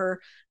didn't tell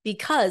her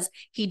because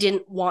he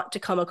didn't want to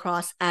come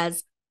across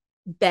as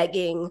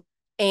begging,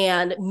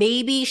 and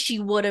maybe she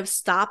would have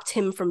stopped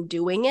him from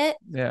doing it.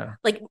 Yeah.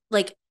 Like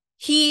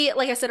he,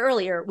 like I said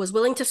earlier, was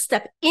willing to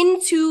step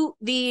into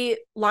the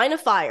line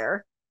of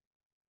fire,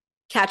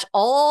 catch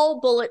all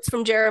bullets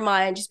from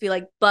Jeremiah and just be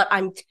like, but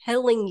I'm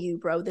telling you,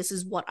 bro, this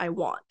is what I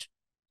want.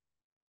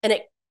 And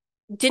it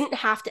didn't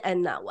have to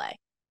end that way.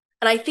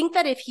 And I think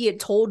that if he had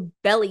told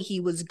Belly he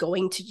was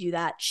going to do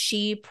that,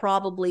 she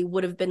probably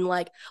would have been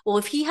like, well,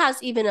 if he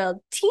has even a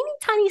teeny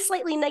tiny,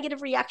 slightly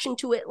negative reaction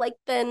to it, like,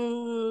 then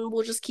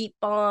we'll just keep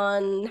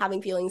on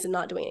having feelings and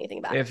not doing anything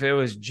about it. If it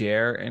was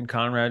Jer in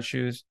Conrad's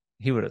shoes,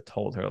 he would have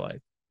told her, like,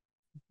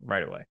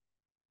 right away.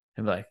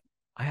 He'd be like,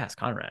 I asked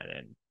Conrad,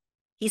 and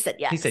he said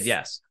yes. He said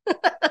yes.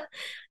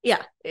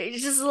 Yeah,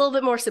 it's just a little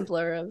bit more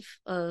simpler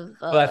But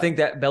I think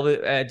that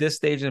Belly, at this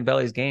stage in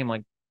Belly's game,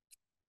 like,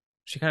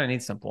 she kind of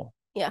needs simple.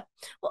 Yeah.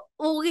 Well,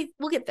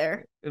 we'll get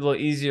there. A little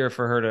easier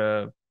for her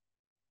to.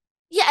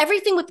 Yeah,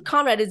 everything with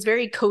Conrad is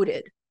very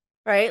coded,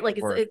 right? Like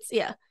it's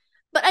yeah.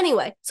 But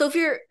anyway, so if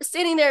you're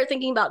standing there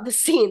thinking about the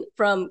scene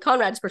from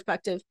Conrad's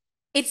perspective,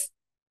 it's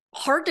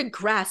hard to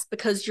grasp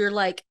because you're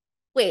like,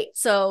 wait,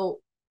 so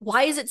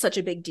why is it such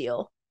a big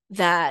deal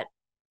that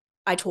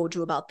I told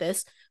you about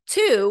this?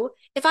 Two,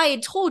 if I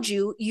had told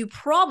you, you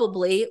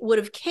probably would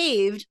have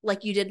caved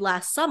like you did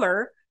last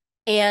summer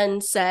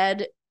and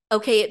said,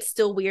 okay, it's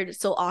still weird, it's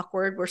still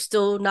awkward, we're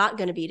still not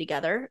going to be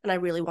together, and I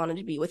really wanted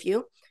to be with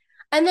you.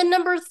 And then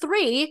number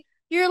three,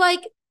 you're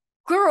like,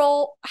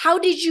 girl, how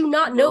did you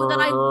not know that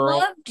I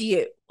loved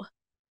you?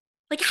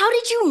 Like, how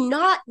did you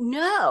not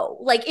know?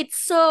 Like,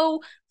 it's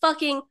so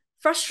fucking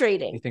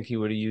frustrating. You think he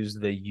would have used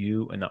the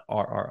U and the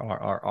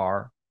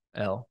R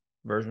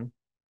version?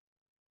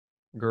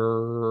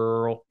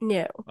 Girl.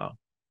 No. Oh.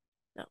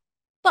 No.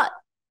 But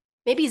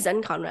maybe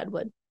Zen Conrad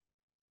would.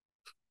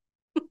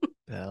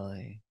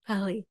 Belly.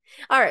 Belly.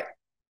 All right.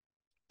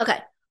 Okay.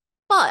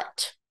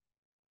 But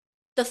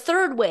the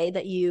third way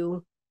that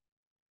you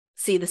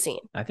see the scene.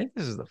 I think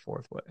this is the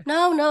fourth way.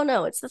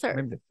 No. It's the third.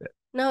 Maybe the fifth.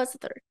 No, it's the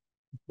third.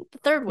 The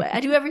third way.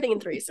 I do everything in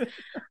threes.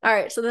 All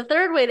right. So the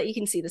third way that you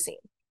can see the scene.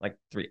 Like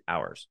 3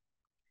 hours.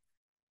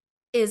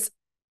 Is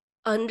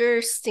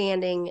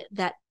understanding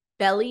that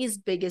Belly's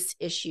biggest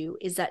issue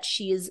is that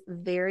she is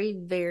very,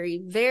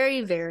 very,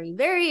 very, very,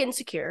 very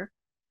insecure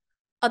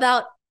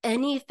about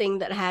anything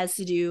that has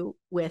to do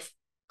with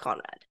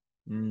Conrad.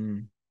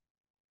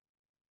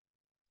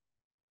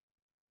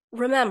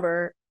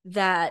 Remember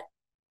that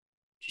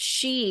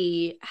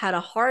she had a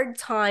hard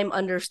time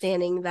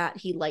understanding that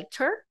he liked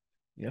her.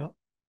 Yep.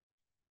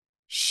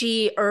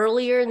 She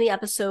earlier in the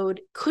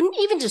episode couldn't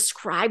even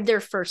describe their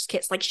first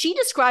kiss. Like, she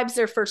describes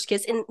their first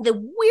kiss in the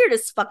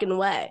weirdest fucking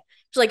way.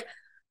 She's like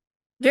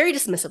very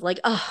dismissive, like,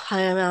 oh, I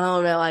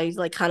don't know, I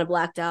like kind of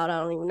blacked out, I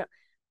don't even know.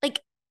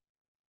 Like,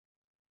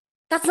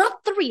 that's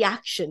not the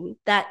reaction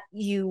that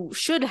you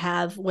should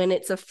have when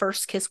it's a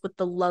first kiss with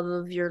the love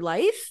of your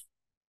life,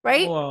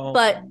 right? Well,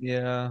 but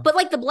yeah, but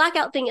like the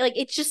blackout thing, like,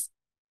 it's just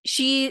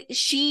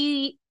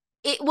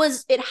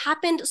it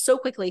happened so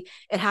quickly,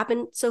 it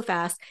happened so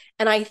fast,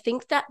 and I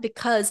think that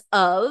because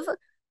of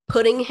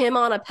putting him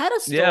on a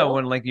pedestal. Yeah,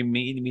 when like you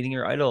meeting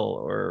your idol,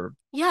 or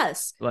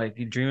yes, like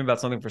you dream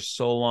about something for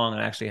so long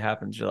and it actually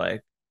happens, you're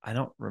like, I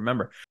don't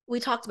remember. We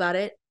talked about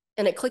it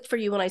and it clicked for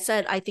you when I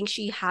said I think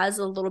she has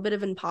a little bit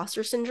of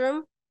imposter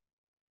syndrome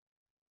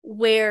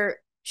where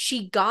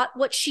she got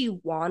what she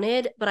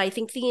wanted, but I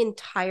think the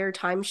entire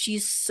time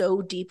she's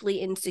so deeply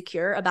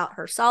insecure about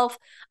herself,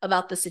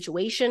 about the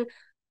situation.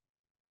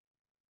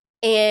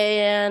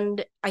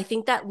 And I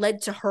think that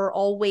led to her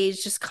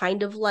always just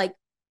kind of like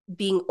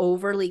being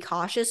overly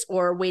cautious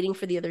or waiting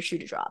for the other shoe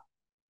to drop.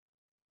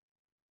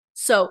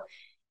 So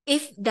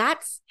if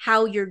that's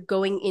how you're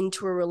going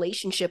into a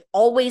relationship,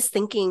 always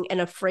thinking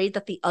and afraid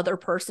that the other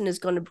person is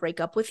going to break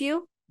up with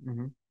you,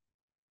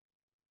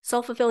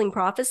 self-fulfilling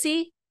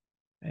prophecy,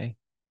 hey,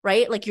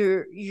 right? Like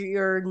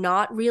you're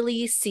not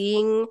really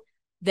seeing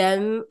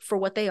them for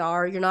what they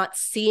are. You're not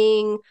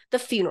seeing the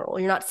funeral.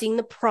 You're not seeing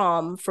the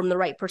prom from the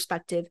right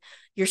perspective.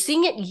 You're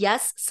seeing it,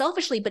 yes,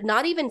 selfishly, but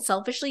not even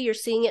selfishly. You're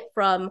seeing it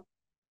from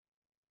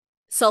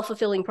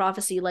self-fulfilling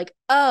prophecy, like,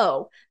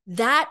 oh,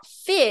 that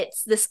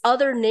fits this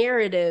other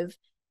narrative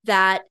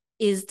that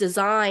is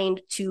designed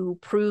to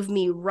prove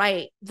me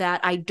right that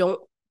I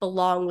don't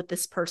belong with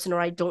this person or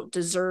I don't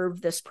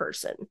deserve this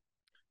person.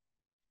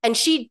 And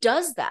she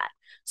does that.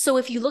 So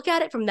if you look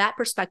at it from that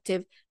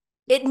perspective,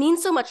 it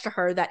means so much to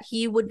her that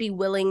he would be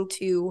willing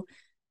to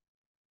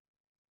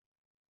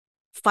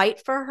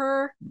fight for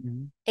her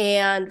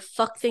and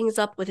fuck things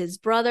up with his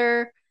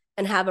brother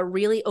and have a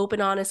really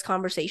open, honest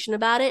conversation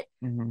about it.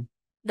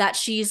 That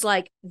she's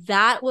like,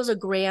 that was a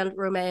grand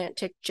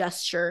romantic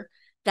gesture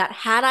that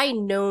had I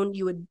known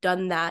you had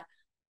done that,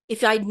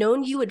 if I'd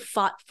known you had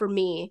fought for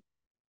me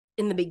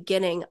in the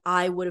beginning,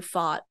 I would have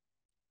fought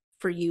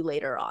for you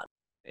later on.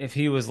 If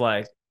he was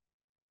like,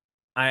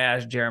 I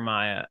asked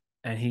Jeremiah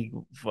and he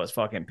was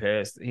fucking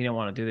pissed, he didn't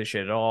want to do this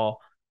shit at all,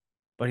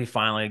 but he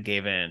finally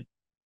gave in,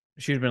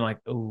 she'd have been like,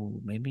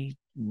 oh, maybe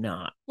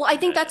not. Well, I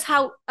think that's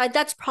how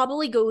that's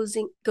probably goes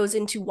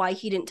into why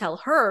he didn't tell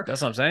her.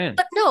 That's what I'm saying.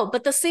 But no,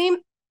 but the same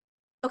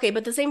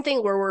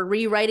thing where we're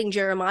rewriting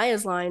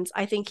Jeremiah's lines,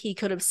 I think he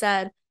could have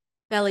said,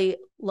 Belly,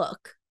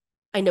 look,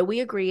 I know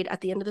we agreed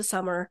at the end of the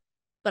summer,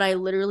 but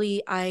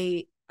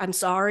I'm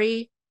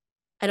sorry.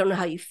 I don't know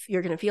how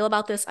you're going to feel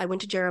about this. I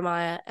went to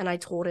Jeremiah and I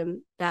told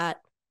him that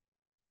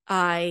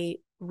I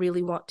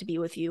really want to be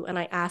with you. And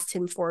I asked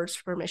him for his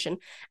permission.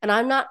 And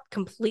I'm not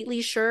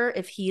completely sure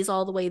if he's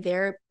all the way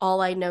there.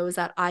 All I know is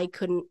that I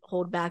couldn't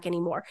hold back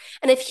anymore.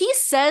 And if he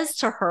says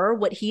to her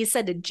what he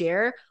said to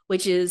Jer,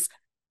 which is,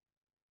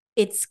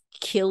 it's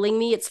killing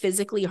me, it's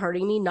physically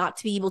hurting me not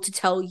to be able to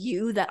tell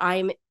you that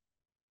I'm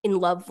in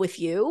love with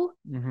you.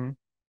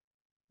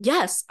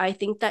 Yes, I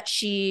think that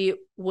she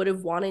would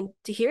have wanted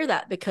to hear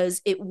that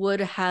because it would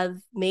have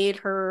made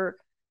her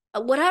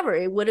whatever.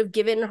 It would have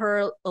given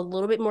her a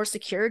little bit more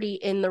security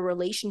in the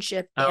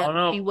relationship,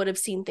 and she would have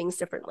seen things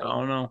differently. I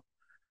don't know.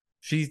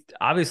 She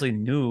obviously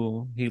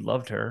knew he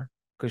loved her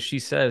because she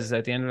says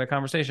at the end of the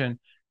conversation,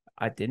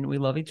 I didn't we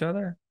love each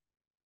other?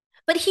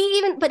 But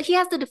he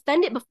has to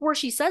defend it before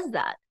she says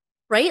that,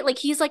 right? Like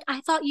he's like,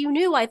 I thought you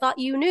knew. I thought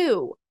you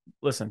knew.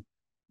 Listen,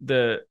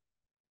 the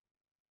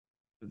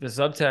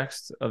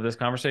subtext of this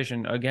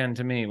conversation again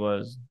to me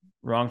was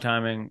wrong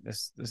timing.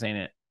 This ain't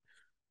it.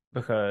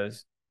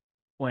 Because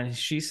when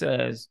she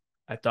says,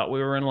 I thought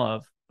we were in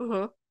love,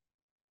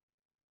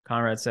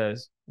 Conrad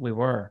says, we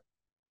were.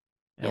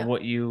 And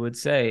what you would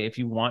say if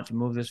you want to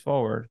move this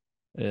forward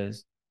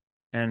is,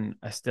 and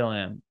I still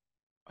am.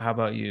 How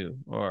about you?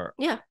 Or,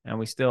 and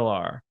we still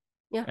are.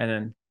 Yeah. And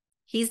then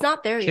he's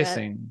not there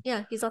kissing. yet.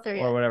 Yeah, he's not there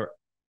yet. Or whatever.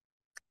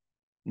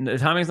 The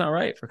timing's not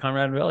right for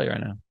Conrad and Belly right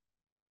now.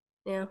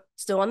 Yeah.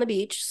 Still on the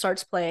beach,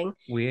 starts playing.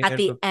 Weird, at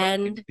the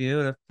end.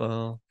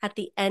 Beautiful. At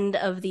the end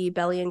of the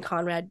Belly and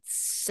Conrad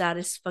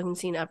saddest fucking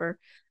scene ever.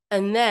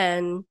 And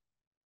then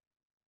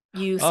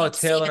you see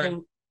Taylor.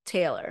 And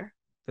Taylor.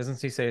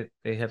 Doesn't he say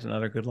they have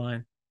another good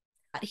line?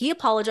 He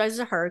apologizes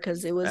to her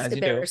because it was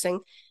embarrassing.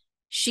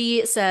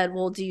 She said,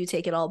 well, do you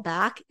take it all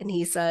back? And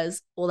he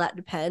says, well, that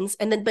depends.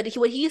 And then,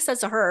 what he says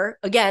to her,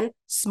 again,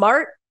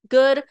 smart,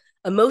 good,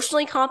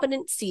 emotionally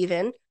competent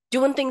Steven,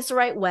 doing things the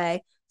right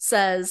way,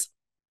 says,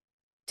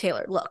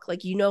 Taylor, look,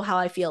 like, you know how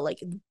I feel. Like,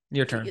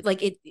 your turn.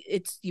 Like,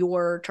 it's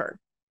your turn.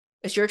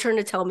 It's your turn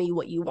to tell me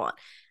what you want.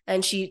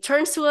 And she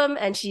turns to him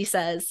and she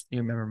says, do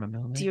you remember my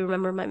middle name? Do you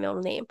remember my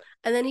middle name?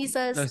 And then he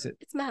says, no,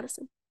 it's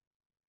Madison.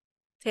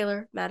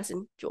 Taylor,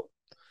 Madison, Jewel.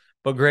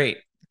 But great.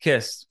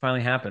 Kiss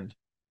finally happened.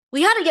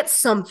 We had to get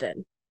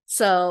something.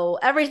 So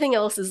everything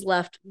else is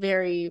left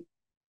very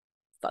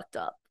fucked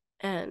up.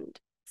 And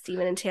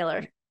Steven and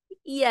Taylor,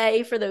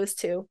 yay for those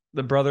two.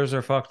 The brothers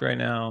are fucked right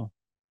now.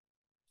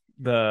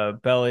 The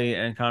Belly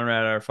and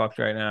Conrad are fucked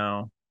right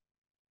now.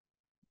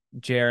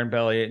 Jer and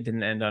Belly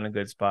didn't end on a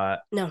good spot.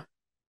 No.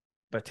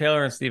 But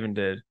Taylor and Steven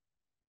did.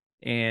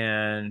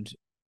 And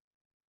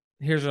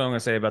here's what I'm going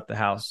to say about the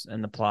house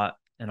and the plot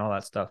and all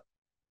that stuff.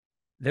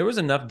 There was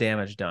enough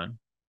damage done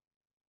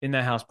in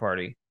that house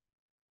party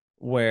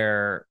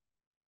where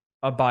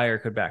a buyer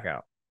could back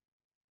out.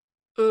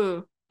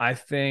 I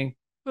think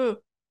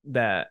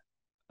that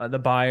the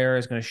buyer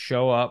is going to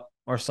show up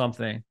or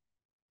something,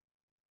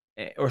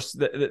 or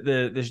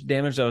the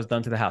damage that was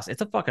done to the house.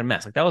 It's a fucking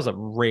mess. Like, that was a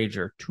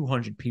rager.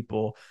 200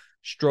 people,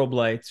 strobe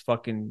lights,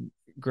 fucking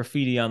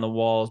graffiti on the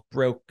walls,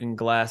 broken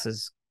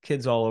glasses,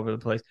 kids all over the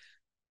place.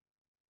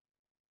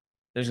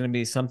 There's going to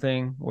be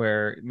something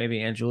where maybe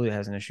Aunt Julia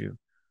has an issue,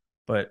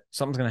 but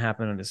something's going to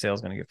happen and the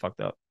sale's going to get fucked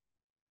up.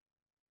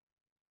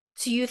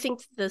 Do you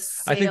think the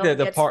sale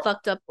gets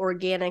fucked up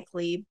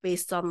organically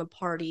based on the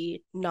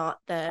party, not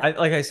that?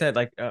 Like I said,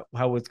 like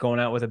how it's going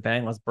out with a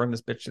bang. Let's burn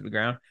this bitch to the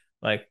ground.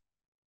 Like,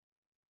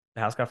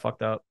 the house got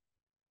fucked up.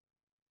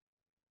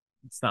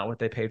 It's not what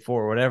they paid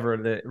for, or whatever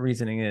the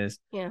reasoning is.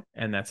 Yeah.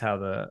 And that's how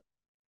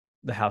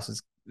the house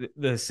is.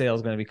 The sale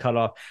is going to be cut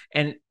off.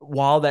 And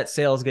while that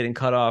sale is getting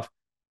cut off,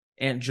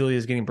 Aunt Julia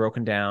is getting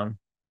broken down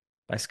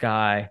by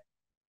Sky,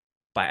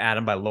 by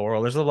Adam, by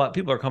Laurel. There's a lot.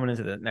 People are coming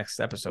into the next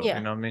episode. Yeah.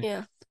 You know what I mean?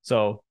 Yeah.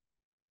 So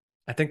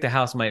I think the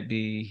house might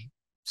be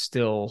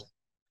still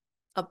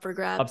up for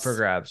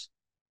grabs.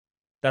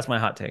 That's my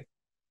hot take.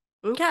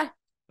 Okay.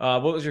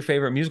 What was your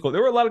favorite musical?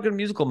 There were a lot of good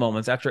musical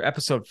moments after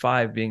episode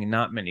 5 being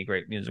not many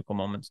great musical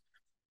moments.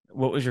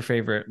 What was your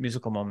favorite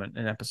musical moment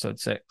in episode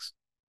 6?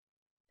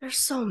 There's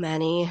so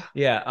many.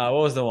 Yeah.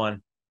 What was the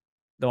one?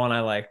 The one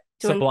I like.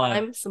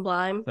 Sublime.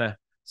 Yeah.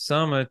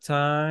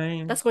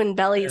 Summertime. That's when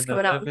Belly's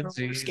coming out in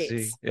roller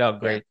skates. Yeah,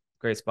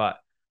 great spot.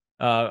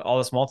 All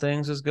the Small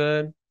Things was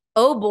good.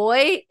 Oh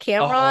boy,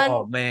 Cameron.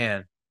 Oh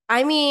man.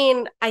 I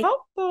mean,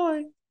 oh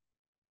boy.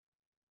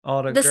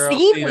 All the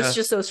scene was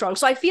just so strong.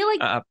 So I feel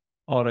like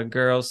all the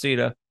girls see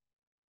the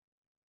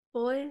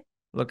boy.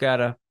 Look at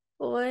her.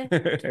 Boy.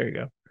 There you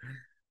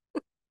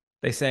go.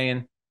 They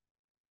saying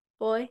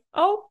boy.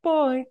 Oh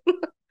boy.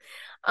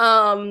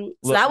 So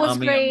Look, that was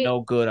mommy, great. I'm no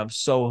good. I'm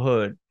so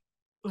hood.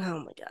 Oh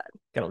my god.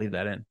 Gotta leave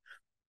that in.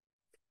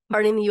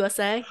 Party in the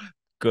USA.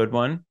 Good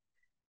one.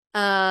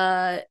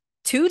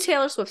 2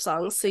 Taylor Swift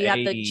songs. So you have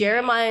the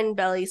Jeremiah and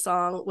Belly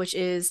song, which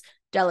is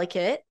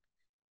Delicate.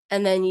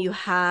 And then you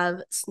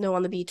have Snow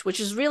on the Beach,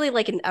 which is really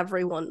like an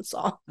everyone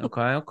song.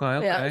 Okay.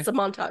 Yeah, it's a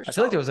montage. I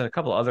feel like there was a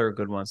couple other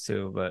good ones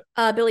too, but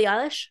Billie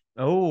Eilish.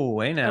 Oh,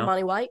 hey now.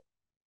 Armani White.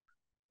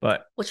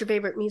 But what's your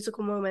favorite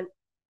musical moment?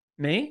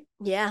 Me?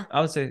 Yeah.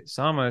 I would say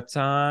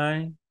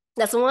Summertime.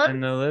 That's the one?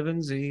 And the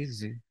living's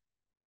easy.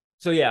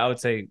 So yeah, I would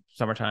say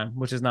Summertime,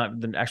 which is not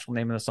the actual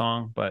name of the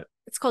song, but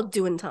it's called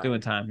Doing Time. Doing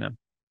Time, yeah.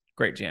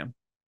 Great jam.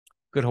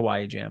 Good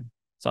Hawaii jam.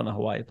 It's on the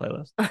Hawaii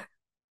playlist.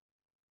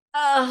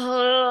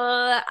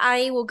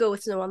 I will go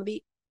with Snow on the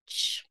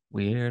Beach.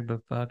 Weird but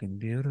fucking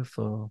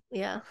beautiful.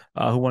 Yeah.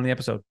 Who won the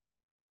episode?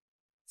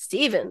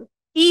 Steven.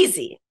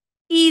 Easy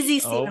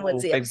Steven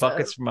wins the big episode.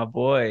 Buckets for my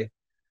boy.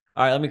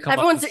 All right, let me come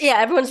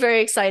everyone's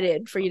very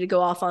excited for you to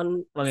go off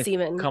on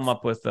Steven. Come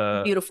up with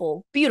a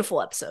beautiful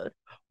episode.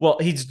 Well,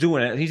 he's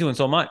doing it. He's doing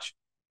so much.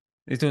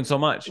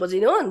 What's he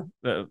doing?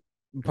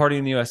 Party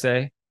in the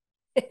USA.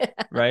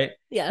 right?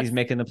 Yes. He's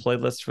making the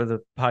playlist for the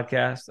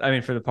podcast. I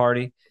mean, for the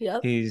party.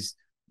 Yep. He's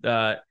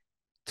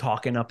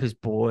talking up his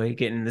boy,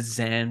 getting the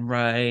zen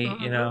right,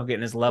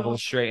 getting his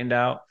levels straightened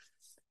out.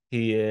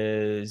 He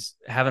is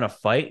having a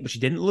fight, which he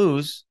didn't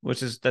lose,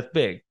 that's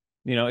big.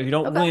 If you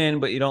don't win,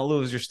 but you don't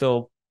lose,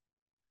 you're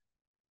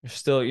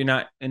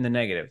not in the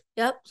negative.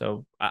 Yep.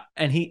 So,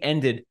 and he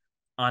ended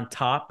on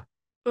top.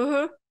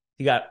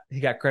 He got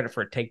credit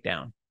for a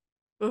takedown.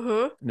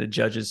 The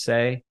judges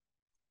say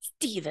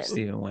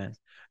Steven wins.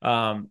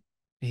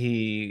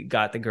 He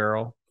got the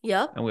girl.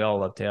 Yep. And we all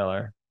love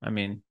Taylor. I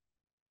mean,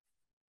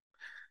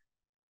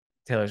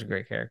 Taylor's a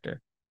great character.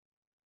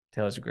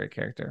 That's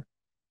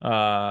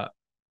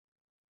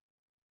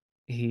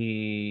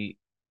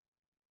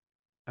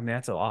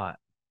a lot.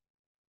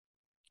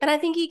 And I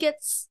think he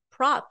gets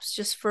props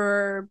just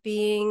for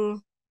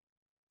being,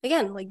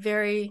 again, like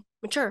very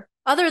mature.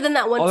 Other than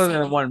that one Other scene.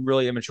 than one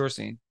really immature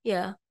scene.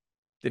 Yeah.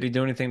 Did he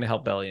do anything to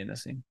help Belly in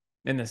this scene?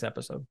 In this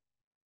episode?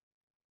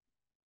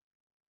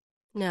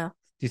 No.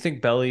 Do you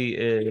think Belly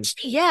is...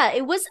 Yeah,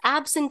 it was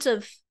absent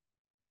of...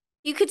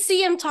 You could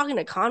see him talking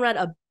to Conrad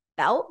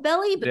about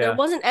Belly, but there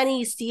wasn't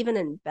any Steven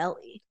and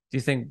Belly. Do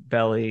you think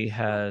Belly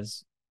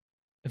has...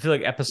 I feel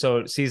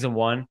like season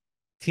 1,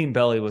 Team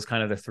Belly was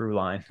kind of the through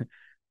line.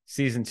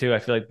 Season 2, I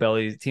feel like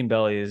Team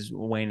Belly is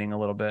waning a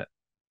little bit.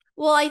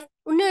 Well,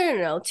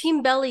 no.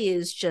 Team Belly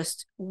is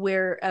just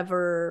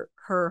wherever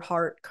her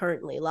heart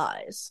currently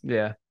lies.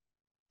 Yeah.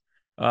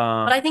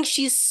 But I think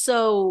she's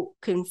so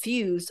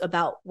confused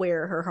about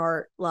where her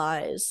heart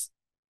lies.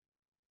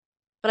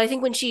 But I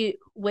think when she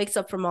wakes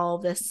up from all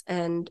of this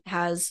and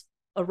has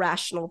a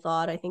rational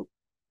thought, I think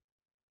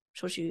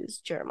she'll choose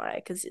Jeremiah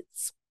because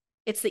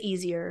it's the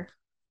easier.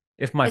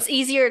 It's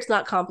easier. It's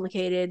not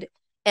complicated,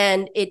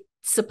 and it's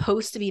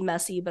supposed to be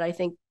messy. But I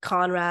think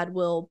Conrad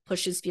will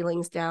push his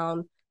feelings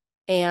down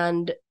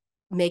and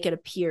make it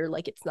appear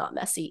like it's not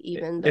messy,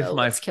 even though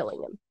it's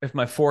killing him. If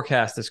my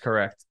forecast is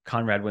correct,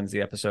 Conrad wins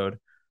the episode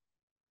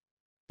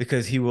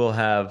because he will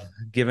have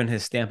given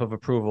his stamp of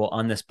approval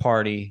on this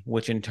party,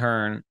 which in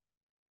turn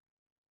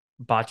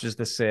botches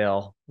the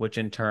sale, which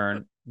in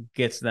turn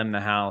gets them the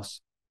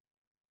house.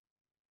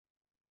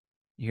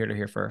 You heard it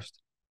here first.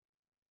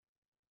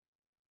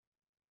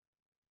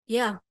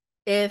 Yeah.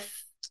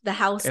 If the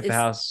house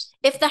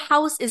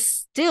is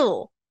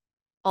still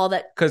all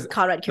that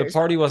Conrad cares. The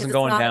party wasn't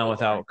going down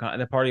without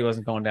Conrad.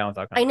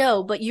 I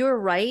know, but you're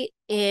right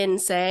in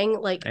saying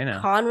like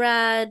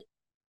Conrad's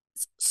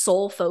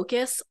sole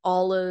focus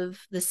all of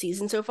the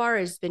season so far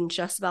has been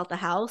just about the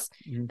house.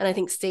 And I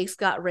think stakes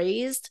got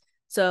raised.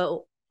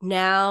 So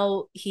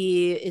now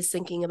he is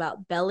thinking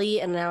about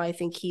Belly, and now I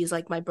think he's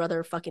like, my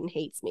brother fucking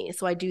hates me.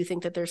 So I do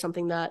think that there's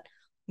something that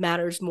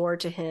matters more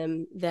to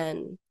him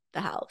than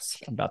the house.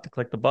 I'm about to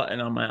click the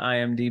button on my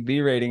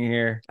IMDb rating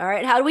here. All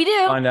right, how do we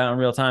do? Find out in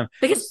real time.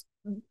 Because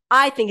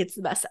I think it's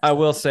the best episode. I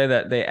will say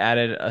that they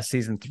added a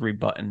season 3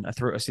 button,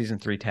 a season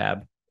 3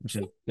 tab, which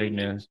is big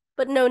news.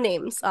 But no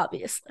names,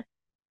 obviously.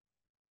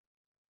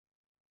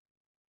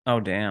 Oh,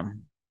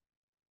 damn.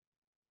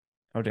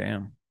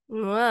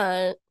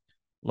 What?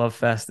 Love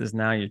Fest is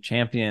now your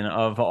champion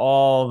of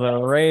all the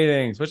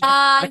ratings, which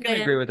I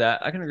can agree with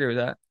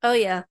that. Oh,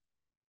 yeah.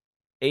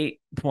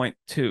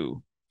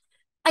 8.2.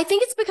 I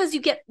think it's because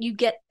you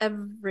get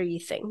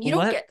everything.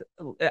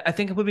 I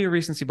think it would be a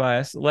recency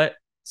bias. Let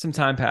some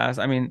time pass.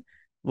 I mean,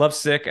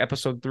 Lovesick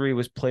episode 3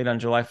 was played on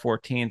July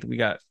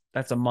 14th.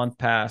 That's a month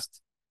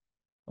past.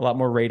 A lot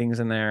more ratings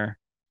in there.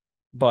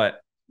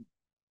 But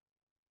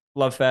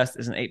Love Fest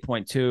is an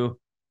 8.2.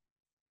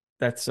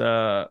 That's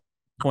a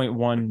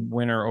 0.1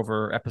 winner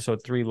over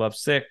episode 3,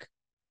 Lovesick.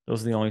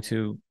 Those are the only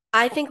two.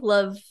 I think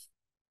Love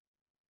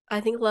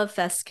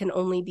Fest can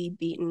only be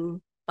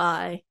beaten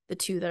by the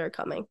 2 that are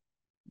coming.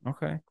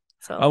 Okay.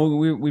 So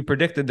we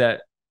predicted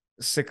that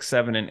 6,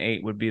 7, and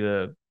 8 would be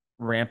the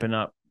ramping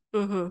up.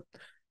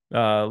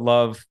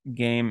 Love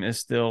Game is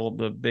still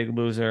the big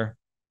loser.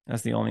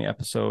 That's the only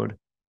episode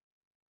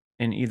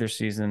in either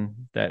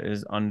season that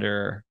is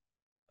under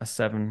a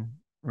 7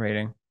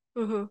 rating.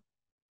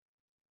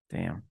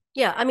 Damn.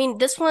 Yeah, I mean,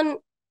 this one,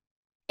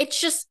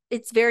 it's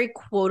very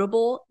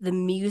quotable. The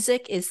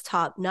music is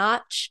top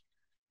notch.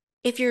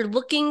 If you're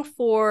looking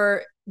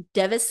for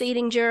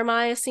devastating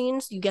Jeremiah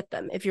scenes, you get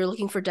them. If you're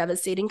looking for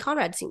devastating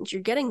Conrad scenes,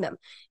 you're getting them.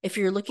 If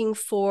you're looking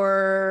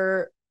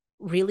for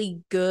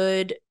really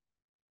good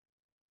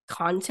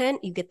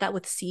content, you get that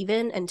with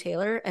Steven and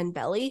Taylor and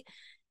Belly.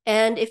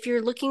 And if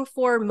you're looking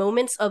for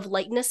moments of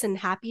lightness and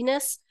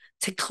happiness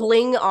to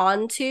cling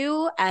on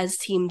to as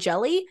Team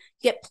Jelly, you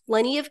get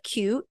plenty of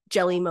cute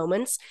Jelly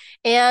moments.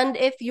 And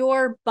if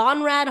your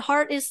Bonrad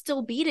heart is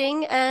still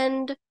beating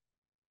and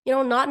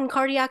not in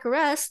cardiac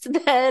arrest,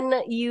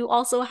 then you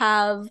also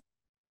have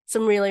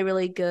some really,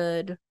 really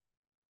good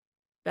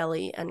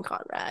Belly and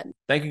Conrad.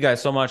 Thank you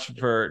guys so much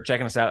for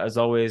checking us out. As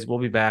always, we'll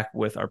be back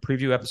with our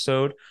preview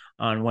episode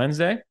on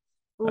Wednesday.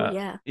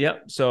 Yeah.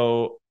 Yep.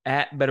 So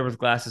at Better With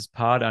Glasses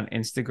Pod on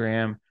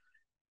Instagram,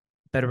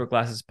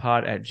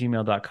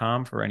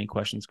 betterwithglassespod@gmail.com for any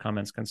questions,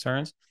 comments,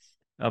 concerns.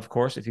 Of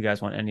course, if you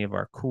guys want any of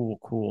our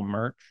cool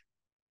merch,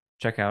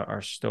 check out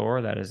our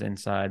store that is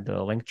inside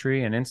the link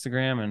tree and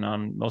Instagram, and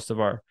on most of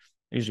our,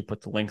 I usually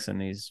put the links in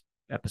these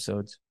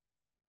episodes.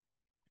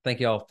 Thank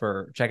you all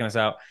for checking us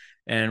out,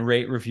 and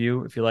rate,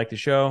 review if you like the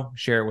show.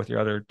 Share it with your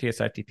other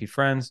TSITP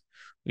friends.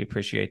 We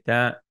appreciate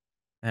that.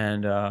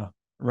 And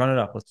run it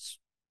up.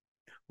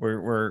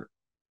 We're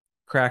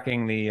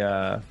cracking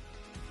the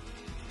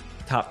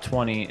top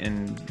 20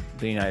 in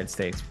the United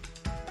States.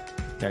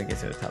 Gotta get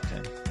to the top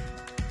 10.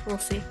 We'll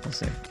see.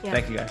 Yeah.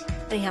 Thank you, guys.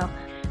 Anyhow,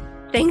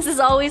 thanks as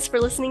always for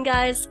listening,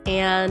 guys,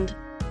 and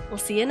we'll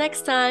see you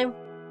next time.